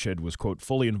 Officials said the shed was, quote,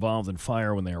 fully involved in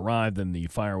fire when they arrived, and the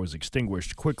fire was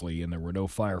extinguished quickly, and there were no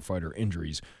firefighter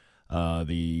injuries.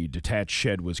 The detached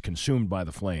shed was consumed by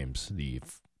the flames, the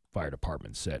fire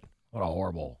department said. What a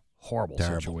horrible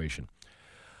situation.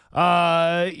 We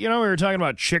were talking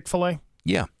about Chick-fil-A.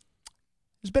 Yeah.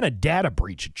 There's been a data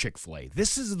breach at Chick-fil-A.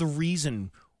 This is the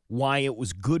reason why it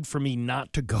was good for me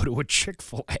not to go to a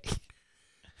Chick-fil-A.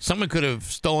 Someone could have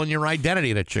stolen your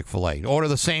identity at a Chick-fil-A. Order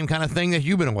the same kind of thing that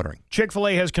you've been ordering.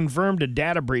 Chick-fil-A has confirmed a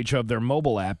data breach of their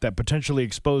mobile app that potentially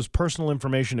exposed personal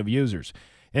information of users.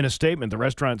 In a statement, the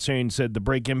restaurant chain said the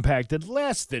break impacted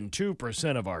less than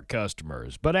 2% of our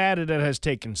customers, but added it has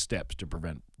taken steps to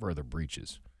prevent further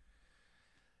breaches.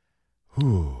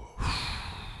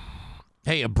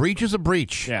 Hey, a breach is a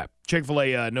breach. Yeah.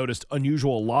 Chick-fil-A noticed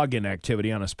unusual login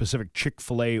activity on a specific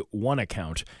Chick-fil-A One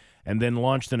account and then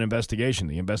launched an investigation.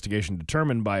 The investigation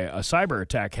determined by a cyber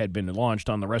attack had been launched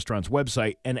on the restaurant's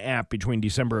website and app between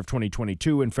December of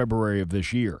 2022 and February of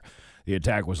this year. The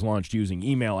attack was launched using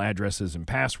email addresses and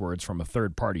passwords from a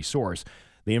third-party source.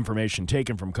 The information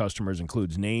taken from customers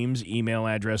includes names, email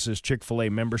addresses, Chick-fil-A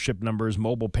membership numbers,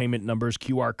 mobile payment numbers,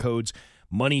 QR codes,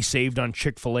 money saved on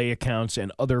Chick-fil-A accounts,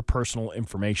 and other personal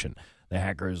information. The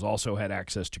hackers also had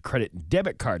access to credit and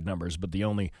debit card numbers, but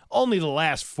only the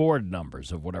last 4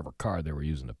 numbers of whatever card they were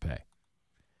using to pay.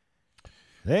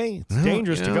 Hey, it's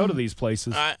dangerous to go to these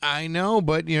places. I know,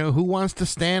 but who wants to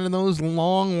stand in those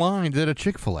long lines at a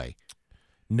Chick-fil-A?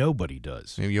 Nobody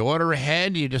does. If you order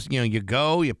ahead, you just you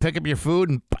go, you pick up your food,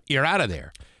 and you're out of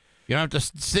there. You don't have to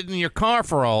sit in your car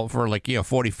for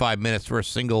 45 minutes for a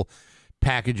single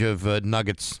package of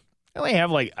nuggets. They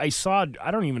have I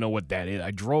don't even know what that is.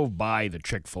 I drove by the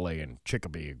Chick-fil-A in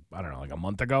Chicopee, I don't know, like a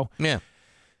month ago. Yeah.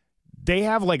 They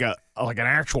have an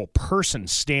actual person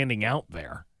standing out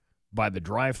there by the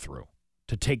drive-thru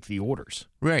to take the orders.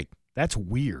 Right. That's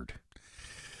weird.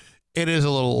 It is a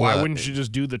little. Why wouldn't you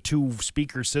just do the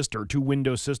 2-speaker system or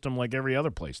 2-window system like every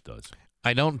other place does?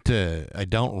 I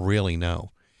don't really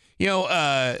know.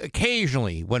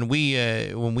 Occasionally when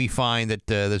we find that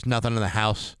there's nothing in the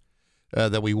house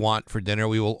that we want for dinner,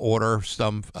 we will order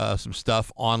some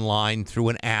stuff online through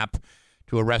an app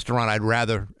to a restaurant I'd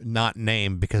rather not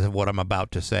name because of what I'm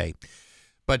about to say.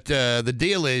 But the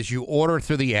deal is you order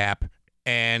through the app,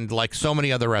 and like so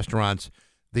many other restaurants,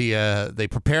 they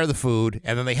prepare the food,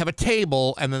 and then they have a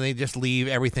table, and then they just leave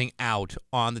everything out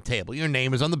on the table. Your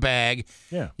name is on the bag.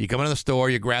 Yeah. You come into the store,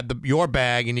 you grab your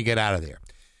bag, and you get out of there.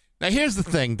 Now, here's the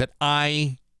thing that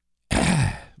I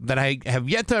have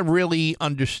yet to really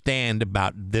understand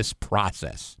about this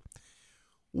process.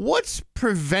 What's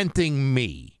preventing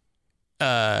me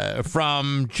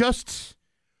from just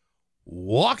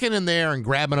walking in there and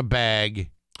grabbing a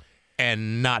bag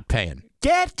and not paying?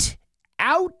 Get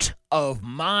out of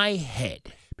my head.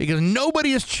 Because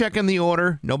nobody is checking the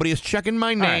order. Nobody is checking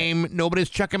my name. Right. Nobody is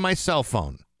checking my cell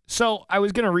phone. So I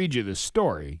was going to read you this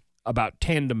story about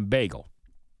Tandem Bagel.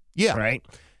 Yeah. Right?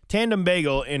 Tandem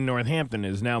Bagel in Northampton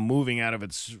is now moving out of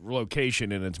its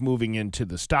location, and it's moving into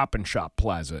the Stop and Shop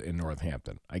Plaza in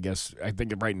Northampton. I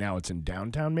think right now it's in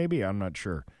downtown maybe. I'm not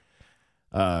sure.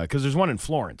 Because there's one in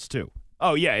Florence, too.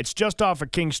 Oh, yeah, it's just off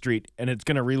of King Street, and it's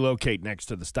going to relocate next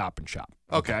to the Stop and Shop.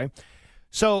 Okay?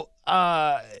 So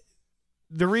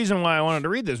the reason why I wanted to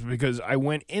read this was because I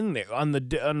went in there on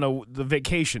the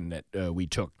vacation that we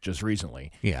took just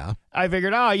recently. Yeah. I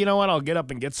figured, you know what? I'll get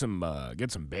up and get some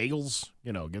bagels,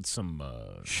 get some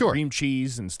cream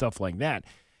cheese and stuff like that.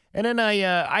 And then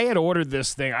I had ordered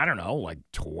this thing, I don't know, like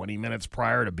 20 minutes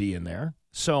prior to being there.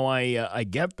 So I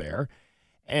get there.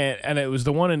 And it was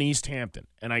the one in East Hampton.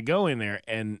 And I go in there,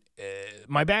 and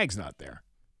my bag's not there.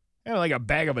 I had like a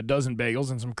bag of a dozen bagels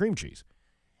and some cream cheese.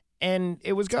 And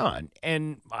it was gone.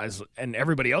 And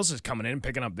everybody else is coming in and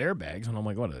picking up their bags. And I'm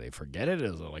like, what, did they forget it?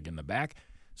 Is it like in the back?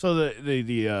 So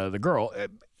the girl,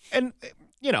 and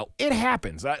it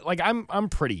happens. I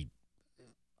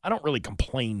don't really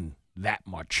complain that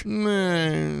much.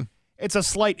 It's a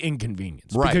slight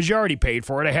inconvenience because you already paid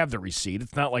for it. I have the receipt.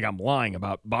 It's not like I'm lying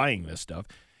about buying this stuff.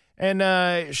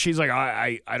 And she's like,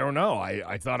 I don't know.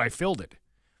 I thought I filled it,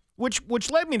 which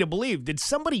led me to believe, did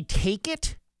somebody take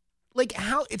it? Like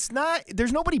how it's not,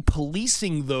 there's nobody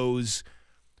policing those.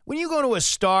 When you go to a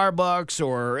Starbucks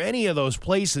or any of those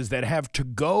places that have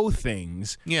to-go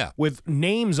things with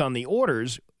names on the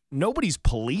orders, nobody's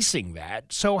policing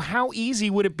that. So how easy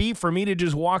would it be for me to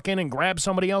just walk in and grab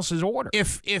somebody else's order?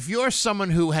 If you're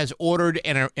someone who has ordered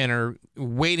and are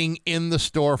waiting in the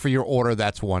store for your order,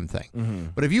 that's one thing. Mm-hmm.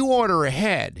 But if you order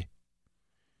ahead,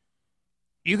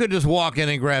 you could just walk in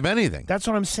and grab anything. That's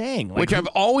what I'm saying. Which I've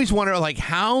always wondered,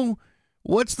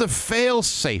 what's the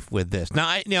fail-safe with this?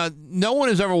 Now, no one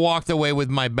has ever walked away with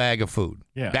my bag of food.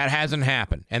 Yeah. That hasn't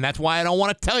happened. And that's why I don't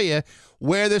want to tell you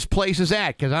where this place is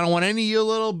at, because I don't want any of you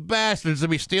little bastards to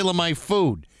be stealing my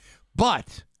food.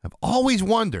 But I've always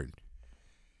wondered,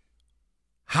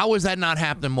 how is that not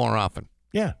happening more often?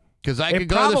 Yeah. Because I could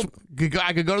go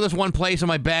to this one place and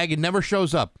my bag, it never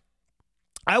shows up.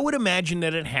 I would imagine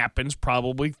that it happens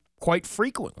probably quite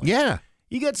frequently. Yeah.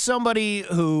 You get somebody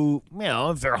who,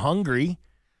 if they're hungry,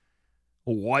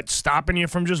 what's stopping you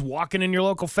from just walking in your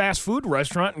local fast food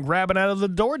restaurant and grabbing out of the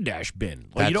DoorDash bin?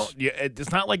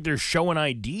 It's not like they're showing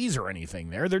IDs or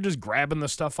anything there. They're just grabbing the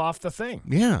stuff off the thing.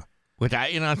 Yeah. Which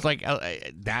it's like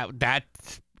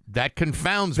that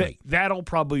confounds me. That'll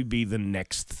probably be the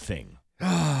next thing.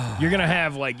 You're gonna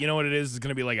have what it is? It's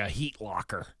gonna be like a heat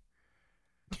locker.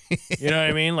 You know what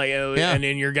I mean? And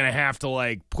then you're gonna have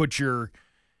to put your.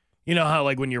 You know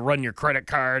how when you run your credit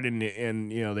card and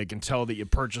they can tell that you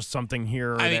purchased something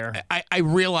here or there? I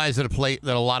realize that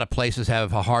a lot of places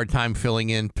have a hard time filling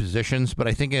in positions, but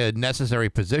I think a necessary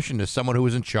position is someone who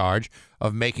is in charge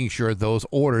of making sure those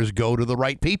orders go to the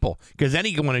right people. Because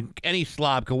any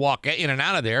slob can walk in and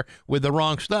out of there with the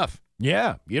wrong stuff.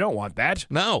 Yeah, you don't want that.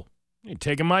 No. You're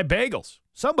taking my bagels.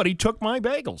 Somebody took my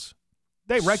bagels.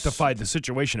 They rectified the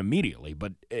situation immediately,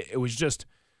 but it was just.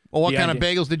 Well, what kind of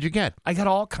bagels did you get? I got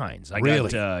all kinds. I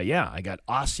got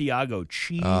Asiago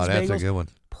cheese bagels. Oh, that's a good one.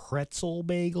 Pretzel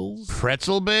bagels.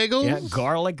 Pretzel bagels? Yeah,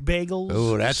 garlic bagels.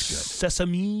 Oh, that's good.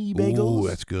 Sesame bagels. Oh,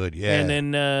 that's good, yeah. And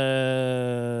then,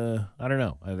 I don't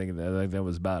know. I think that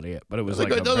was about it. But it was those are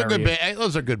good. Those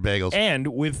are good bagels. And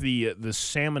with the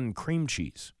salmon cream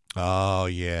cheese. Oh,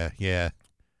 yeah.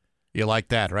 You like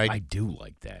that, right? I do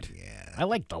like that. Yeah. I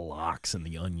like the lox and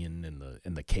the onion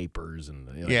and the capers and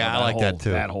I like that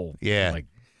too. That whole thing.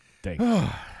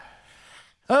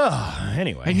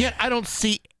 Anyway. And yet I don't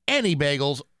see any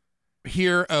bagels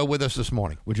here with us this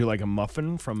morning. Would you like a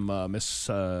muffin from Miss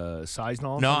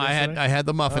Seisnall? No, I had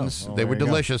the muffins. They were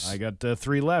delicious. I got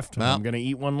 3 left. Well, I'm going to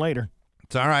eat one later.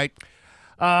 It's all right.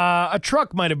 A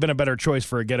truck might have been a better choice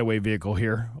for a getaway vehicle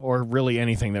here, or really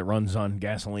anything that runs on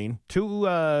gasoline.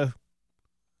 2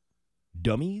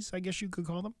 dummies, I guess you could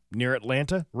call them, near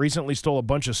Atlanta, recently stole a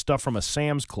bunch of stuff from a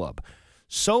Sam's Club.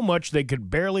 So much they could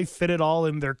barely fit it all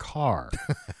in their car.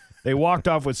 They walked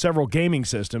off with several gaming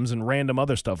systems and random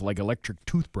other stuff like electric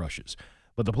toothbrushes.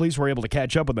 But the police were able to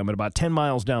catch up with them at about 10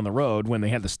 miles down the road when they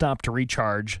had to stop to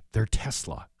recharge their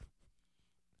Tesla.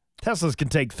 Teslas can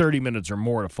take 30 minutes or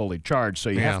more to fully charge, so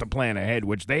you have to plan ahead,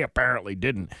 which they apparently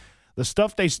didn't. The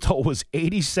stuff they stole was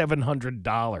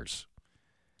 $8,700.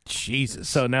 Jesus.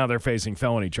 So now they're facing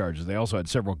felony charges. They also had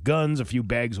several guns, a few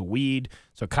bags of weed.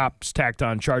 So cops tacked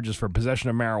on charges for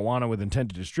possession of marijuana with intent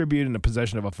to distribute and the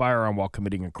possession of a firearm while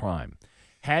committing a crime.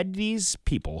 Had these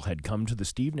people had come to the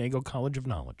Steve Nagle College of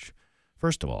Knowledge,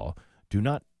 first of all, do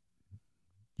not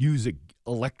use an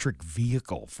electric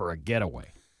vehicle for a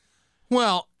getaway.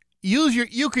 Well,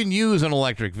 you can use an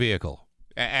electric vehicle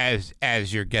as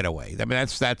your getaway. I mean,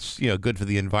 that's good for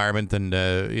the environment and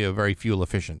very fuel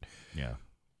efficient. Yeah.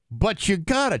 But you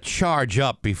got to charge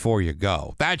up before you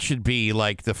go. That should be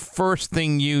like the first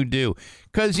thing you do.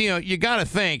 Because, you got to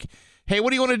think, hey, what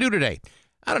do you want to do today?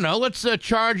 I don't know. Let's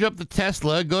charge up the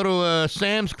Tesla, go to a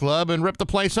Sam's Club, and rip the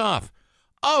place off.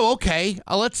 Oh, okay.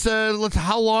 Let's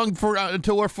how long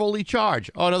until we're fully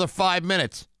charged? Oh, another 5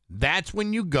 minutes. That's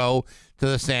when you go to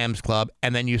the Sam's Club,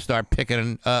 and then you start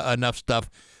picking enough stuff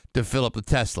to fill up the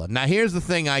Tesla. Now, here's the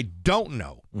thing I don't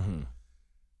know. Mm-hmm.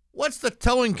 What's the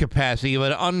towing capacity of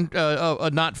a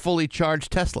not fully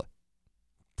charged Tesla?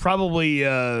 Probably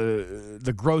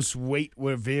the gross weight.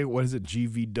 What is it?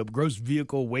 GVW, gross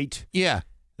vehicle weight. Yeah,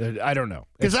 I don't know.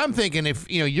 Because I'm thinking if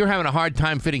you're having a hard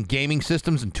time fitting gaming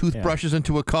systems and toothbrushes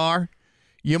into a car,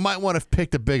 you might want to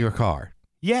pick a bigger car.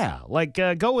 Yeah, like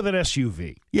go with an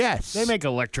SUV. Yes, they make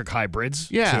electric hybrids.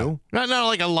 Yeah, too. Not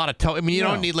like a lot of tow. I mean, you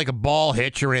don't need like a ball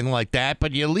hitch or anything like that,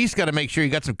 but you at least got to make sure you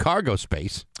got some cargo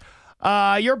space.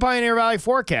 Your Pioneer Valley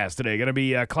forecast today going to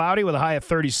be cloudy with a high of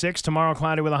 36. Tomorrow,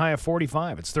 cloudy with a high of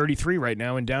 45. It's 33 right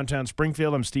now in downtown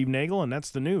Springfield. I'm Steve Nagle, and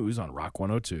that's the news on Rock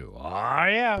 102. Oh,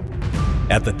 yeah.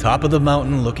 At the top of the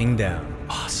mountain looking down.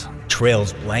 Awesome.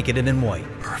 Trails blanketed in white.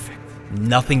 Perfect.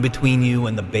 Nothing between you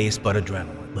and the base but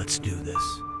adrenaline. Let's do this.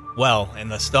 Well, and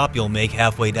the stop you'll make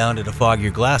halfway down to defog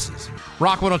your glasses.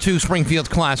 Rock 102, Springfield's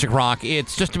Classic Rock.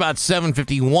 It's just about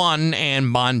 7:51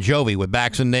 and Bon Jovi with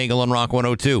Bax and Nagle on Rock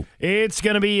 102. It's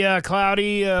going to be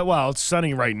cloudy. It's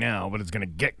sunny right now, but it's going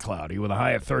to get cloudy with a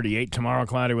high of 38. Tomorrow,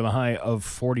 cloudy with a high of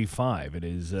 45. It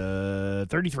is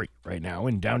 33 right now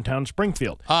in downtown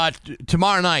Springfield.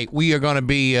 Tomorrow night, we are going to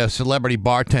be celebrity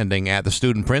bartending at the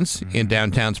Student Prince in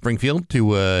downtown Springfield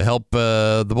to help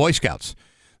the Boy Scouts.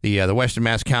 The Western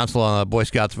Mass Council on Boy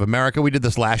Scouts of America. We did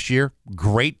this last year.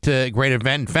 Great event.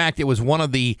 In fact, it was one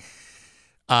of the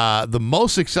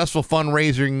most successful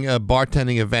fundraising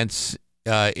bartending events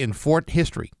in Fort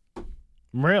history.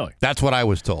 Really? That's what I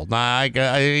was told. Now, I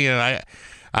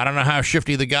don't know how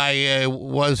shifty the guy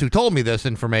was who told me this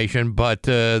information, but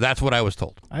that's what I was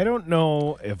told. I don't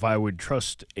know if I would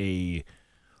trust a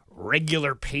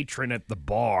regular patron at the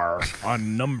bar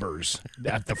on numbers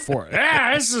at the fort.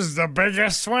 Yeah, this is the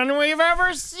biggest one we've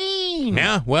ever seen.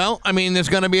 Yeah, well, I mean, there's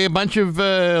going to be a bunch of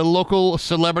local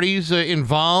celebrities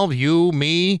involved. You,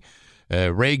 me,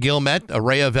 Ray Gilmet,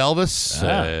 Ray of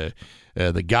Elvis,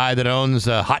 the guy that owns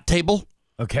Hot Table.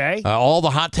 Okay. All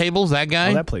the Hot Tables, that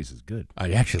guy. Oh, that place is good.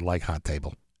 I actually like Hot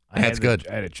Table. That's good.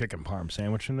 I had a chicken parm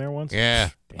sandwich in there once. Yeah.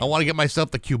 Damn. I want to get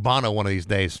myself the Cubano one of these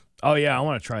days. Oh, yeah, I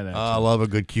want to try that. I love a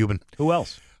good Cuban. Who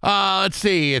else? Let's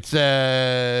see. It's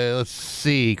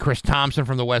Chris Thompson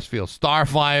from the Westfield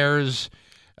Starflyers.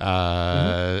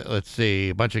 Let's see,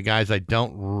 a bunch of guys I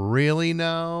don't really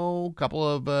know. A couple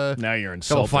of now you're couple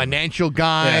insulting. financial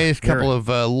guys, couple of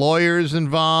lawyers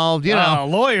involved. You know,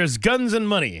 lawyers, guns, and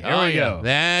money. Here we go.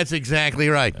 That's exactly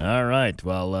right. All right.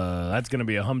 Well, that's going to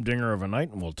be a humdinger of a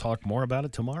night, and we'll talk more about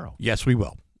it tomorrow. Yes, we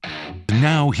will.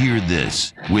 Now hear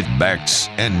this with Bax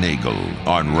and Nagel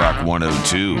on Rock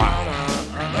 102.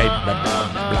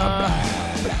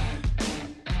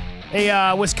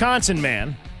 A Wisconsin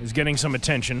man is getting some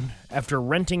attention after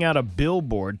renting out a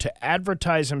billboard to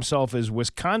advertise himself as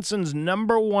Wisconsin's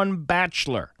 #1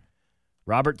 bachelor.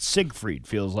 Robert Siegfried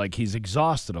feels like he's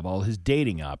exhausted of all his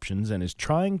dating options and is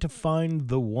trying to find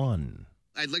the one.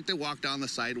 I'd like to walk down the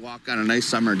sidewalk on a nice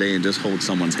summer day and just hold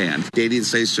someone's hand. Dating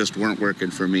sites just weren't working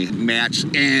for me. Match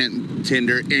and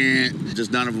Tinder and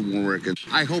just none of them were working.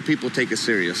 I hope people take it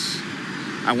serious.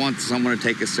 I want someone to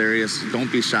take it serious.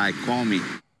 Don't be shy. Call me.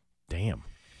 Damn.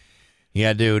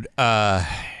 Yeah, dude.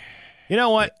 You know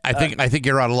what? I think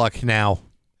you're out of luck now.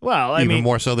 Well, I even mean,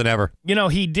 more so than ever. You know,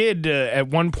 he did at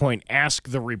one point ask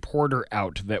the reporter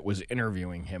out that was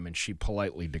interviewing him, and she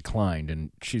politely declined. And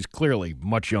she's clearly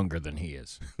much younger than he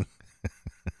is.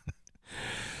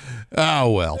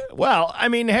 Oh, well. Well, I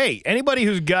mean, hey, anybody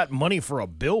who's got money for a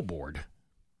billboard,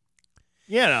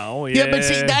 you know. Yeah, but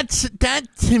see, that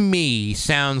to me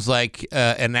sounds like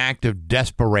an act of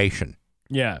desperation.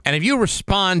 Yeah. And if you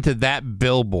respond to that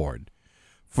billboard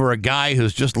for a guy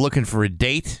who's just looking for a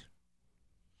date,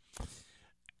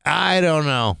 I don't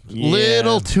know. Yeah.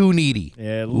 Little too needy.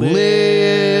 Yeah,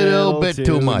 little bit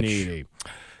too much. Needy.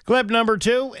 Clip number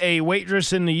 2, a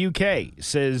waitress in the UK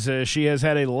says she has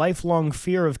had a lifelong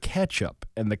fear of ketchup,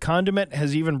 and the condiment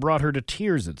has even brought her to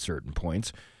tears at certain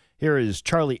points. Here is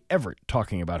Charlie Everett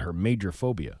talking about her major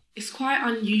phobia. It's quite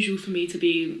unusual for me to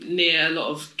be near a lot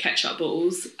of ketchup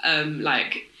bottles.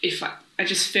 Like, if I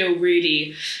just feel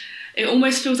really... It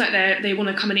almost feels like they want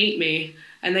to come and eat me,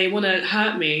 and they want to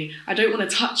hurt me. I don't want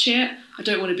to touch it. I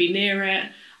don't want to be near it.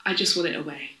 I just want it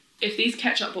away. If these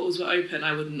ketchup bottles were open,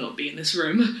 I would not be in this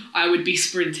room. I would be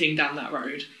sprinting down that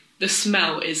road. The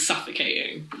smell is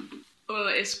suffocating. Oh,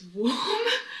 it's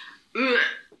warm.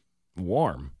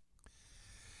 Warm?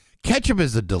 Ketchup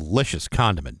is a delicious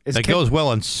condiment that goes well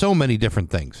on so many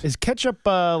different things. Is ketchup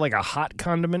like a hot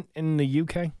condiment in the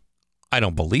UK? I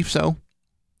don't believe so.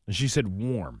 She said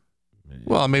warm.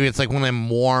 Well, maybe it's like one of them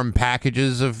warm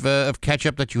packages of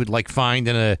ketchup that you would like find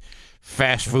in a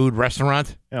fast food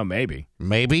restaurant. Oh, maybe.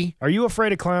 Maybe. Are you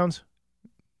afraid of clowns?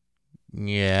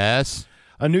 Yes.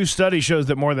 A new study shows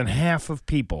that more than half of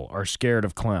people are scared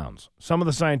of clowns. Some of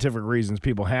the scientific reasons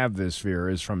people have this fear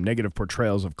is from negative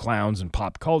portrayals of clowns in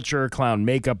pop culture. Clown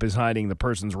makeup is hiding the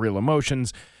person's real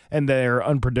emotions, and their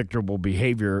unpredictable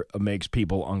behavior makes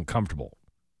people uncomfortable.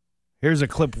 Here's a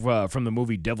clip from the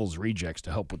movie Devil's Rejects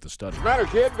to help with the study. What's the matter,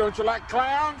 kid? Don't you like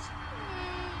clowns?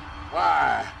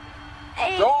 Why?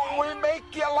 Don't we make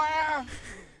you laugh?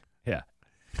 Yeah.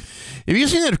 Have you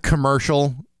seen that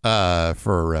commercial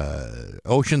for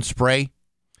Ocean Spray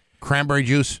cranberry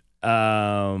juice?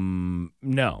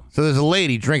 No. So there's a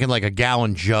lady drinking like a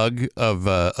gallon jug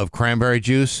of cranberry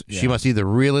juice. Yeah. She must either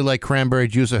really like cranberry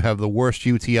juice or have the worst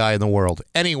UTI in the world.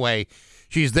 Anyway,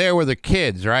 she's there with her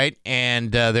kids, right?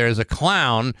 And there's a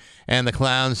clown, and the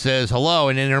clown says hello.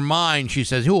 And in her mind, she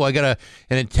says, "Ooh, I got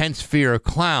an intense fear of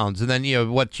clowns." And then, you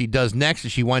know, what she does next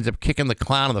is she winds up kicking the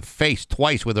clown in the face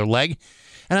twice with her leg.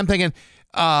 And I'm thinking,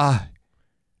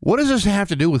 what does this have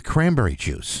to do with cranberry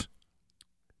juice?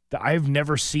 I've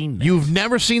never seen that. You've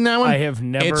never seen that one? I have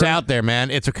never. It's out there,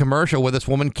 man. It's a commercial where this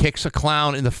woman kicks a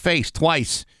clown in the face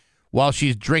twice while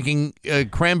she's drinking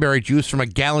cranberry juice from a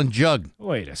gallon jug.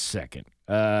 Wait a second.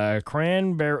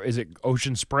 Cranberry, is it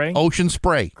Ocean Spray? Ocean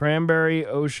Spray. Cranberry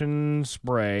Ocean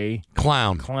Spray.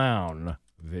 Clown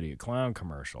video. Clown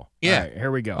commercial. Yeah. All right,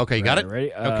 here we go. Okay, you got it?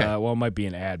 Ready? Okay. Well, it might be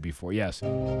an ad before. Yes.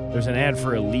 There's an ad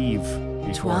for a leave.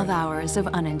 12 hours of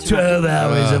uninterrupted. 12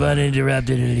 hours of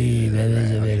uninterrupted leave.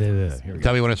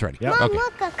 Tell me when it's ready. Yep. Mom, Okay.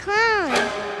 look, a clown.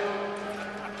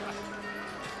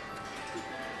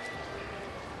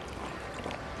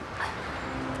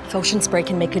 If Ocean Spray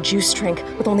can make a juice drink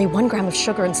with only 1 gram of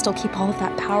sugar and still keep all of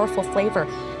that powerful flavor,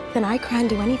 then I can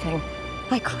do anything.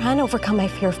 I can overcome my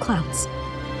fear of clowns.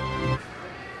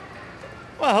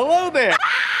 Well, hello there.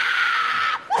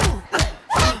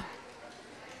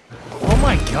 Oh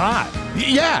my God.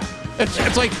 Yeah.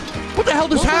 It's like, what the hell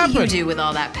just happened? What will you do with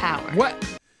all that power?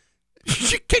 What?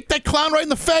 She kicked that clown right in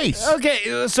the face.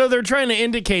 Okay, so they're trying to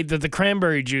indicate that the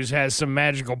cranberry juice has some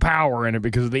magical power in it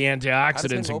because of the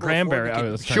antioxidants in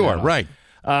cranberry. Sure, right.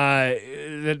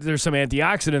 There's some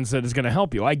antioxidants that is going to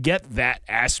help you. I get that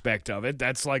aspect of it.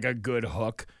 That's like a good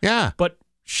hook. Yeah. But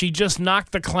She just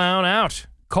knocked the clown out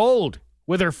cold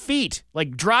with her feet,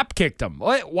 like drop kicked him.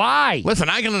 Why? Listen,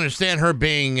 I can understand her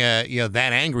being that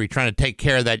angry, trying to take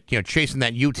care of that, chasing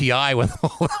that UTI with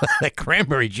all that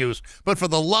cranberry juice. But for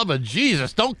the love of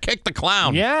Jesus, don't kick the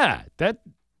clown. Yeah,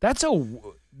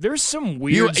 there's some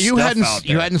weird you stuff out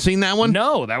there. You hadn't seen that one?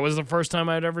 No, that was the first time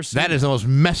I'd ever seen That it. is the most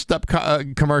messed up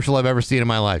commercial I've ever seen in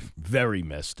my life. Very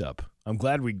messed up. I'm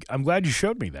glad you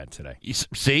showed me that today.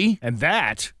 See? And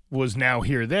that was now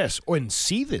hear this and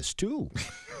see this too.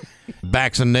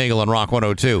 Bax and Nagel on Rock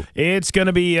 102. It's going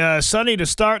to be sunny to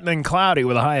start and then cloudy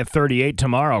with a high of 38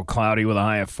 tomorrow. Cloudy with a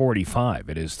high of 45.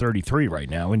 It is 33 right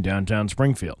now in downtown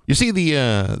Springfield. You see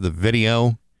the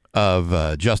video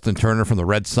of Justin Turner from the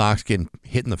Red Sox getting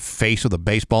hit in the face with a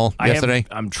baseball yesterday?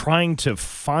 I'm trying to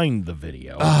find the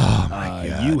video. Oh, my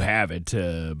God. You have it,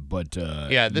 but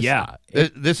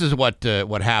this is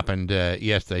what happened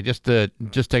yesterday. Just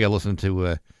take a listen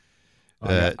to.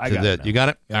 You got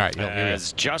it? All right.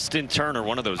 As Justin Turner,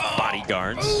 one of those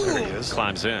bodyguards, there he is,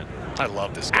 climbs in. I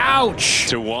love this guy. Ouch!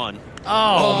 2-1.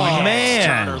 Oh,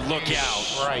 man. Turner, look out.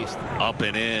 Christ. Up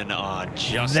and in on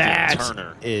Justin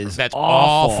Turner. That's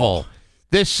awful.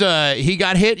 This he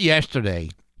got hit yesterday.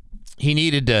 He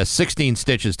needed 16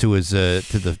 stitches to his to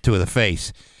the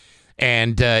face.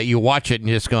 And you watch it and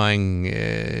you're just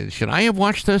going, should I have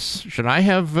watched this? Should I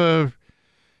have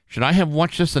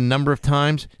watched this a number of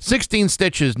times? 16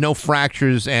 stitches, no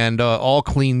fractures, and all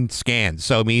clean scans.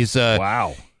 So I mean,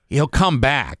 wow. He'll come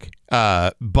back.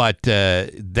 But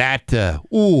Jesus,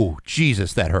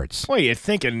 that hurts. Well, you're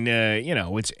thinking,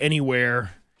 it's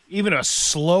anywhere, even a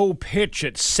slow pitch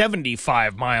at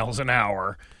 75 miles an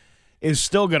hour is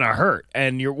still going to hurt.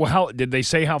 And how did they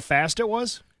say how fast it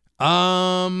was?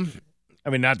 I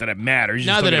mean, not that it matters.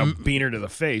 You're still going to beaner to the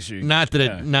face. Not that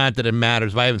it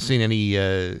matters. But I haven't seen any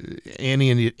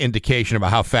indication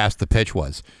about how fast the pitch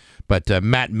was. But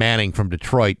Matt Manning from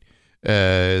Detroit,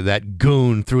 that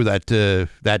goon threw that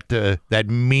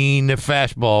mean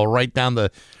fastball right down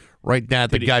at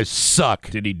the guy's suck.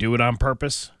 Did he do it on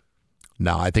purpose?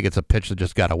 No, I think it's a pitch that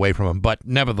just got away from him. But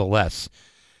nevertheless,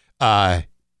 that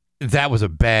was a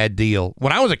bad deal.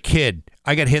 When I was a kid,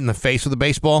 I got hit in the face with a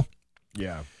baseball.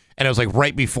 Yeah. And it was like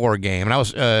right before a game, and I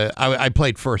was I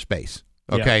played first base.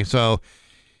 Okay, Yeah. So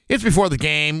it's before the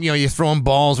game. You're throwing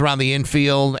balls around the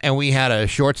infield, and we had a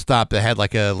shortstop that had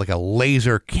like a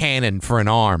laser cannon for an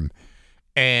arm,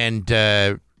 and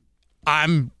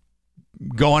I'm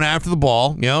going after the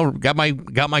ball. Got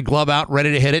my glove out,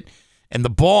 ready to hit it, and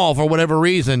the ball, for whatever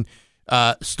reason,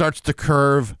 starts to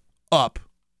curve up,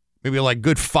 maybe like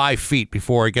good 5 feet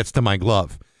before it gets to my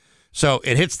glove. So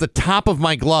it hits the top of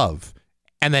my glove.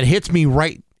 And then hits me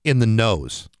right in the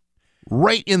nose.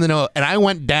 Right in the nose. And I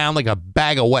went down like a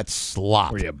bag of wet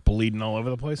slop. Were you bleeding all over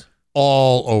the place?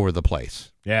 All over the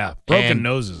place. Yeah. Broken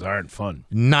noses aren't fun.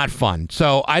 Not fun.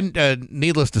 So,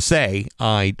 needless to say,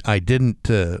 I didn't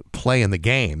play in the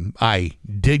game. I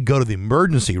did go to the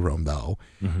emergency room, though.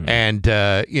 Mm-hmm. And,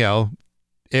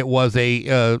 it was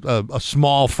a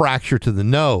small fracture to the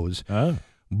nose. Oh.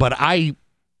 But I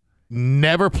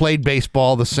never played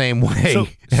baseball the same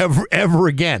way ever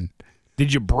again.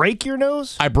 Did you break your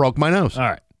nose? I broke my nose. All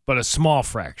right, but a small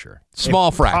fracture.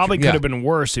 Fracture. Probably could have been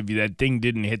worse if that thing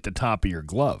didn't hit the top of your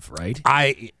glove, right?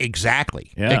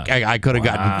 Exactly. Yeah. I could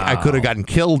have gotten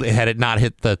killed had it not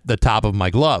hit the top of my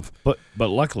glove. But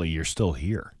luckily you're still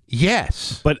here.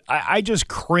 Yes. But I just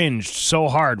cringed so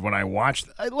hard when I watched.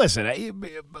 Listen,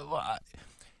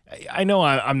 I know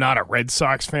I'm not a Red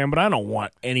Sox fan, but I don't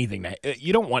want anything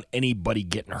you don't want anybody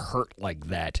getting hurt like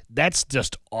that. That's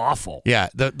just awful. Yeah,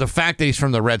 the fact that he's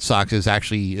from the Red Sox is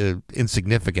actually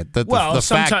insignificant. It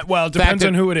depends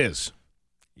on who it is.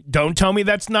 Don't tell me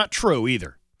that's not true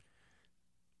either.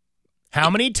 How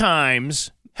many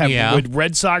times would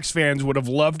Red Sox fans would have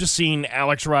loved to seen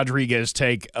Alex Rodriguez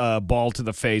take a ball to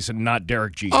the face and not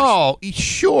Derek Jeter? Oh,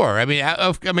 sure. I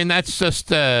mean that's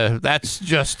just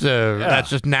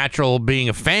natural being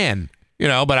a fan,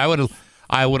 But I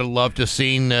would have loved to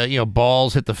seen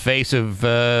balls hit the face of.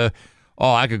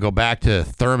 I could go back to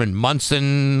Thurman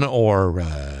Munson or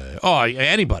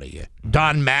anybody.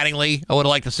 Don Mattingly. I would have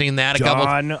liked to have seen that.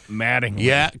 Don Mattingly.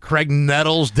 Yeah, Craig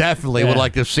Nettles definitely would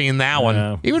like to have seen that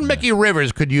one. Even Mickey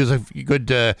Rivers could use a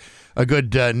good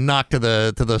knock to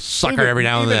the sucker every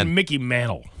now and then. Mickey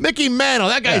Mantle. Mickey Mantle,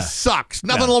 that guy sucks.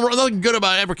 Nothing good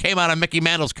about ever came out of Mickey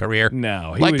Mantle's career.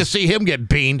 No, to see him get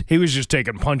beaned. He was just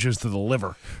taking punches to the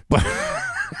liver.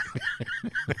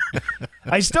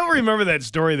 I still remember that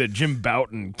story that Jim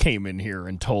Bouton came in here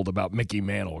and told about Mickey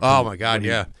Mantle. Oh my God,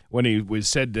 when he was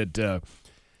said that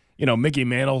Mickey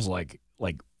Mantle's like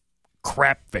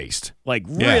crap-faced. Like,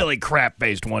 really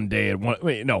crap-faced one day.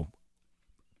 And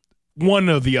one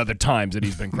of the other times that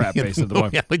he's been crap-faced at the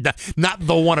one. Not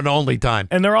the one and only time.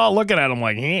 And they're all looking at him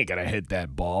like, he ain't going to hit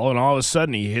that ball. And all of a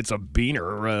sudden, he hits a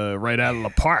beaner right out of the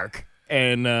park.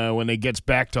 And when he gets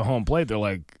back to home plate, they're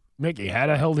like, Mickey, how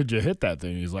the hell did you hit that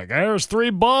thing? He's like, there's 3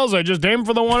 balls. I just aimed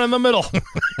for the one in the middle.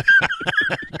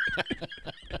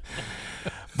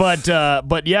 But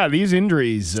yeah, these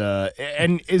injuries.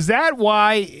 And is that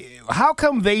why? How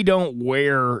come they don't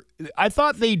wear? I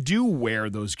thought they do wear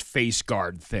those face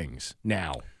guard things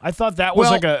now. I thought that was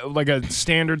like a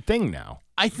standard thing now.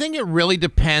 I think it really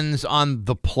depends on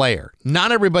the player.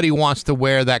 Not everybody wants to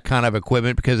wear that kind of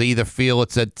equipment because they either feel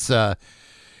it's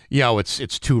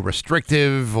too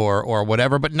restrictive or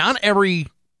whatever. But not every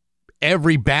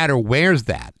batter wears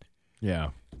that. Yeah.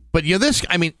 But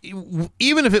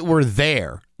even if it were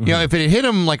there, if it hit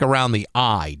him like around the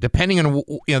eye, depending on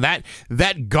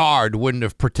that guard wouldn't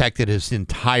have protected his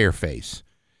entire face.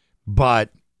 But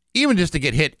even just to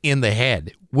get hit in the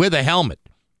head with a helmet,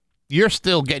 you're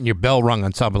still getting your bell rung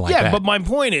on something like that. Yeah, but my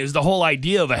point is the whole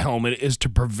idea of a helmet is to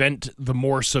prevent the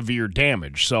more severe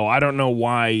damage. So I don't know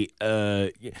why,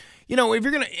 if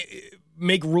you're going to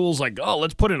make rules like,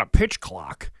 let's put in a pitch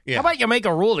clock. Yeah. How about you make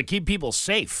a rule to keep people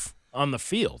safe on the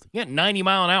field? You got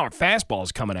 90-mile-an-hour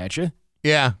fastballs coming at you.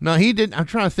 Yeah. No, he didn't. I'm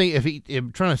trying to see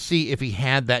if he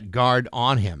had that guard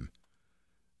on him.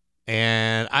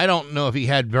 And I don't know if he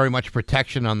had very much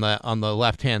protection on the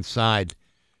left-hand side.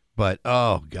 But,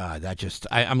 oh, God,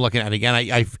 I'm looking at it again.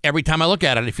 I every time I look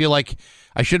at it, I feel like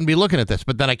I shouldn't be looking at this.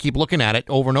 But then I keep looking at it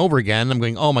over and over again. I'm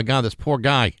going, oh, my God, this poor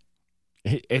guy.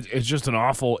 It's just an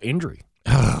awful injury.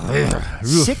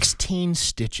 16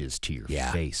 stitches to your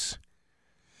face.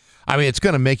 I mean, it's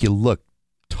going to make you look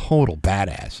total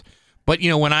badass. But,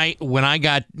 when I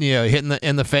got, hit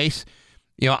in the face,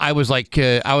 I was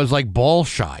like ball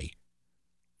shy.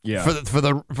 Yeah. For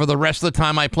the rest of the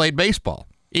time I played baseball.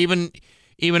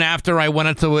 Even after I went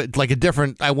into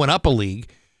I went up a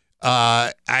league,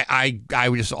 I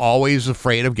was just always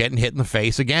afraid of getting hit in the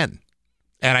face again,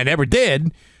 and I never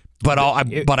did. But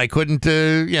I couldn't.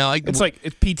 It's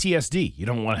PTSD. You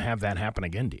don't want to have that happen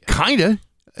again, do you? Kinda.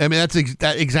 I mean, that's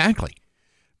exactly.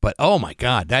 But oh my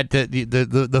God, that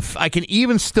the I can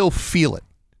even still feel it.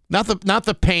 Not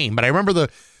the pain, but I remember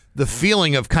the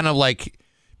feeling of kind of like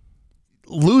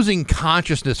losing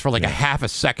consciousness for like a half a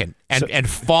second and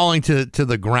falling to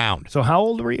the ground. So how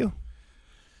old were you?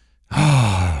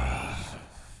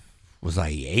 Was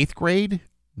I 8th grade?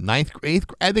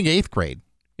 8th? I think 8th grade.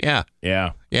 Yeah.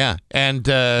 Yeah. Yeah. And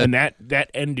that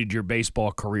ended your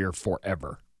baseball career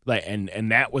forever. Like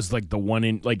and that was like the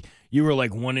one you were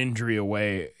like one injury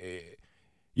away.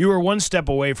 You were one step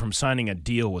away from signing a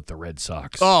deal with the Red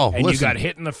Sox. Oh, and you got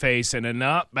hit in the face, and then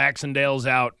Baxendale's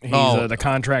out. The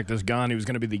contract is gone. He was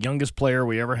going to be the youngest player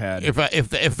we ever had. If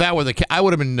that were the case, I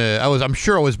would have been. I'm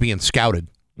sure I was being scouted.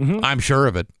 Mm-hmm. I'm sure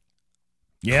of it.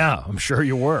 Yeah, I'm sure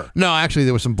you were. No, actually,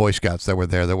 there were some Boy Scouts that were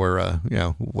there. That were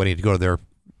waiting to go to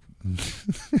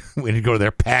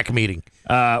their pack meeting.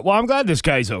 Well, I'm glad this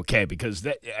guy's okay because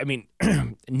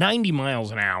 90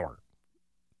 miles an hour.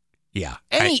 Yeah.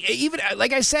 Even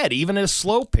like I said, even a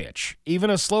slow pitch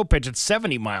at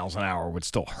 70 miles an hour would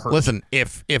still hurt. Listen,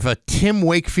 if a Tim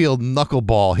Wakefield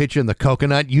knuckleball hit you in the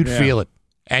coconut, you'd feel it,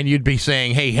 and you'd be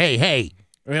saying, "Hey."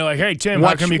 And you're like, "Hey Tim,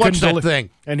 how come you couldn't that thing?"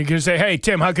 And you can say, "Hey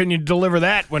Tim, how couldn't you deliver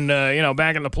that when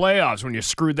back in the playoffs when you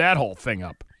screwed that whole thing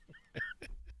up?"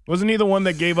 Wasn't he the one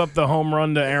that gave up the home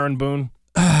run to Aaron Boone?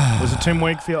 Was it Tim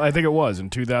Wakefield? I think it was in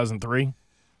 2003.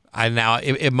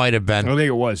 It might have been. I think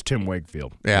it was Tim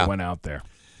Wakefield. Yeah, went out there.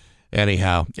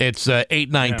 Anyhow, it's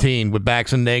 8:19 with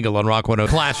Bax and Nagel on Rock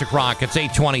 102. Classic Rock. It's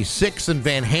 8:26 and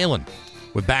Van Halen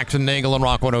with Bax and Nagel on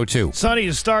Rock 102. Sunny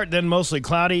to start, then mostly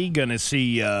cloudy. Going to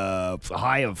see a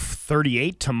high of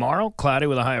 38 tomorrow. Cloudy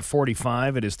with a high of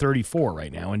 45. It is 34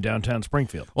 right now in downtown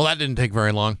Springfield. Well, that didn't take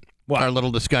very long. What? Our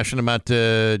little discussion about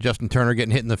Justin Turner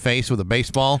getting hit in the face with a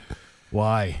baseball.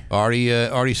 Why?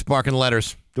 Already sparking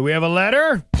letters. Do we have a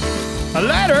letter? A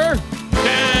letter?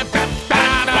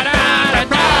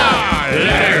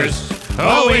 Letters.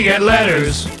 Oh, we get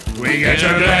letters. We get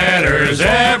your letters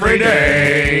every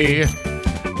day.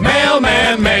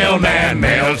 Mailman,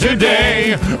 mail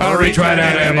today. I'll reach right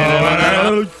at him.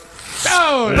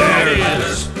 Oh,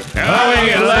 letters. Oh, we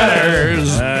get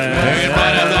letters.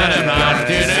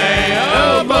 Today.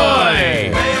 Oh,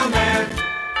 boy.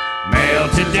 Mail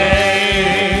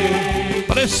today.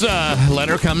 But this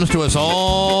letter comes to us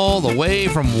all the way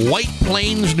from White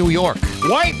Plains, New York.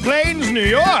 White Plains, New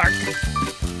York?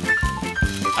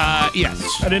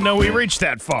 Yes. I didn't know we reached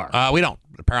that far. We don't.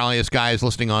 apparently this guy is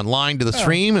listening online to the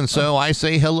stream, and so I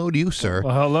say hello to you, sir.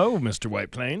 Well, hello, Mr.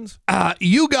 White Plains.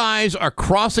 You guys are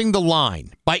crossing the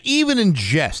line by even in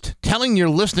jest telling your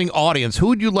listening audience who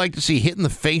would you like to see hit in the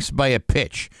face by a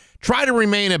pitch. Try to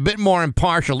remain a bit more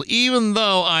impartial, even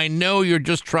though I know you're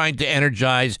just trying to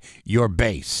energize your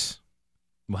base.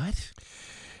 What?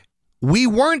 We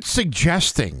weren't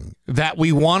suggesting that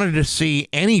we wanted to see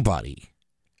anybody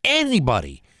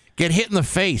get hit in the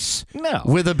face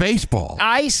with a baseball.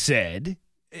 I said,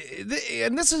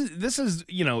 and this is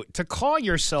to call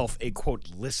yourself a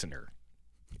quote listener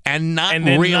and not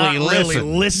really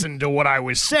listen. Listen to what I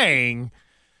was saying.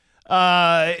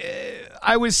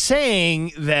 I was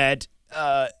saying that.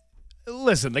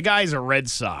 Listen, the guy's a Red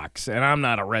Sox, and I'm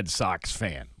not a Red Sox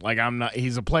fan. Like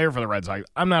he's a player for the Red Sox.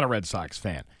 I'm not a Red Sox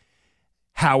fan.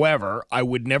 However, I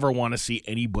would never want to see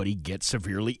anybody get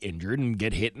severely injured and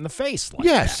get hit in the face like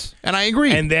that. And I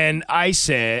agree. And then I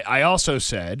also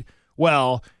said,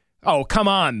 well, oh, come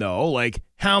on, though. Like,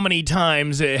 how many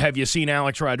times have you seen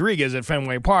Alex Rodriguez at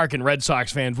Fenway Park? And Red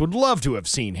Sox fans would love to have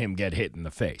seen him get hit in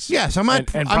the face. Yes, I'm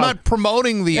not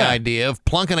promoting the idea of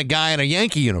plunking a guy in a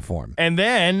Yankee uniform. And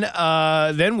then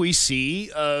we see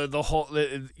the whole,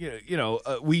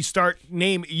 we start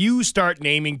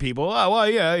naming people. Oh, well,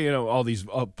 yeah, all these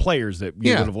players that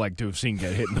you would have liked to have seen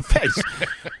get hit in the face.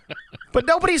 But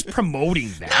nobody's promoting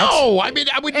that. No, I mean,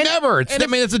 I would never.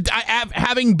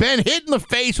 Having been hit in the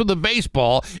face with a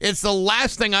baseball, it's the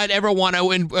last thing I'd ever want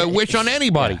to wish on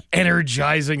anybody. Yeah.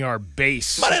 Energizing our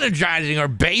base. Not energizing our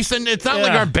base, and it's not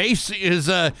like our base is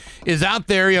out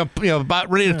there, about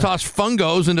ready to toss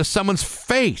fungos into someone's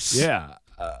face. Yeah,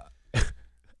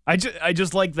 I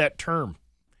just like that term.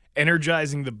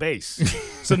 Energizing the base.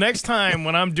 So next time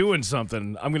when I'm doing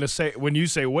something, I'm going to say, when you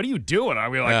say, what are you doing?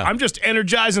 I'll be like, I'm just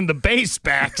energizing the base,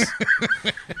 Bax.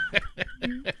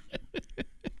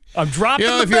 I'm dropping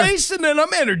the base and then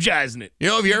I'm energizing it.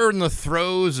 If you're in the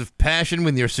throes of passion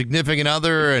with your significant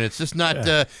other and it's just not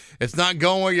it's not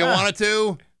going where you want it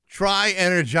to, try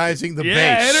energizing the base.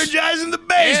 Yeah, energizing the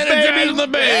base, baby. Energizing the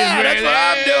base. Yeah, that's what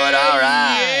I'm doing. All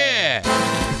right. Yeah.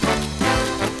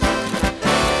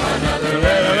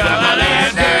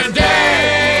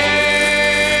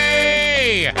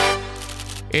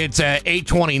 It's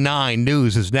 8:29.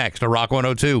 News is next. Rock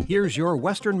 102. Here's your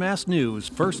Western Mass News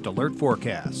First Alert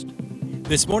Forecast.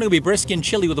 This morning will be brisk and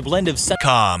chilly with a blend of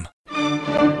calm.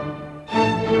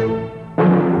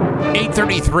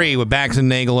 8:33 with Bax and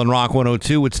Nagel and Rock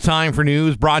 102. It's time for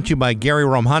news brought to you by Gary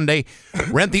Rome Hyundai.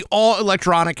 Rent the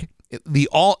all-electric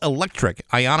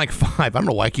Ioniq 5. I don't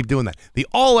know why I keep doing that. The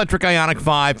all-electric Ioniq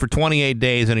 5 for 28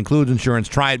 days and includes insurance.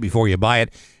 Try it before you buy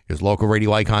it. Here's local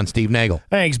radio icon Steve Nagel.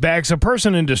 Thanks, Bax. A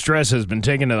person in distress has been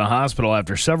taken to the hospital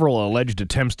after several alleged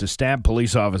attempts to stab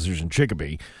police officers in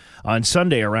Chicopee. On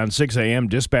Sunday around 6 a.m.,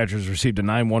 dispatchers received a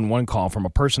 911 call from a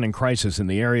person in crisis in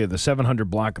the area of the 700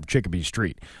 block of Chicopee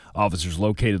Street. Officers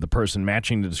located the person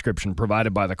matching the description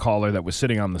provided by the caller that was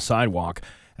sitting on the sidewalk.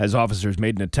 As officers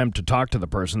made an attempt to talk to the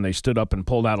person, they stood up and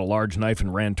pulled out a large knife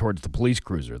and ran towards the police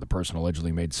cruiser. The person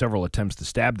allegedly made several attempts to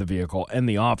stab the vehicle and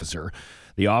the officer.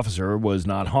 The officer was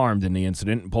not harmed in the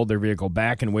incident and pulled their vehicle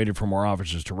back and waited for more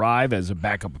officers to arrive. As a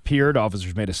backup appeared,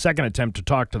 officers made a second attempt to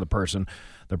talk to the person.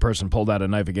 The person pulled out a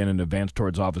knife again and advanced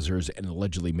towards officers and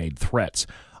allegedly made threats.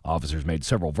 Officers made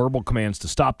several verbal commands to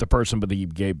stop the person, but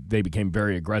they became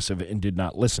very aggressive and did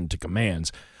not listen to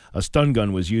commands. A stun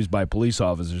gun was used by police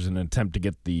officers in an attempt to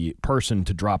get the person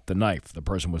to drop the knife. The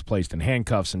person was placed in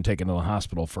handcuffs and taken to the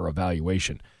hospital for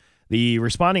evaluation. The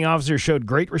responding officers showed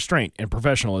great restraint and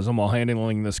professionalism while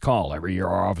handling this call. Every year,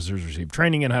 our officers receive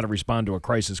training in how to respond to a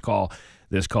crisis call.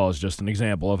 This call is just an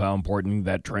example of how important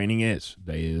that training is.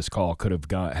 This call could have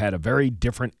had a very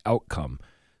different outcome,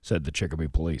 said the Chicopee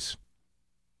police.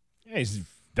 Yeah, he's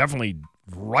definitely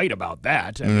right about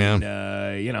that. I mean,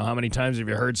 how many times have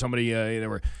you heard somebody, they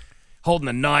were holding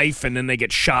a knife and then they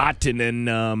get shot and then,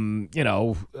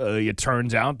 it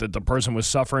turns out that the person was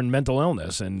suffering mental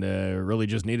illness and really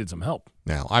just needed some help.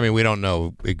 Now, I mean, we don't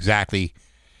know exactly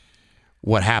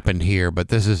what happened here, but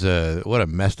this is what a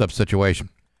messed up situation.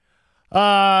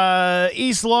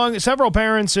 Several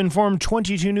parents informed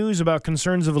 22 News about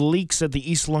concerns of leaks at the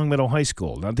East Longmeadow High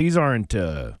School. Now, these aren't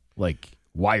like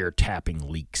wiretapping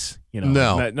leaks.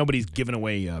 No. Nobody's giving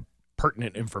away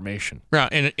pertinent information. Yeah,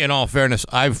 in all fairness,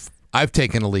 I've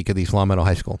taken a leak at East Longmeadow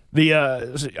High School.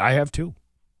 I have too.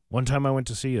 One time I went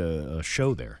to see a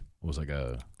show there. It was like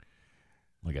a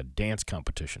dance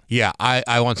competition. Yeah,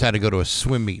 I once had to go to a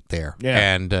swim meet there. Yeah.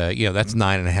 And, that's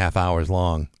 9.5 hours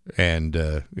long. And,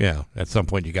 at some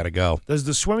point you got to go. Does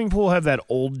the swimming pool have that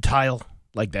old tile?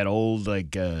 Like that old,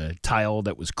 tile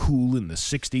that was cool in the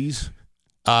 60s?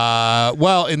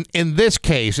 Well, in this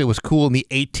case, it was cool in the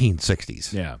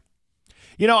 1860s. Yeah.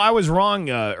 You know, I was wrong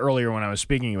earlier when I was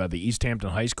speaking about the East Hampton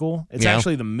High School. It's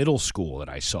actually the middle school that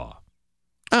I saw.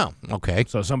 Oh, okay.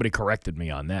 So somebody corrected me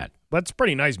on that. That's a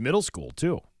pretty nice middle school,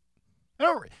 too.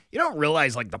 You don't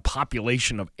realize, like, the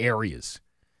population of areas.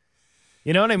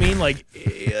 You know what I mean? Like,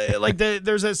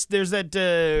 there's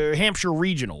that Hampshire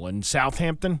Regional in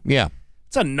Southampton. Yeah.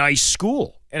 It's a nice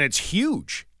school, and it's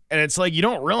huge. And it's like you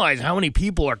don't realize how many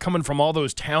people are coming from all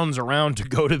those towns around to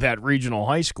go to that regional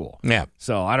high school. Yeah.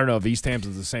 So I don't know if East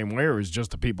Hampton's the same way or is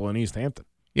just the people in East Hampton.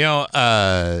 You know,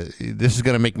 this is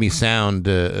going to make me sound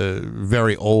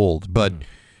very old, but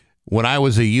when I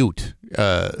was a Ute,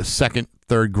 second,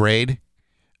 third grade,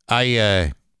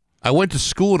 I went to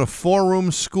school in a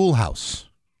 4-room schoolhouse.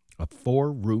 A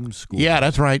 4-room school? Yeah,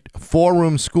 that's right. A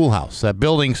 4-room schoolhouse. That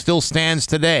building still stands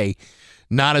today,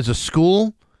 not as a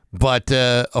school, but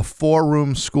a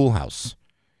 4-room schoolhouse.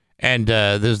 And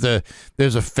there's a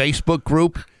Facebook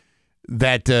group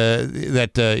that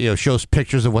shows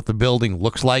pictures of what the building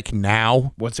looks like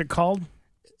now. What's it called?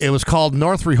 It was called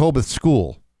North Rehoboth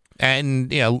School, and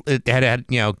it had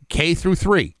K through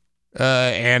 3,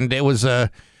 and it was I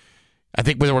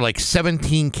think there were like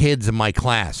 17 kids in my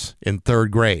class in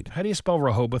third grade. How do you spell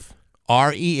Rehoboth?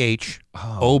 REHOBOTH.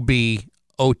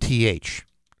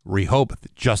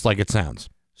 Rehoboth, just like it sounds.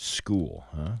 School,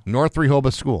 huh? North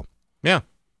Rehoboth School. Yeah.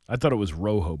 I thought it was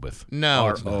Rehoboth. No,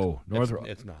 it's not. North.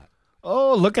 It's not.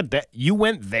 Oh, look at that! You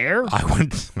went there? I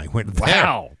went there.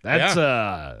 Wow, that's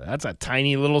a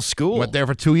tiny little school. Went there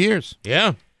for 2 years.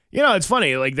 Yeah. You know, it's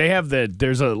funny. Like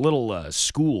there's a little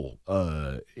school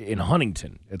in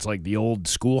Huntington. It's like the old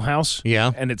schoolhouse.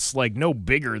 Yeah. And it's like no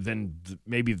bigger than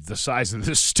maybe the size of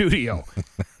this studio.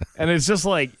 And it's just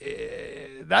like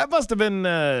that must have been.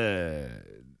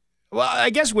 Well, I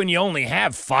guess when you only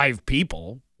have 5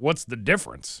 people, what's the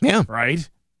difference? Yeah. Right?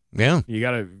 Yeah. You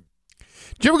got to.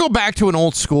 Did you ever go back to an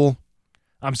old school?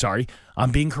 I'm sorry.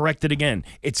 I'm being corrected again.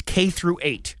 It's K through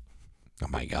 8. Oh,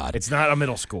 my God. It's not a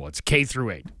middle school. It's K through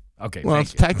 8. Okay. Well,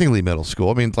 it's technically middle school.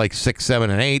 I mean, it's like 6, 7,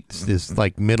 and 8 is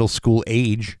like middle school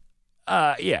age.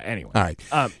 Yeah, anyway. All right.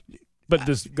 But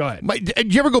go ahead.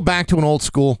 Did you ever go back to an old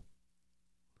school?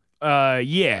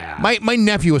 Yeah. My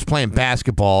nephew was playing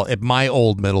basketball at my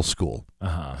old middle school.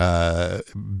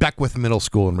 Beckwith Middle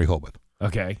School in Rehoboth.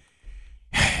 Okay.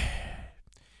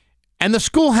 And the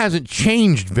school hasn't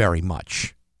changed very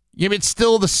much. It's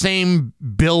still the same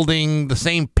building, the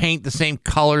same paint, the same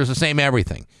colors, the same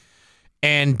everything.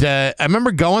 And I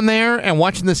remember going there and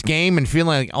watching this game and feeling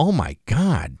like, oh, my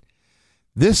God,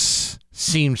 this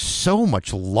seems so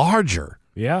much larger.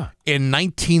 Yeah. In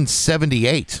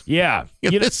 1978. Yeah.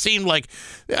 It seemed like,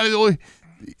 and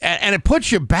it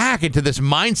puts you back into this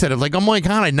mindset of like, oh my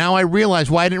God, now I realize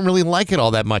why I didn't really like it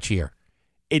all that much here.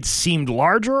 It seemed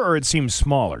larger or it seemed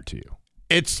smaller to you?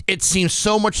 It seems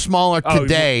so much smaller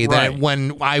today than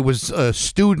when I was a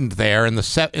student there in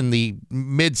the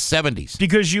mid 70s.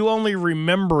 Because you only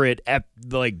remember it at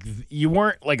like you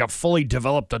weren't like a fully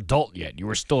developed adult yet. You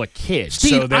were still a kid.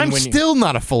 Steve, so then I'm still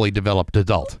not a fully developed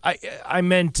adult. I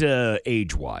meant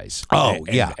age wise. Oh,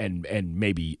 yeah, and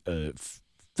maybe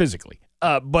physically.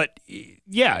 But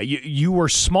yeah, you were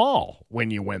small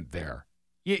when you went there.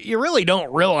 You really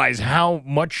don't realize how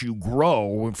much you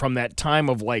grow from that time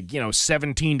of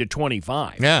 17 to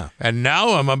 25. Yeah, and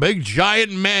now I'm a big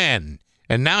giant man.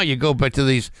 And now you go back to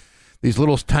these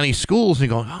little tiny schools and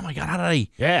you go, oh my God, how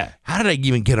did I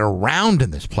even get around in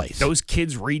this place? Those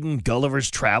kids reading Gulliver's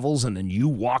Travels and then you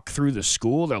walk through the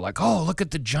school, they're like, oh, look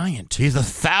at the giant. He's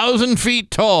 1,000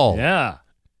 feet tall. Yeah.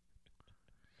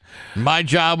 My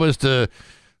job was to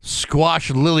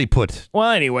squash Lilliput. Well,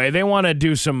 anyway, they want to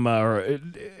do some.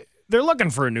 They're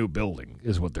looking for a new building,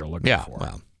 is what they're looking for.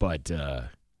 Well, but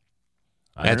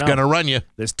that's gonna run you.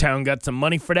 This town got some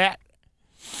money for that.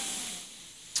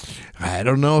 I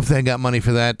don't know if they got money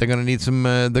for that. They're gonna need some.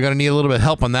 They're gonna need a little bit of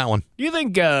help on that one. You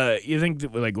think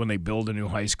that, like when they build a new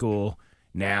high school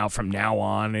from now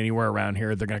on, anywhere around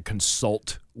here, they're gonna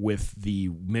consult with the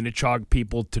Minnechaug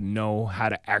people to know how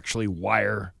to actually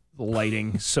wire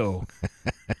lighting so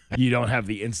you don't have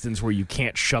the instance where you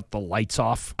can't shut the lights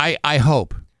off. I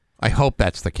hope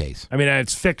that's the case. I mean,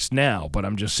 it's fixed now, but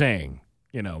I'm just saying,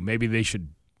 maybe they should,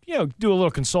 do a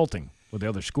little consulting with the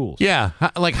other schools. Yeah,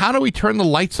 like how do we turn the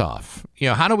lights off?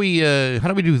 How do we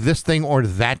do this thing or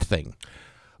that thing?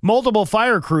 Multiple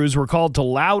fire crews were called to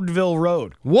Loudville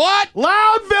Road. What?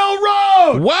 Loudville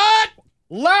Road! What?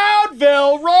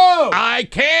 Loudville Road. I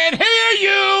can't hear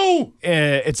you.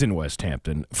 It's in West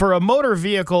Hampton. For a motor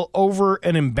vehicle over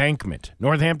an embankment.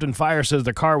 Northampton Fire says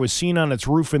the car was seen on its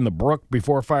roof in the brook.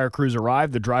 Before fire crews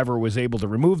arrived, the driver was able to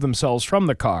remove themselves from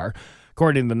the car.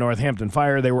 According to the Northampton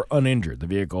Fire, they were uninjured. The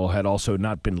vehicle had also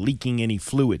not been leaking any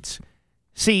fluids.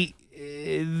 See,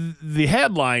 the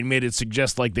headline made it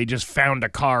suggest like they just found a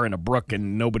car in a brook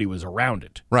and nobody was around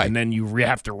it. Right. And then you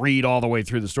have to read all the way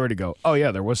through the story to go, oh,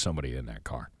 yeah, there was somebody in that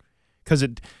car. Because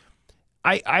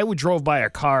I drove by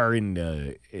a car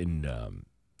in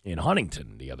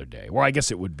Huntington the other day, or I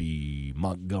guess it would be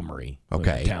Montgomery.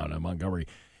 Okay. The town of Montgomery.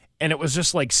 And it was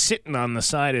just like sitting on the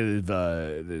side of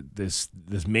this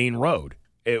main road.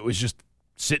 It was just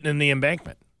sitting in the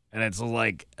embankment. And it's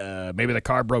like maybe the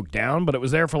car broke down, but it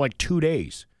was there for like 2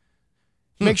 days.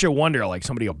 It makes you wonder, like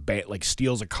somebody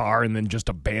steals a car and then just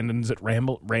abandons it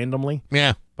randomly.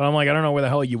 Yeah. But I'm like, I don't know where the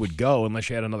hell you would go unless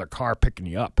you had another car picking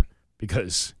you up,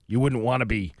 because you wouldn't want to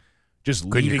be just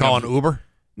leaving. Could you call an Uber?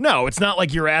 No, it's not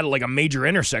like you're at like a major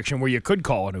intersection where you could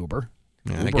call an Uber.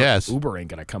 Yeah, I guess. Uber ain't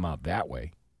going to come out that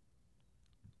way.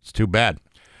 It's too bad.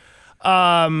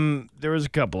 There was a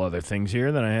couple other things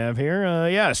here that I have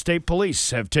here. State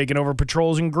police have taken over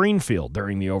patrols in Greenfield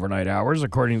during the overnight hours.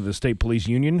 According to the State Police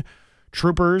Union,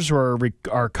 troopers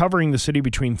are covering the city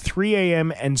between 3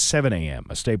 a.m. and 7 a.m.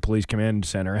 A state police command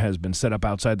center has been set up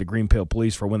outside the Greenfield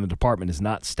Police for when the department is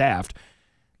not staffed.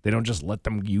 They don't just let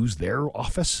them use their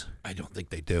office? I don't think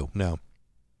they do, no.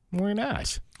 Why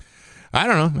not? I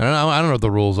don't know. I don't know what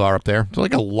the rules are up there. It's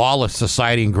like a lawless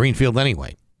society in Greenfield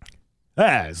anyway.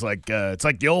 Yeah, it's like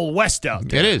the old West out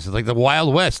there. It is. It's like the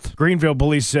Wild West. Greenfield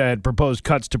police said proposed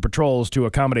cuts to patrols to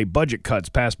accommodate budget cuts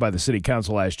passed by the city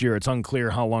council last year. It's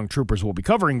unclear how long troopers will be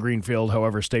covering Greenfield.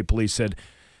 However, state police said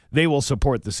they will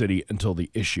support the city until the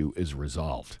issue is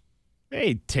resolved.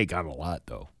 They take on a lot,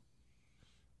 though,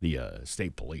 the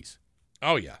state police.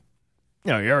 Oh, yeah.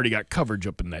 You already got coverage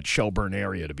up in that Shelburne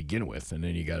area to begin with, and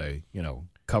then you got to,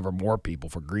 cover more people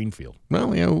for Greenfield.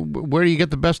 Well, where do you get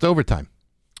the best overtime?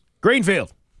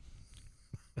 Greenfield.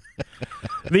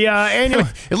 The annual.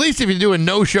 At least if you do a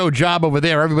no-show job over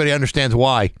there, everybody understands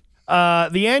why.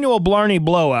 The annual Blarney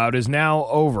blowout is now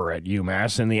over at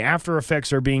UMass, and the after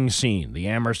effects are being seen. The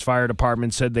Amherst Fire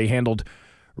Department said they handled.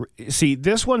 See,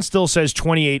 this one still says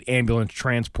 28 ambulance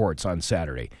transports on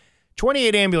Saturday.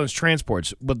 28 ambulance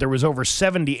transports, but there was over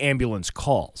 70 ambulance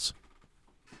calls.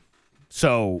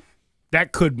 So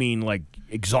that could mean like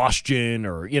exhaustion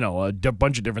or, a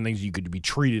bunch of different things you could be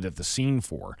treated at the scene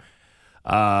for.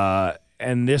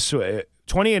 And this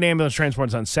 28 ambulance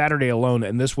transports on Saturday alone,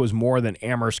 and this was more than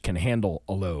Amherst can handle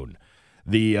alone.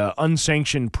 The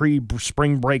unsanctioned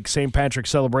pre-spring break St.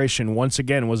 Patrick's celebration once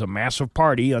again was a massive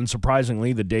party.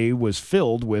 Unsurprisingly, the day was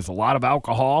filled with a lot of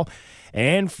alcohol,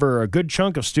 and for a good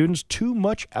chunk of students, too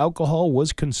much alcohol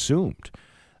was consumed.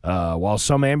 While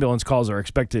some ambulance calls are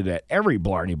expected at every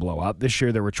Blarney blowout, this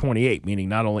year there were 28, meaning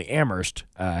not only Amherst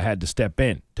had to step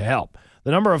in to help.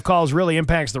 The number of calls really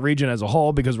impacts the region as a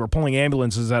whole because we're pulling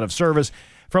ambulances out of service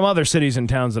from other cities and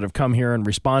towns that have come here and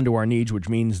respond to our needs, which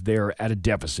means they're at a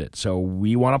deficit. So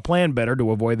we want to plan better to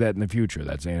avoid that in the future.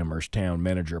 That's Amherst Town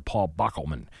Manager Paul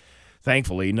Bockelman.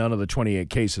 Thankfully, none of the 28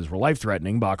 cases were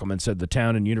life-threatening. Bockelman said the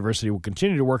town and university will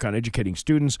continue to work on educating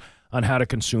students on how to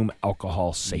consume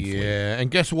alcohol safely. Yeah,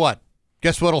 and guess what?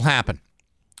 Guess what'll happen?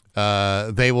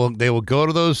 They will go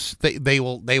to those. They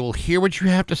will hear what you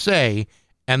have to say,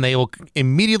 and they will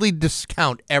immediately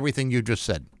discount everything you just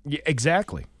said. Yeah,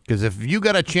 exactly. Because if you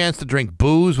got a chance to drink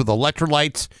booze with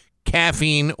electrolytes,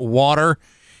 caffeine, water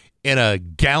in a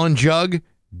gallon jug,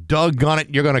 doggone it,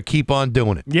 you're going to keep on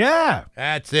doing it. Yeah.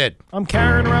 That's it. I'm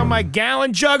carrying around my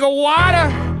gallon jug of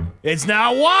water. It's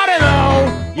not water,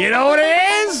 though. You know what it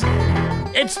is?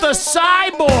 It's the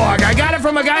Cyborg. I got it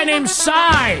from a guy named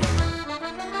Cy.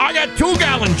 I got 2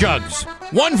 gallon jugs.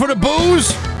 One for the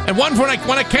booze and one for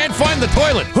when I can't find the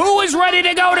toilet. Who is ready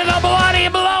to go to the bloody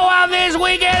blowout this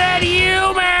weekend at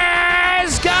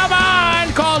UMass? Come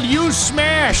on. Called You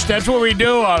Smash. That's what we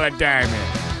do all the time.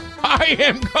 I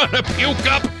am gonna puke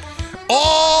up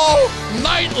all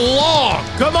night long.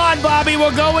 Come on, Bobby.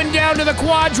 We're going down to the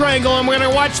Quadrangle, and we're going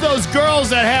to watch those girls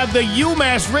that have the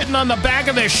UMass written on the back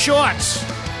of their shorts.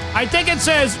 I think it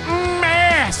says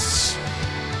Mass.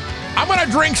 I'm going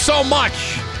to drink so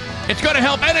much, it's going to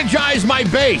help energize my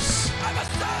base.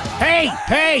 Hey,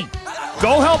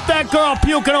 go help that girl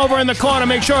puking over in the corner.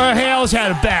 Make sure her hair's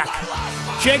had back.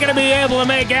 She ain't going to be able to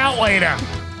make out later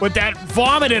with that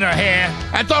vomit in her hair.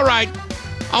 That's all right.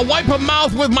 I'll wipe her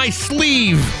mouth with my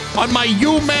sleeve on my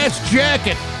UMass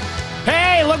jacket.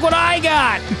 Hey, look what I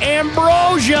got.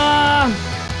 Ambrosia.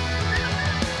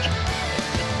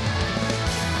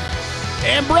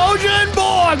 Ambrosia and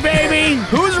Borg, baby.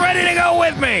 Who's ready to go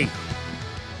with me?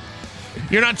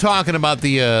 You're not talking about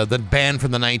the band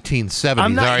from the 1970s,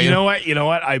 I'm not. are you? You know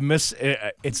what? I miss.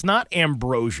 It's not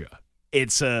Ambrosia.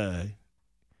 It's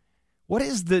what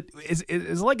is the? Is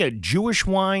it like a Jewish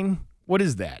wine? What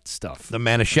is that stuff? The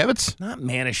Manischewitz? Not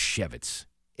Manischewitz.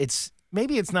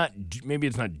 Maybe it's not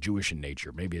Jewish in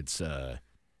nature. Maybe it's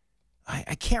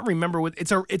I can't remember what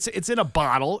it's in a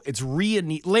bottle. It's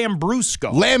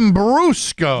Lambrusco.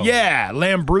 Lambrusco. Yeah,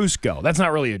 Lambrusco. That's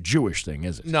not really a Jewish thing,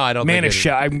 is it? No, I don't think it is.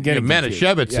 I'm getting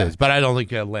Manischewitz is, but I don't think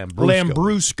Lambrusco.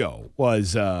 Lambrusco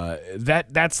was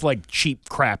that's like cheap,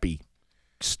 crappy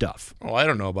stuff. Oh, I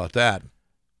don't know about that.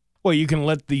 Well, you can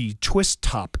let the twist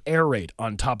top aerate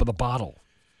on top of the bottle.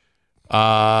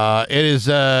 It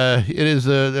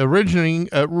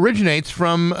originates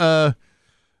from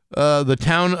the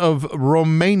town of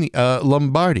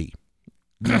Lombardy.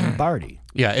 Lombardy.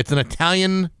 Yeah, it's an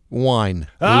Italian wine.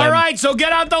 All right, so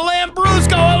get out the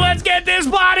Lambrusco and let's get this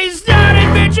party started,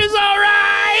 bitches. All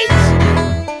right.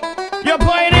 Your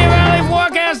Pioneer Valley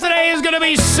forecast today is going to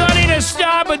be sunny to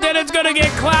start, but then it's going to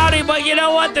get cloudy. But you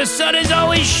know what? The sun is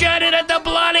always shining at the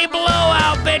bloody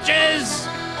blowout, bitches.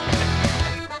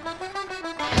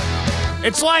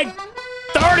 It's like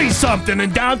 30-something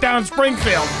in downtown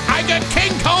Springfield. I got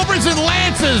King Cobras and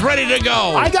Lances ready to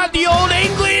go. I got the Old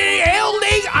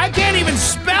English. I can't even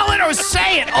spell it or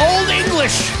say it. Old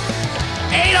English.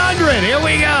 800. Here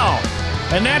we go.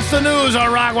 And that's the news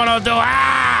on Rock 102.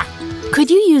 Could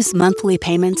you use monthly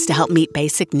payments to help meet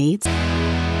basic needs?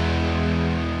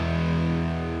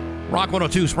 Rock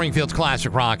 102, Springfield's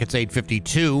Classic Rock. It's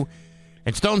 8:52.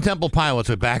 And Stone Temple Pilots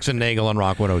with Bax and Nagel on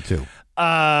Rock 102.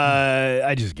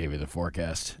 I just gave you the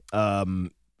forecast.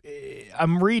 I'm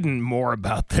reading more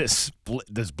about this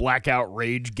blackout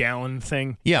rage gallon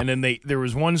thing. Yeah. And then there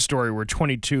was one story where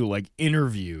 22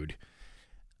 interviewed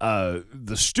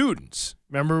the students.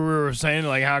 Remember we were saying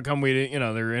how come we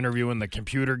didn't, they were interviewing the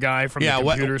computer guy from the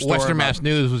computer store. Western Mass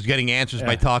News was getting answers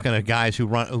by talking to guys who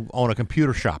own a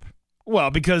computer shop. Well,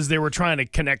 because they were trying to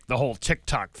connect the whole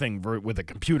TikTok thing with a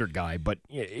computer guy, but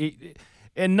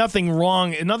and nothing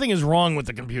is wrong with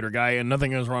the computer guy, and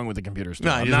nothing is wrong with the computer store.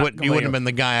 No, you wouldn't have been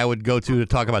the guy I would go to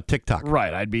talk about TikTok.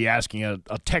 Right, I'd be asking a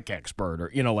tech expert, or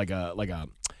like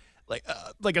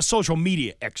a social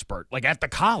media expert, like at the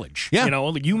college. Yeah,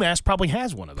 UMass probably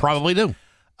has one of those. Probably do.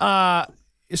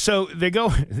 So they go.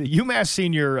 The UMass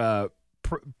senior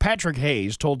Patrick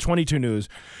Hayes told 22 News.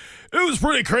 It was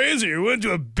pretty crazy. We went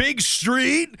to a big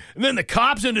street, and then the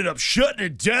cops ended up shutting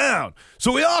it down.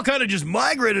 So we all kind of just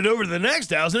migrated over to the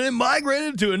next house, and then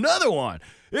migrated to another one.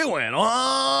 It went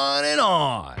on and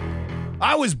on.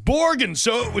 I was Borgin,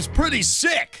 so it was pretty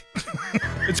sick.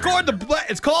 It's called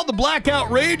the Blackout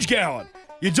Rage Gallon.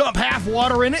 You dump half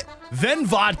water in it, then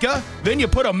vodka, then you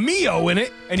put a Mio in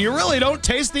it, and you really don't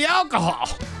taste the alcohol.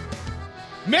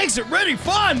 Makes it really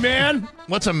fun, man.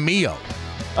 What's a Mio?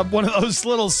 One of those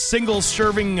little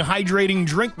single-serving hydrating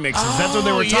drink mixes. That's what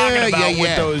they were talking about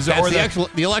with those. That's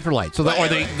the electrolytes, or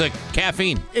the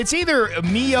caffeine. It's either a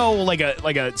Mio, like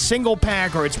a single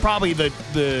pack, or it's probably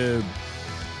the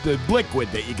liquid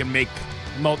that you can make.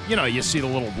 You see the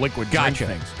little liquid drink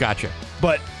things. Gotcha.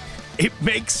 But it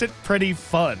makes it pretty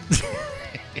fun.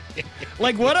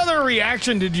 What other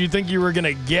reaction did you think you were going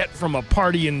to get from a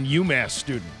partying UMass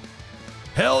student?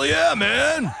 Hell yeah,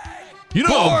 man.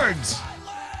 Borgs.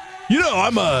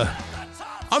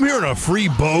 I'm here on a free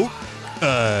boat,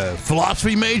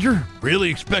 philosophy major. Really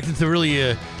expecting to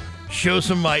really show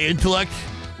some of my intellect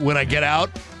when I get out.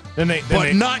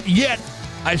 But not yet.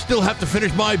 I still have to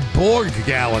finish my Borg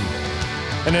gallon.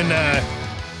 And then,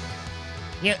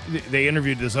 they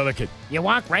interviewed this other kid. You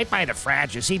walk right by the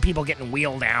frats, you see people getting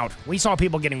wheeled out. We saw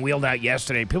people getting wheeled out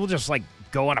yesterday. People just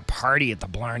go on a party at the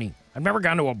Blarney. I've never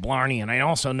gone to a Blarney, and I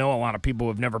also know a lot of people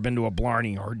who have never been to a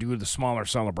Blarney or do the smaller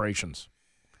celebrations.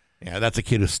 Yeah, that's a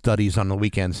kid who studies on the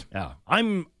weekends. Yeah,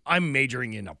 I'm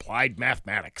majoring in applied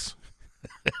mathematics.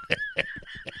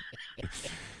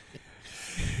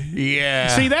 Yeah.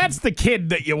 See, that's the kid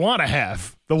that you want to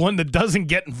have. The one that doesn't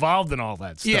get involved in all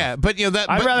that stuff. Yeah, but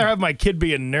I'd rather have my kid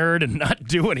be a nerd and not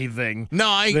do anything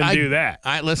than do that.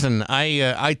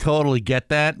 I totally get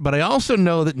that, but I also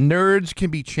know that nerds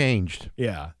can be changed.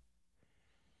 Yeah.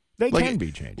 They can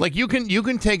be changed. You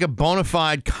can take a bona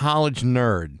fide college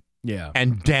nerd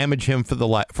and damage him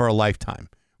for a lifetime.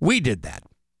 We did that.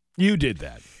 You did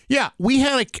that. Yeah, we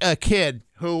had a kid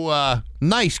who,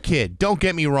 nice kid, don't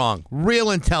get me wrong,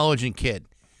 real intelligent kid.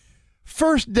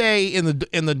 First day in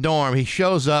the dorm, he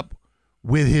shows up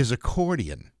with his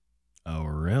accordion. Oh,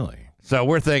 really? So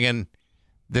we're thinking,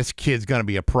 this kid's going to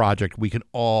be a project we can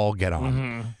all get on.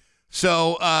 Mm-hmm.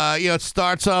 So it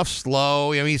starts off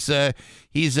slow. He's a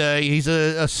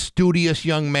studious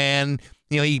young man.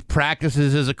 He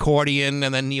practices his accordion,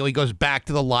 and then he goes back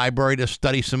to the library to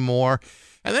study some more.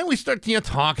 And then we start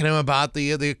talking to him about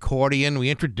the accordion. We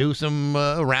introduce him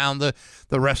around the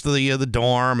rest of the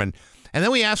dorm, and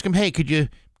then we ask him, hey, could you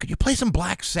play some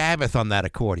Black Sabbath on that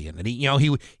accordion? And he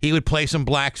would play some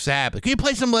Black Sabbath. Could you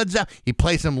play some Led Zeppelin? He'd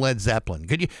play some Led Zeppelin.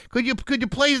 Could you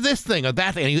play this thing or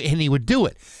that thing? And he would do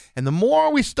it. And the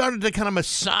more we started to kind of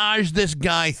massage this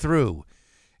guy through,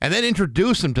 and then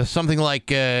introduce him to something like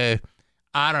King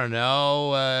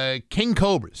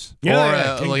Cobras, King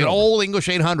an old English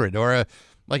 800, or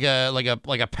like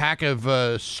a pack of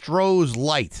Stroh's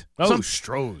Light.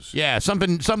 Stroh's. Yeah,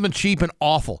 something cheap and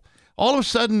awful. All of a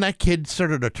sudden, that kid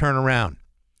started to turn around.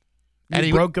 And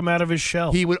he broke him out of his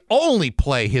shell. He would only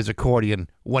play his accordion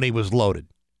when he was loaded.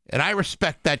 And I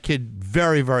respect that kid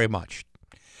very, very much.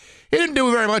 He didn't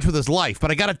do very much with his life,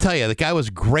 but I got to tell you, the guy was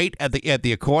great at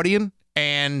the accordion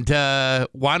and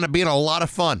wound up being a lot of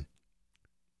fun.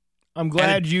 I'm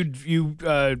glad you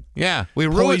we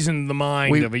poisoned the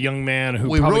mind of a young man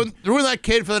who ruined that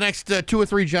kid for the next 2 or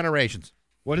 3 generations.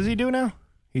 What does he do now?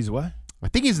 He's what? I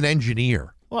think he's an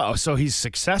engineer. Well, so he's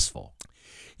successful.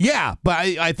 Yeah, but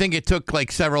I think it took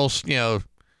like several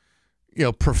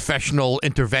professional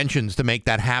interventions to make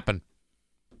that happen.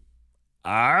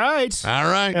 All right.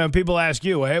 And people ask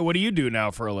you, hey, what do you do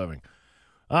now for a living?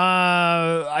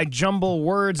 I jumble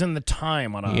words in the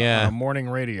time on a morning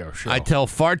radio show. I tell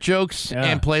fart jokes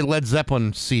and play Led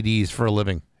Zeppelin CDs for a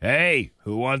living. Hey,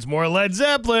 who wants more Led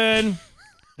Zeppelin?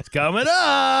 It's coming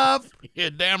up. You're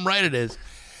damn right it is.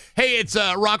 Hey, it's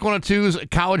Rock 102's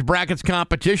College Brackets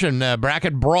Competition,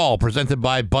 Bracket Brawl, presented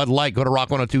by Bud Light. Go to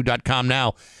rock102.com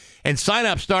now and sign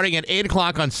up starting at 8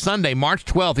 o'clock on Sunday, March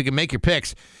 12th. You can make your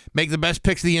picks. Make the best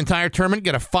picks of the entire tournament.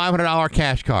 Get a $500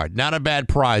 cash card. Not a bad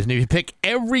prize. And if you pick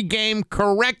every game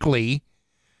correctly,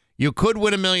 you could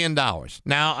win $1 million.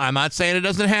 Now, I'm not saying it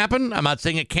doesn't happen. I'm not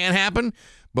saying it can't happen.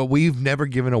 But we've never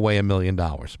given away $1 million.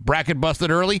 Bracket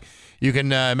busted early. You can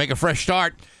make a fresh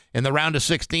start in the round of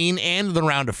 16 and the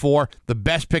round of 4. The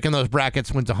best pick in those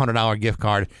brackets wins a $100 gift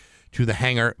card to the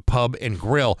Hangar Pub and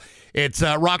Grill. It's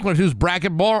Rock 102's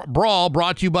Bracket Brawl,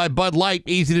 brought to you by Bud Light.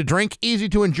 Easy to drink, easy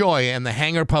to enjoy, and the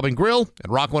Hangar Pub and Grill at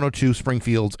Rock 102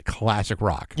 Springfield's Classic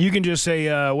Rock. You can just say,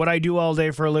 what I do all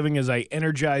day for a living is I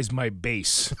energize my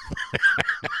bass.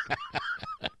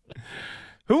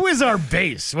 Who is our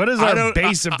bass? What is our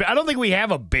bass? I don't think we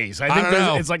have a bass. I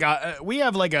think it's like we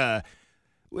have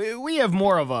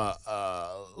more of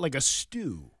a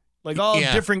stew. Like all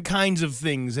different kinds of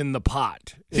things in the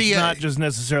pot. It's not just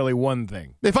necessarily one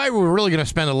thing. If I were really going to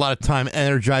spend a lot of time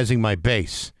energizing my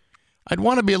bass, I'd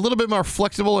want to be a little bit more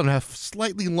flexible and have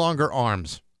slightly longer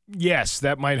arms. Yes,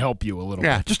 that might help you a little bit.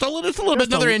 Yeah, just a little bit,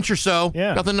 another inch or so.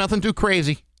 Yeah. Nothing too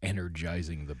crazy.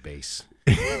 Energizing the bass.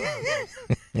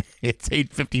 It's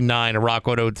 8:59 at Rock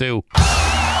 102.